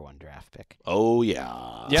that number 1 draft pick. Oh,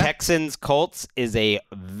 yeah. Texans Colts is a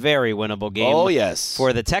very winnable game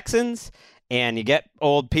for the Texans. And you get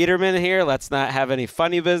old Peterman here. Let's not have any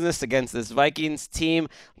funny business against this Vikings team.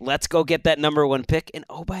 Let's go get that number 1 pick. And,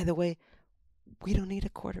 oh, by the way, we don't need a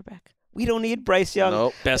quarterback. We don't need Bryce Young.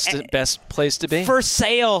 Nope. Best place to be. For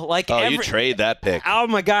sale. You trade that pick. Oh,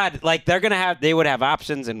 my God. Like, they would have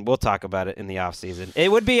options, and we'll talk about it in the offseason.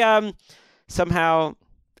 It would be somehow –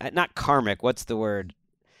 not karmic, what's the word?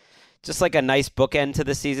 Just like a nice bookend to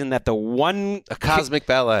the season that a cosmic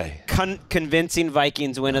ballet. Convincing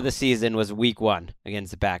Vikings win of the season was week 1 against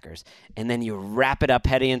the Packers. And then you wrap it up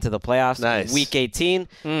heading into the playoffs, week 18,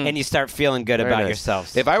 and you start feeling good about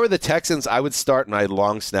yourselves. If I were the Texans, I would start my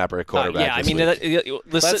long snapper at quarterback.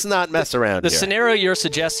 Let's not mess around here. The scenario you're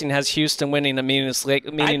suggesting has Houston winning a meaningless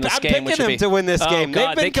game. I'm picking them to win this game.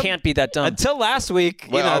 God, they can't be that dumb. Until last week.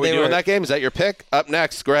 Are we doing that game? Is that your pick? Up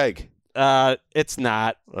next, Greg. It's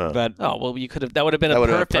not. But you could have. That would have been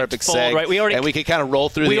a perfect fold, seg, right? And we could kind of roll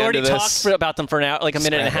through the end of this. We already talked about them for now, like a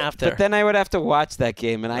minute and a half there. But then I would have to watch that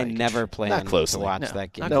game, and I never planned to watch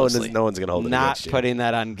that game. No one's going to hold it against you. Not putting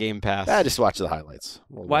that on Game Pass. Just watch the highlights.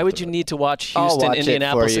 Why would you need to watch Houston,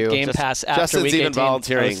 Indianapolis at Game Pass after Justin's Week 18? Even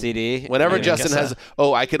volunteering. OCD. Whenever Justin has,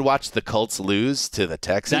 I could watch the Colts lose to the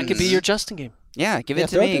Texans. That could be your Justin game. Yeah, give it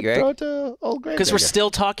to me, Greg. Throw it to old Greg. Because we're still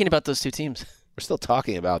talking about those 2 teams. We're still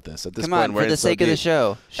talking about this at this point. Come on, for the sake of the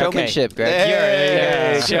show. Showmanship, Greg.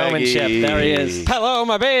 Hey, showmanship. There he is. Hello,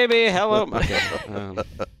 my baby. Hello.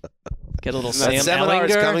 Get a little Sam seminar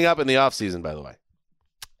is Ehlinger. coming up in the offseason, by the way.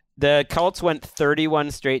 The Colts went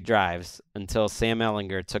 31 straight drives until Sam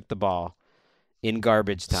Ehlinger took the ball in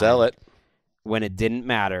garbage time. Sell it. When it didn't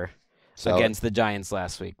matter. against the Giants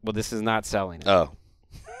last week. Well, this is not selling it. Oh.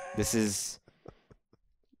 This is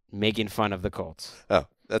making fun of the Colts. Oh,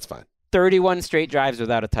 that's fine. 31 straight drives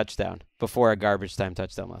without a touchdown before a garbage time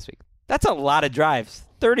touchdown last week. That's a lot of drives.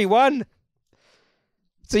 31.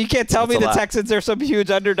 So you can't tell me the Texans are some huge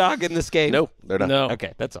underdog in this game? No, they're not. No.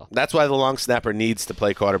 Okay, that's all. That's why the long snapper needs to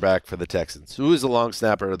play quarterback for the Texans. Who is the long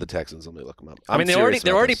snapper of the Texans? Let me look them up.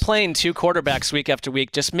 They're already playing 2 quarterbacks week after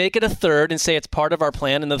week. Just make it a third and say it's part of our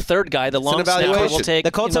plan, and the third guy, the long snapper, will take.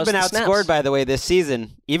 The Colts have been outscored, by the way, this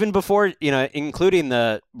season, even before, including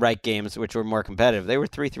the Reich games, which were more competitive. They were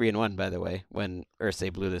 3-1, by the way, when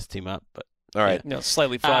Irsay blew this team up. But all right,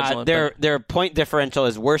 slightly fraudulent. Their point differential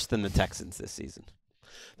is worse than the Texans this season.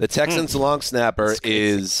 The Texans' long snapper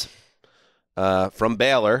is from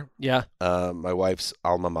Baylor. Yeah. My wife's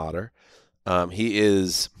alma mater. He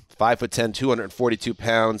is 5'10", 242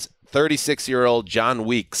 pounds, 36-year-old John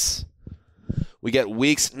Weeks. We get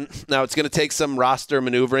Weeks. Now, it's going to take some roster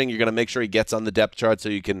maneuvering. You're going to make sure he gets on the depth chart so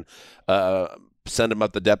you can send him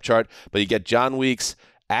up the depth chart. But you get John Weeks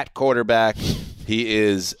at quarterback. He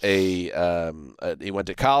is he went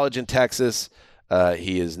to college in Texas.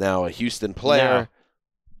 He is now a Houston player. No.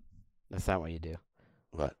 That's not what you do.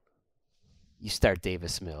 What? You start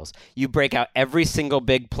Davis Mills. You break out every single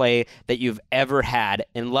big play that you've ever had,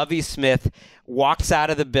 and Lovie Smith walks out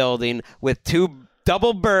of the building with 2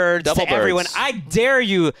 double birds to everyone. I dare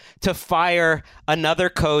you to fire another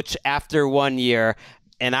coach after 1 year,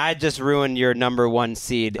 and I just ruined your number 1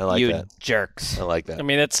 seed, jerks. I like that. I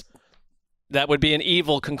mean, that would be an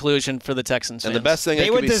evil conclusion for the Texans fans. And the best thing they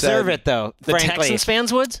would deserve it, though. The frankly. Texans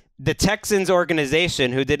fans would? The Texans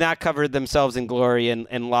organization, who did not cover themselves in glory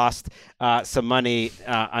and lost some money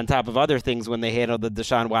on top of other things when they handled the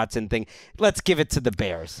Deshaun Watson thing, let's give it to the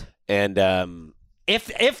Bears. And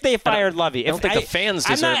if they fired Lovie, I don't think the fans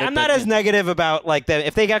deserve it. I'm not as negative about them.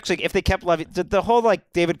 If they kept Lovie, the whole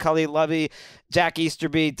David Culley, Lovie, Jack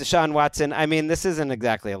Easterby, Deshaun Watson. I mean, this isn't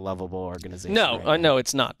exactly a lovable organization. No, no,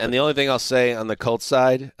 it's not. And the only thing I'll say on the Colts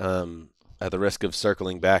side, at the risk of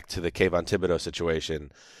circling back to the Kayvon Thibodeau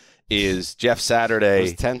situation, is Jeff Saturday it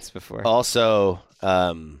was tense before. Also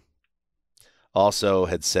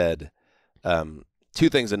had said 2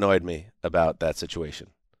 things annoyed me about that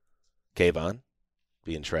situation. Kayvon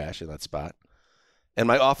being trash in that spot, and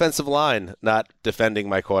my offensive line not defending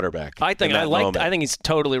my quarterback. I think he's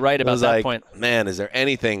totally right about that point. Man, is there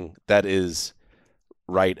anything that is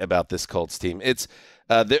right about this Colts team? It's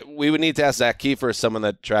we would need to ask Zach Kiefer, someone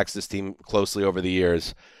that tracks this team closely over the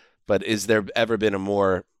years. But is there ever been a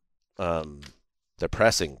more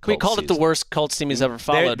depressing Colts We called season? it the worst Colts team he's ever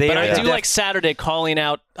followed. But I do like Saturday calling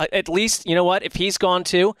out, at least, you know what? If he's gone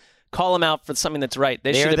too, call him out for something that's right.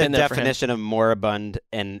 They should have been there for him. They're the definition of moribund,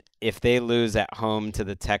 and if they lose at home to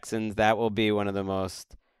the Texans, that will be one of the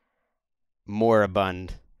most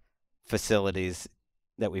moribund facilities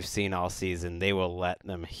that we've seen all season. They will let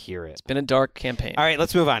them hear it. It's been a dark campaign. All right,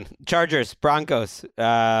 let's move on. Chargers, Broncos.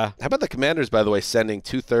 How about the Commanders, by the way, sending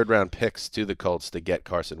 2 third-round picks to the Colts to get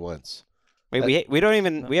Carson Wentz? Wait, we haven't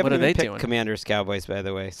even picked Commanders, Cowboys, by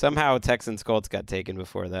the way. Somehow Texans, Colts got taken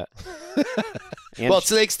before that. Well, it's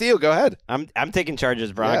Snake Steel. Go ahead. I'm taking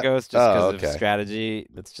Chargers, Broncos just because of strategy.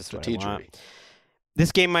 That's just what I want.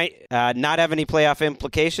 This game might not have any playoff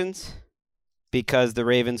implications because the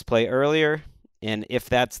Ravens play earlier. And if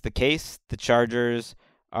that's the case, the Chargers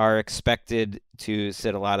are expected to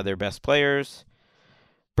sit a lot of their best players.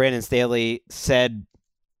 Brandon Staley said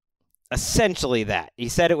essentially that. He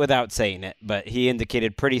said it without saying it, but he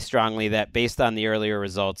indicated pretty strongly that based on the earlier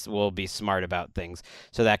results, we'll be smart about things.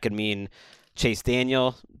 So that could mean Chase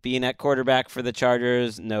Daniel being at quarterback for the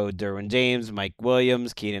Chargers, no Derwin James, Mike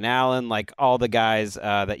Williams, Keenan Allen, like all the guys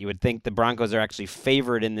that you would think. The Broncos are actually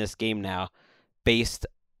favored in this game now based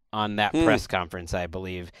on that press conference, I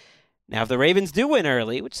believe. Now, if the Ravens do win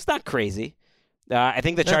early, which is not crazy, I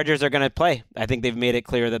think the Chargers are going to play. I think they've made it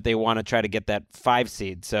clear that they want to try to get that 5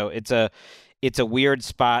 seed. So it's a weird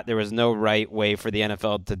spot. There was no right way for the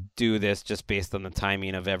NFL to do this just based on the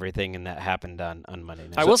timing of everything, and that happened on Monday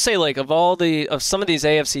night. I will say, like, of some of these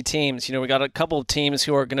AFC teams, we got a couple of teams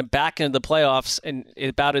who are going to back into the playoffs in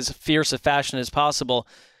about as fierce a fashion as possible.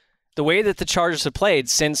 The way that the Chargers have played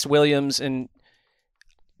since Williams and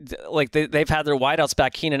they've had their wideouts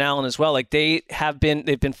back, Keenan Allen as well. Like they've been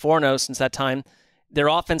 4-0 since that time. Their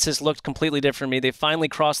offense has looked completely different to me. They finally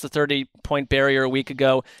crossed the 30-point barrier a week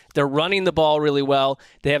ago. They're running the ball really well.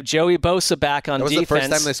 They have Joey Bosa back on defense. That was the first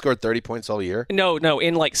time they scored 30 points all year? No,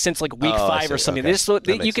 since week 5 or something.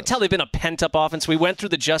 Okay. You could tell they've been a pent-up offense. We went through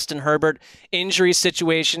the Justin Herbert injury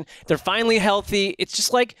situation. They're finally healthy. It's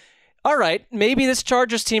just like all right, maybe this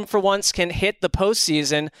Chargers team for once can hit the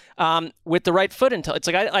postseason with the right foot. It's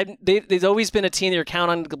like they've always been a team that you're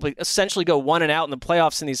counting on to essentially go 1-and-out in the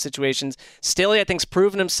playoffs in these situations. Staley, I think, has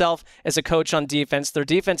proven himself as a coach on defense. Their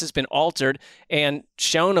defense has been altered and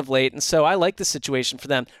shown of late, and so I like the situation for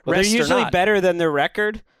them. Well, they're usually better than their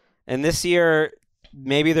record, and this year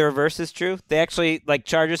maybe the reverse is true. They actually, like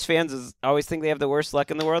Chargers fans, always think they have the worst luck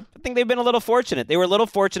in the world. I think they've been a little fortunate. They were a little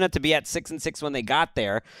fortunate to be at 6-6 when they got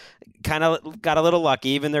there. Kind of got a little lucky.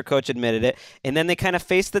 Even their coach admitted it. And then they kind of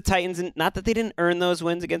faced the Titans. And not that they didn't earn those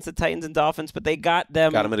wins against the Titans and Dolphins, but they got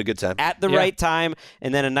them at a good time. At the right time.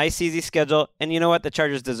 And then a nice, easy schedule. And you know what? The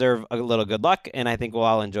Chargers deserve a little good luck. And I think we'll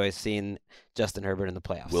all enjoy seeing Justin Herbert in the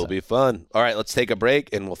playoffs. Will be fun. All right, let's take a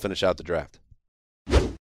break, and we'll finish out the draft.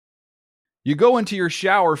 You go into your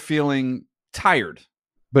shower feeling tired,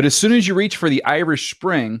 but as soon as you reach for the Irish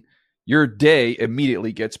Spring, your day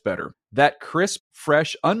immediately gets better. That crisp,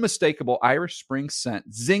 fresh, unmistakable Irish Spring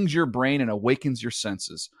scent zings your brain and awakens your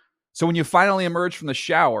senses. So when you finally emerge from the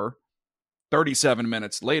shower, 37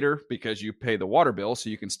 minutes later, because you pay the water bill so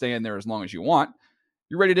you can stay in there as long as you want,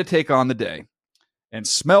 you're ready to take on the day and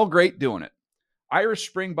smell great doing it. Irish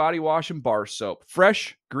Spring Body Wash and Bar Soap.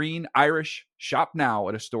 Fresh, green, Irish. Shop now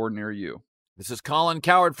at a store near you. This is Colin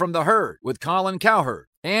Cowherd from The Herd with Colin Cowherd.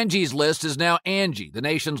 Angie's List is now Angie, the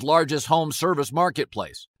nation's largest home service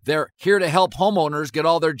marketplace. They're here to help homeowners get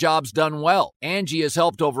all their jobs done well. Angie has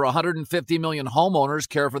helped over 150 million homeowners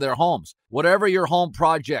care for their homes. Whatever your home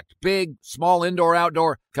project, big, small, indoor,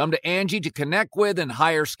 outdoor, come to Angie to connect with and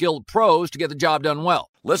hire skilled pros to get the job done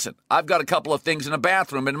well. Listen, I've got a couple of things in a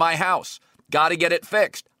bathroom in my house. Got to get it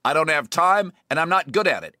fixed. I don't have time, and I'm not good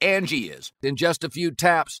at it. Angie is. In just a few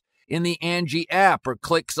taps in the Angie app or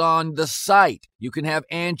clicks on the site, you can have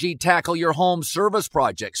Angie tackle your home service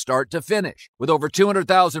project start to finish. With over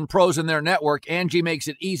 200,000 pros in their network, Angie makes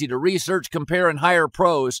it easy to research, compare, and hire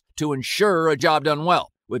pros to ensure a job done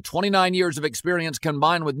well. With 29 years of experience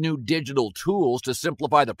combined with new digital tools to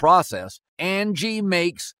simplify the process, Angie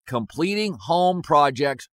makes completing home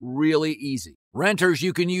projects really easy. Renters,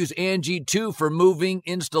 you can use Angie too for moving,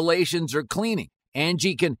 installations, or cleaning.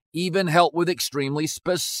 Angie can even help with extremely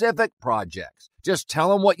specific projects. Just tell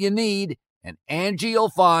them what you need, and Angie will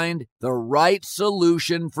find the right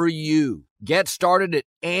solution for you. Get started at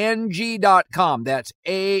Angie.com. That's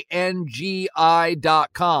ANGI.com,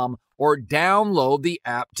 or download the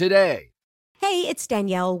app today. Hey, it's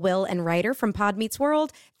Danielle, Will, and Ryder from Pod Meets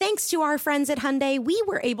World. Thanks to our friends at Hyundai, we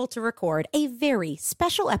were able to record a very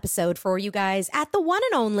special episode for you guys at the one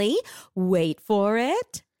and only, wait for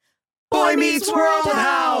it, Boy Meets World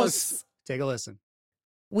House. Take a listen.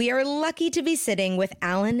 We are lucky to be sitting with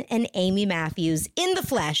Alan and Amy Matthews in the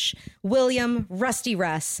flesh, William, Rusty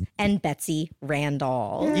Russ, and Betsy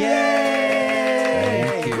Randall.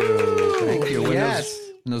 Yay! Thank you. Thank you. Yes.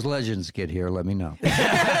 When those legends get here, let me know.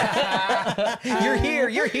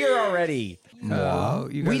 You're here already.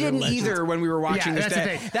 We didn't either when we were watching this.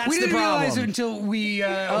 We didn't realize it until we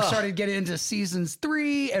started getting into seasons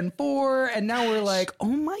 3 and 4, and now we're like, oh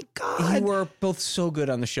my God. You were both so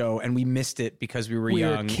good on the show, and we missed it because we were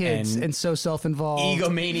young. Kids and so self-involved.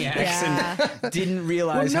 Egomaniacs and didn't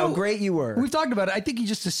realize how great you were. We've talked about it. I think you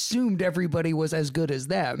just assumed everybody was as good as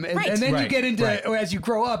them. And then you get into, as you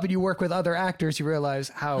grow up and you work with other actors, you realize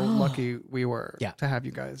how lucky we were to have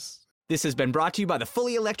you guys. This has been brought to you by the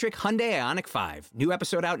fully electric Hyundai Ioniq 5. New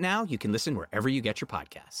episode out now. You can listen wherever you get your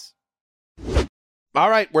podcasts. All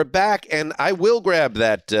right, we're back, and I will grab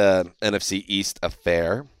that NFC East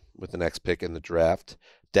affair with the next pick in the draft.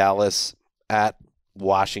 Dallas at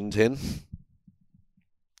Washington.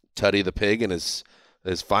 Tutty the Pig in his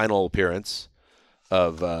final appearance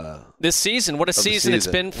of this season. What a season it's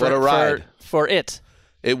been for, what a ride. For it.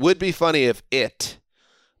 It would be funny if it,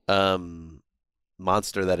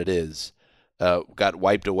 monster that it is, got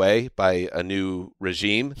wiped away by a new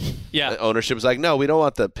regime. Yeah. Ownership was like, no, we don't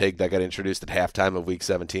want the pig that got introduced at halftime of Week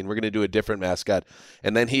 17. We're going to do a different mascot.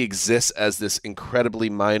 And then he exists as this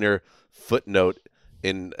incredibly minor footnote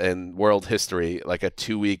in world history, like a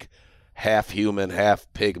 2-week half-human,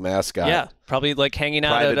 half-pig mascot. Yeah, probably like hanging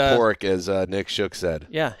out Private at pork, as Nick Shook said.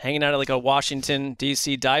 Yeah, hanging out at like a Washington,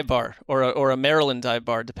 D.C. dive bar or a Maryland dive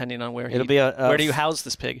bar, depending on where where do you house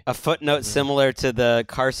this pig? A footnote similar to the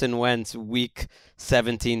Carson Wentz Week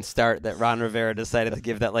 17 start that Ron Rivera decided to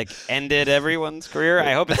give that ended everyone's career.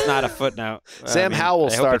 I hope it's not a footnote. Sam Howell will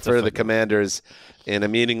start for the Commanders in a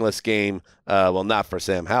meaningless game. Well, not for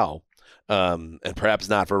Sam Howell, and perhaps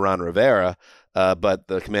not for Ron Rivera. But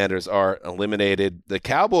the Commanders are eliminated. The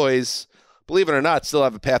Cowboys, believe it or not, still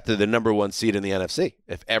have a path to the number 1 seed in the NFC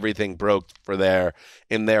if everything broke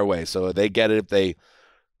in their way. So they get it if they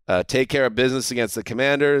take care of business against the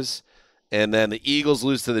Commanders, and then the Eagles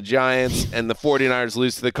lose to the Giants, and the 49ers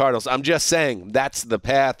lose to the Cardinals. I'm just saying that's the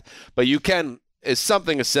path. But you can, it's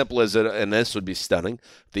something as simple as, and this would be stunning,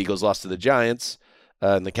 if the Eagles lost to the Giants,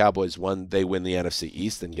 and the Cowboys won, they win the NFC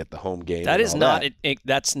East and get the home game. That is not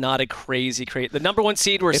that's not a crazy. The number one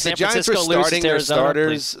seed where if San the Giants Francisco were loses starting to their Arizona,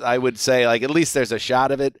 starters, I would say at least there's a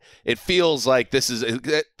shot of it. It feels like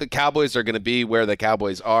the Cowboys are going to be where the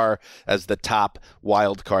Cowboys are as the top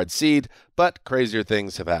wild card seed, but crazier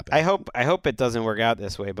things have happened. I hope it doesn't work out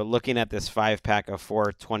this way. But looking at this 5-pack of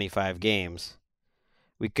 425 games,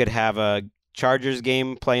 we could have a Chargers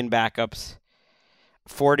game playing backups,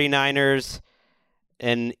 49ers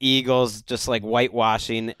and Eagles just like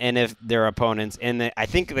whitewashing, and if their opponents, and I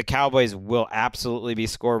think the Cowboys will absolutely be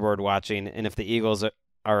scoreboard watching, and if the Eagles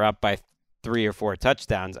are up by 3 or 4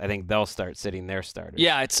 touchdowns, I think they'll start sitting their starters.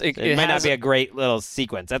 Yeah, it might not be a great little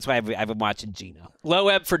sequence. That's why I've been watching Geno. Low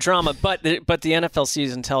ebb for drama, but the NFL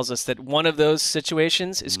season tells us that one of those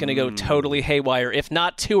situations is going to go totally haywire, if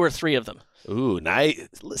not 2 or 3 of them. Ooh, nice.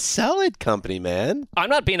 Sell it, company man. I'm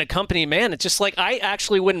not being a company man. It's just like I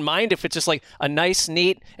actually wouldn't mind if it's just like a nice,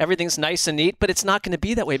 neat, everything's nice and neat, but it's not going to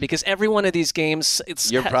be that way because every one of these games,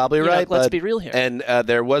 You're probably right. Let's be real here. And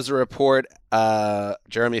there was a report,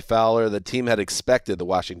 Jeremy Fowler, the team had expected the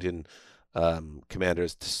Washington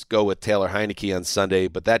Commanders to go with Taylor Heineke on Sunday,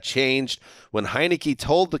 but that changed when Heineke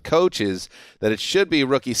told the coaches that it should be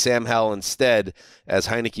rookie Sam Howell instead, as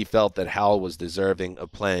Heineke felt that Howell was deserving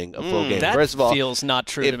of playing a full game. That First of all, feels not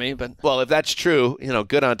true to me, but well, if that's true,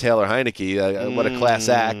 good on Taylor Heineke. What a class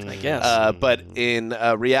act, I guess. But in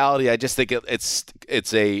reality, I just think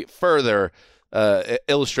it's a further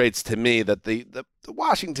illustrates to me that the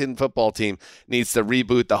Washington football team needs to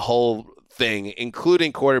reboot the whole thing,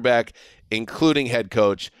 including quarterback, including head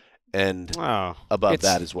coach, and above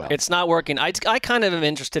that as well. It's not working. I kind of am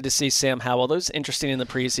interested to see Sam Howell. That was interesting in the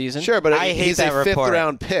preseason. Sure, but I hate he's that a report. 5th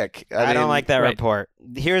round pick. I don't like that report.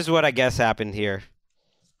 Here's what I guess happened here.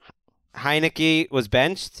 Heineke was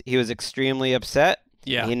benched. He was extremely upset.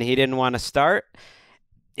 Yeah. And he didn't want to start.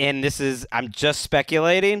 And I'm just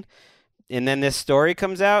speculating. And then this story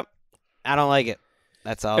comes out. I don't like it.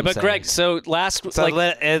 That's all I'm saying. But Greg, so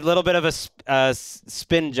a little bit of a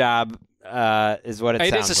spin job is what it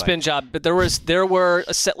sounds like. It is a spin job, but there were Reggie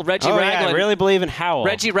Ragland. Yeah, I really believe in Howell.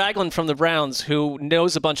 Reggie Ragland from the Browns, who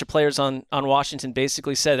knows a bunch of players on Washington,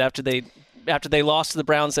 basically said after they lost to the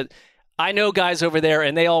Browns that I know guys over there,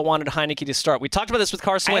 and they all wanted Heineke to start. We talked about this with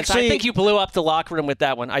Carson Wentz. I think you blew up the locker room with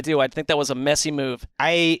that one. I do. I think that was a messy move.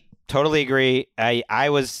 I totally agree. I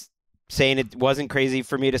was saying it wasn't crazy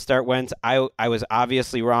for me to start Wentz. I was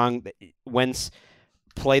obviously wrong. Wentz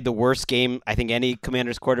played the worst game I think any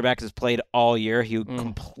Commanders quarterback has played all year. He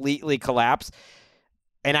completely collapsed.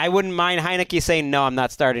 And I wouldn't mind Heineke saying, no, I'm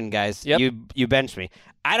not starting, guys. Yep. You benched me.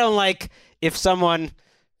 I don't like if someone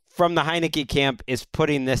from the Heineke camp is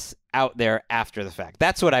putting this out there after the fact.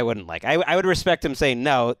 That's what I wouldn't like. I would respect him saying,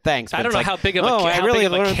 no, thanks. I don't know how big of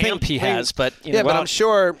a camp he has, but but I'm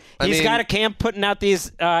sure he's got a camp putting out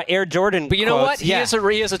these Air Jordan. But you know quotes. what? He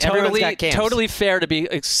is a totally fair to be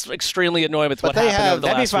extremely annoyed with what happened over the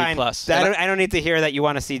last week plus. I don't need to hear that you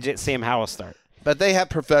want to see Sam Howell start. But they have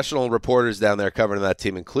professional reporters down there covering that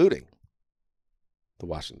team, including the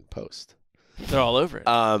Washington Post. They're all over it.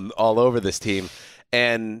 All over this team.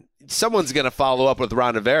 And someone's going to follow up with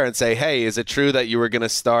Ron Rivera and say, hey, is it true that you were going to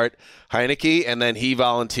start Heineke and then he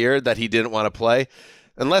volunteered that he didn't want to play?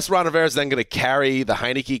 Unless Ron Rivera is then going to carry the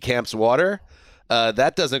Heineke camp's water,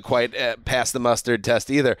 that doesn't quite pass the mustard test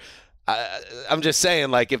either. I'm just saying,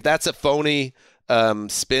 like, if that's a phony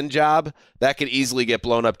spin job, that could easily get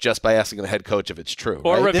blown up just by asking the head coach if it's true.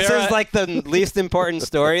 Or right? Rivera, this is like the least important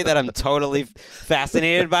story that I'm totally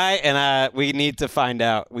fascinated by, and we need to find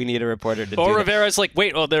out. We need a reporter to do Or that. Rivera's like,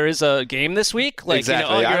 wait, there is a game this week? Like,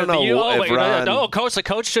 exactly. I don't know if Ron... No, coach, the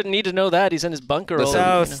coach shouldn't need to know that. He's in his bunker.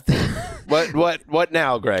 What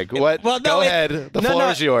now, Greg? What? Well, go ahead. The floor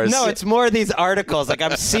is yours. No, it's more of these articles. Like,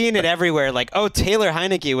 I'm seeing it everywhere. Like, Taylor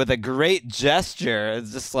Heineke with a great gesture.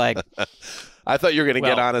 It's just like... I thought you were going to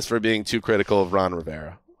get on us for being too critical of Ron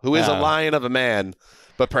Rivera, who is a lion of a man,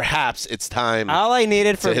 but perhaps it's time. All I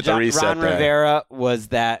needed for Ron Rivera was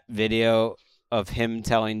that video of him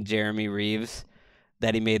telling Jeremy Reeves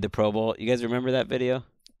that he made the Pro Bowl. You guys remember that video?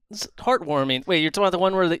 It's heartwarming. Wait, you're talking about the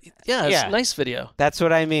one where it's a nice video. That's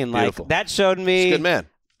what I mean. Beautiful. Like, that showed me He's a good man.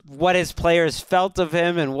 What his players felt of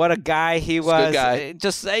him and what a guy he was. Good guy.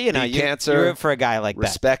 Just you cancer, you root for a guy like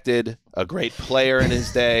respected, a great player in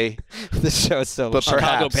his day. This show is so. But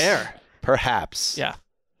Chicago Bear. Perhaps, yeah,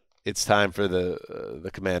 it's time for the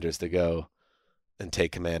Commanders to go and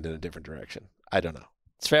take command in a different direction. I don't know.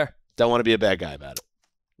 It's fair. Don't want to be a bad guy about it.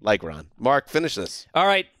 Like Ron. Mark, finish this. All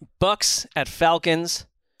right, Bucks at Falcons.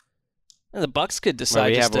 And the Bucks could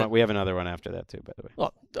decide. We have another one after that too, by the way.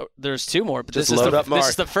 Well, there's two more, but Just this load up Mark.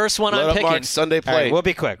 This is the first one Load I'm up picking. Mark's Sunday play. All right, we'll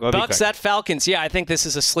be quick. Bucks at Falcons. Yeah, I think this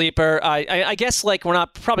is a sleeper. I guess like we're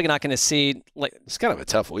probably not going to see like. It's kind of a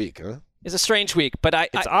tough week, huh? It's a strange week, but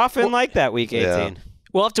it's often like that week 18. Yeah.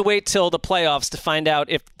 We'll have to wait till the playoffs to find out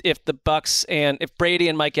if the Bucks and if Brady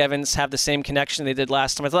and Mike Evans have the same connection they did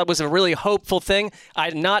last time. I thought it was a really hopeful thing.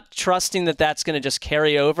 I'm not trusting that that's going to just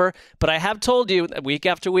carry over, but I have told you week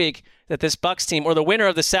after week that this Bucks team, or the winner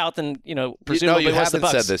of the South, and presumably you was the haven't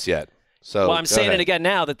Bucks. said this yet. So well, I'm saying it again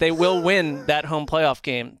now that they will win that home playoff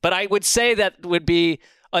game. But I would say that would be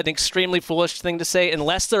an extremely foolish thing to say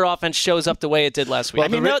unless their offense shows up the way it did last week. Well,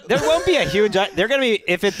 I mean, there won't be a huge. They're going to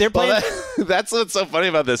be they're playing. That's what's so funny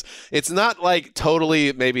about this. It's not like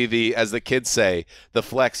totally maybe as the kids say, the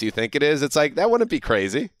flex you think it is. It's like that wouldn't be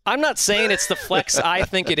crazy. I'm not saying it's the flex I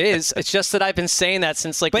think it is. It's just that I've been saying that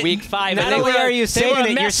since week 5. Not only are you saying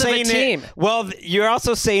it, you're saying it. Well, you're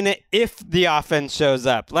also saying it if the offense shows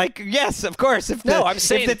up. Like, yes, of course. If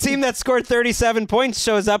the team that scored 37 points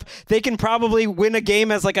shows up, they can probably win a game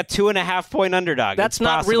as like a 2.5-point underdog. That's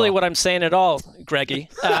not really what I'm saying at all, Greggy.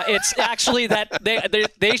 It's actually that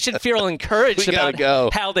they should feel encouraged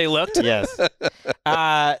about how they looked. Yes.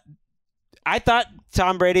 I thought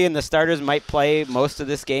Tom Brady and the starters might play most of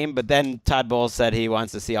this game, but then Todd Bowles said he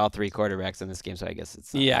wants to see all three quarterbacks in this game, so I guess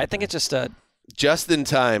it's... Yeah, I think it's just in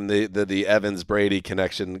time, the Evans-Brady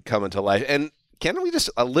connection coming to life. And can we just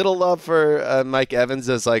a little love for Mike Evans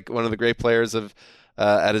as like one of the great players of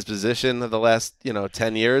at his position of the last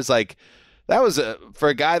 10 years? Like that was for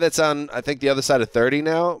a guy that's on I think the other side of 30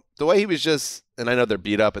 now. The way he was just, and I know they're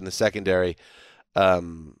beat up in the secondary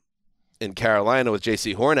in Carolina with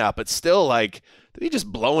J.C. Horn out, but still like he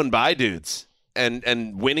just blowing by dudes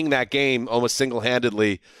and winning that game almost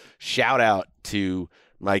single-handedly. Shout out to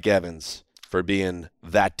Mike Evans for being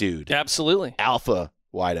that dude. Absolutely. Alpha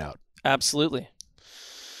wideout. Absolutely.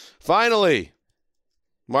 Finally,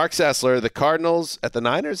 Mark Sessler, the Cardinals at the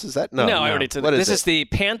Niners? Is that? No, I already told you. This is the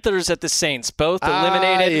Panthers at the Saints, both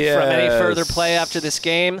eliminated from any further play after this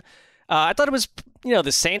game. I thought it was,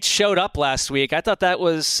 the Saints showed up last week. I thought that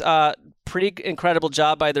was pretty incredible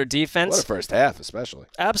job by their defense. What a first half, especially.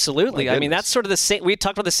 Absolutely. I mean, that's sort of the Saints. We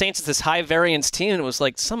talked about the Saints as this high variance team, and it was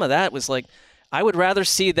like some of that was like, I would rather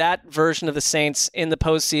see that version of the Saints in the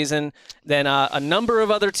postseason than a number of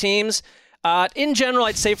other teams. In general,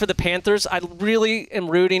 I'd say for the Panthers, I really am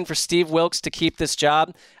rooting for Steve Wilkes to keep this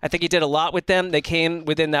job. I think he did a lot with them. They came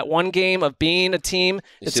within that one game of being a team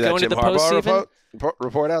that's going to the postseason.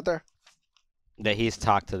 Report out there? That he's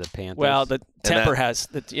talked to the Panthers. Well, the Temper has.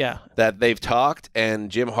 That they've talked, and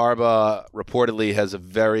Jim Harbaugh reportedly has a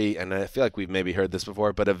very, and I feel like we've maybe heard this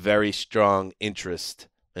before, but a very strong interest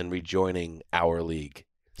in rejoining our league.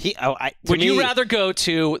 Would you rather go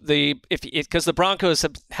to because the Broncos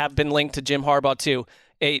have been linked to Jim Harbaugh too,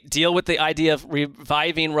 a deal with the idea of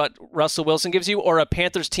reviving what Russell Wilson gives you, or a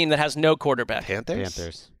Panthers team that has no quarterback?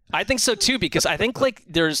 Panthers. I think so too, because I think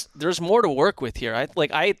there's more to work with here.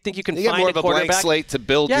 I think you can find more of a blank slate to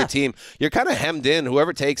build your team. You're kind of hemmed in.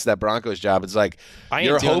 Whoever takes that Broncos job, it's like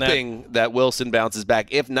you're hoping that Wilson bounces back.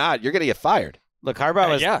 If not, you're going to get fired. Look, Harbaugh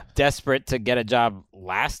was desperate to get a job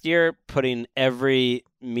last year, putting every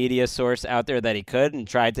media source out there that he could, and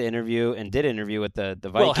tried to interview and did interview with the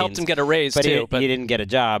Vikings. Well, helped him get a raise too, but he didn't get a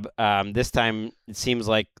job. This time, it seems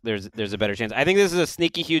like there's a better chance. I think this is a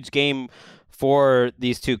sneaky huge game for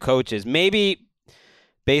these two coaches. Maybe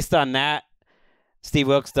based on that, Steve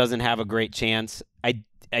Wilkes doesn't have a great chance.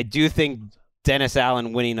 I do think Dennis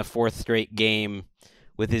Allen winning a fourth straight game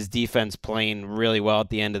with his defense playing really well at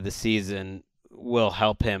the end of the season will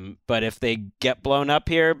help him. But if they get blown up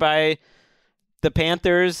here by the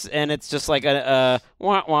Panthers and it's just like a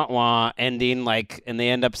wah ending, and they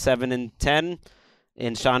end up 7-10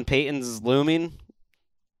 and Sean Payton's looming,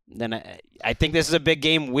 then I think this is a big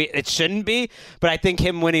game. It shouldn't be, but I think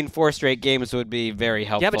him winning 4 straight games would be very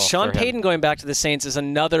helpful. Yeah, but Sean Payton going back to the Saints is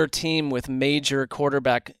another team with major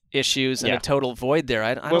quarterback issues and a total void there.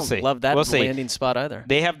 I don't love that landing spot either.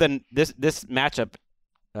 They have this matchup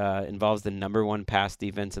involves the number 1 pass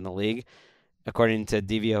defense in the league, according to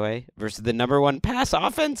DVOA, versus the number 1 pass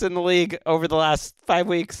offense in the league over the last 5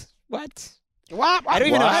 weeks. What? I don't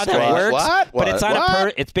even know how that works. But it's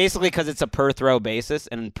on it's basically because it's a per throw basis,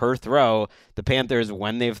 and per throw, the Panthers,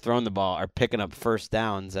 when they've thrown the ball, are picking up first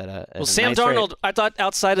downs at a Sam nice Darnold, rate. I thought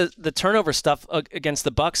outside of the turnover stuff against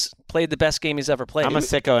the Bucks, played the best game he's ever played. I'm a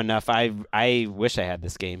sicko enough. I wish I had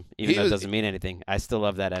this game, even though it doesn't mean anything. I still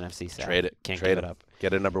love that NFC South. Trade it. Can't Trade give it up.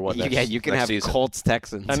 Get a number 1 next Yeah, you can have season. Colts,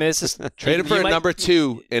 Texans. I mean, it's just trade it for a number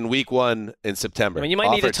 2 in week 1 in September. I mean, you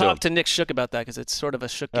might need to talk to Nick Shook about that because it's sort of a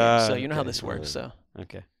Shook game. So you know how this works. So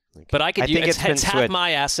okay. But I could use it's half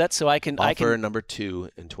my asset, so I can offer number 2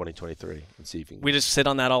 in 2023 and see if you can. We just sit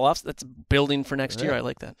on that all off. That's building for next year. I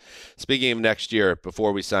like that. Speaking of next year,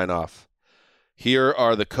 before we sign off, here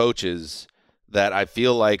are the coaches that I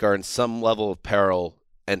feel like are in some level of peril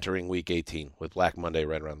entering Week 18 with Black Monday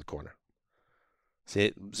right around the corner.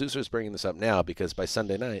 See, Zeusser's bringing this up now because by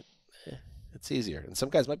Sunday night, it's easier. And some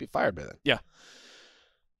guys might be fired by then. Yeah.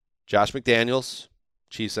 Josh McDaniels,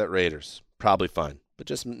 Chiefs at Raiders. Probably fine, but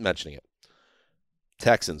just mentioning it.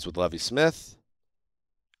 Texans with Lovie Smith.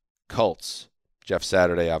 Colts, Jeff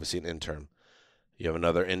Saturday, obviously an intern. You have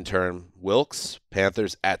another intern, Wilkes.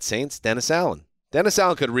 Panthers at Saints, Dennis Allen. Dennis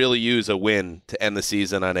Allen could really use a win to end the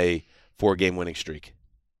season on a 4-game winning streak.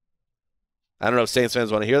 I don't know if Saints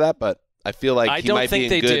fans want to hear that, but I feel like he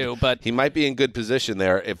might be in good position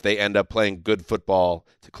there if they end up playing good football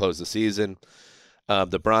to close the season.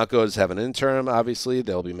 The Broncos have an interim, obviously.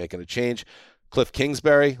 They'll be making a change. Cliff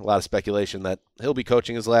Kingsbury, a lot of speculation that he'll be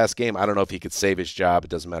coaching his last game. I don't know if he could save his job. It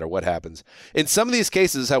doesn't matter what happens. In some of these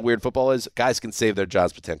cases, how weird football is, guys can save their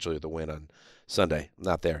jobs potentially with a win on Sunday.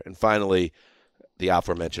 Not there. And finally, the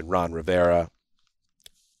aforementioned Ron Rivera.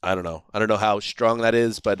 I don't know how strong that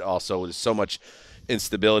is, but also there's so much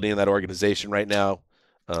instability in that organization right now.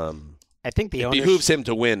 I think it behooves him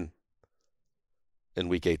to win in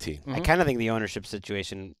Week 18. I kind of think the ownership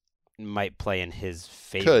situation might play in his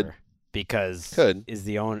favor because is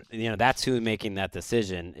the owner. That's who's making that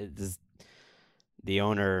decision. Does the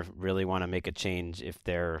owner really want to make a change if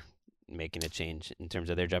they're making a change in terms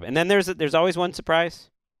of their job? And then there's always one surprise,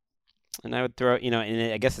 and I would throw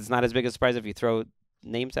and I guess it's not as big a surprise if you throw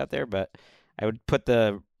names out there, but I would put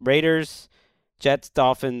the Raiders, Jets,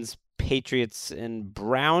 Dolphins, Patriots, and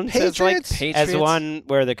Browns as one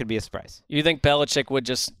where there could be a surprise. You think Belichick would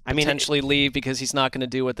just potentially leave because he's not going to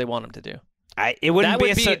do what they want him to do? It wouldn't be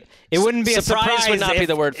a surprise. Would not be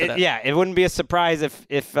the word for that. Yeah, it wouldn't be a surprise if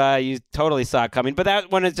you totally saw it coming. But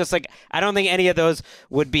that one is just like, I don't think any of those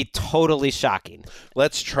would be totally shocking.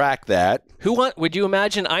 Let's track that. Would you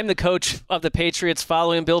imagine I'm the coach of the Patriots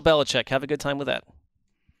following Bill Belichick? Have a good time with that.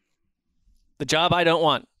 The job I don't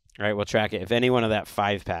want. All right, we'll track it. If any one of that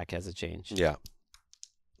 5-pack has a change. Yeah.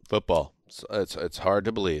 Football. It's hard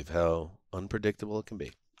to believe how unpredictable it can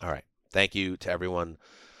be. All right. Thank you to everyone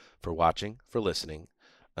for watching, for listening.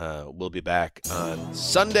 We'll be back on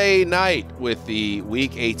Sunday night with the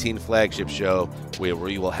Week 18 flagship show where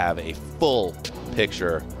we will have a full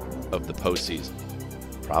picture of the postseason.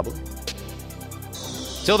 Probably.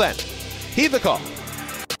 Till then, heed the call.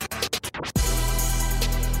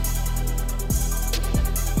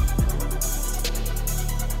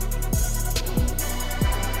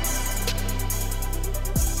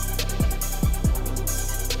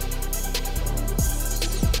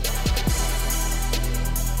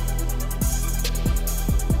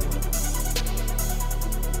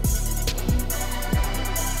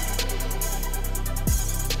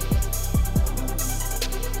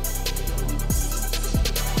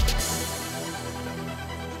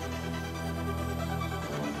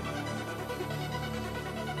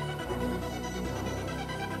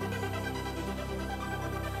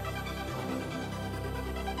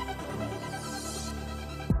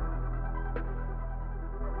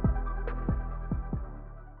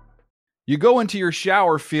 You go into your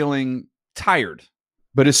shower feeling tired,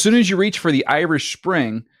 but as soon as you reach for the Irish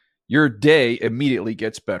Spring, your day immediately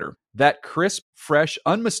gets better. That crisp, fresh,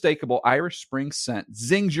 unmistakable Irish Spring scent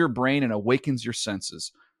zings your brain and awakens your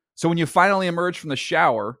senses. So when you finally emerge from the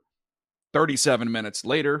shower, 37 minutes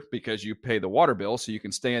later, because you pay the water bill so you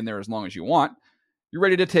can stay in there as long as you want, you're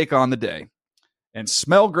ready to take on the day. And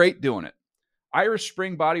smell great doing it. Irish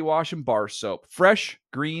Spring Body Wash and Bar Soap. Fresh,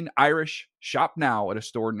 green, Irish. Shop now at a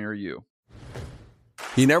store near you.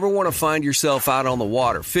 You never want to find yourself out on the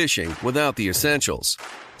water fishing without the essentials.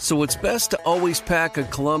 So it's best to always pack a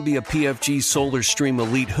Columbia PFG Solar Stream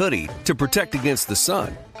Elite hoodie to protect against the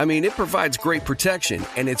sun. I mean, it provides great protection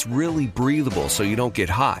and it's really breathable so you don't get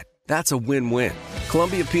hot. That's a win-win.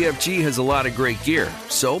 Columbia PFG has a lot of great gear.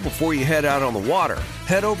 So before you head out on the water,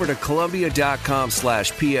 head over to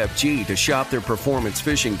Columbia.com/PFG to shop their performance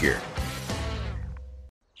fishing gear.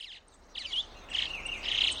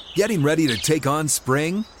 Getting ready to take on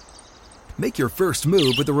spring? Make your first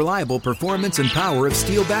move with the reliable performance and power of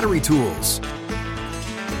Steel battery tools.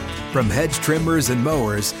 From hedge trimmers and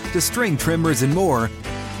mowers to string trimmers and more,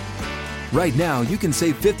 Right now, you can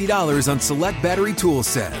save $50 on select battery tool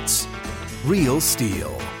sets. Real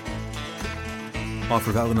STIHL.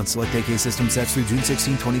 Offer valid on select AK system sets through June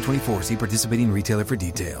 16, 2024. See participating retailer for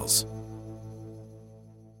details.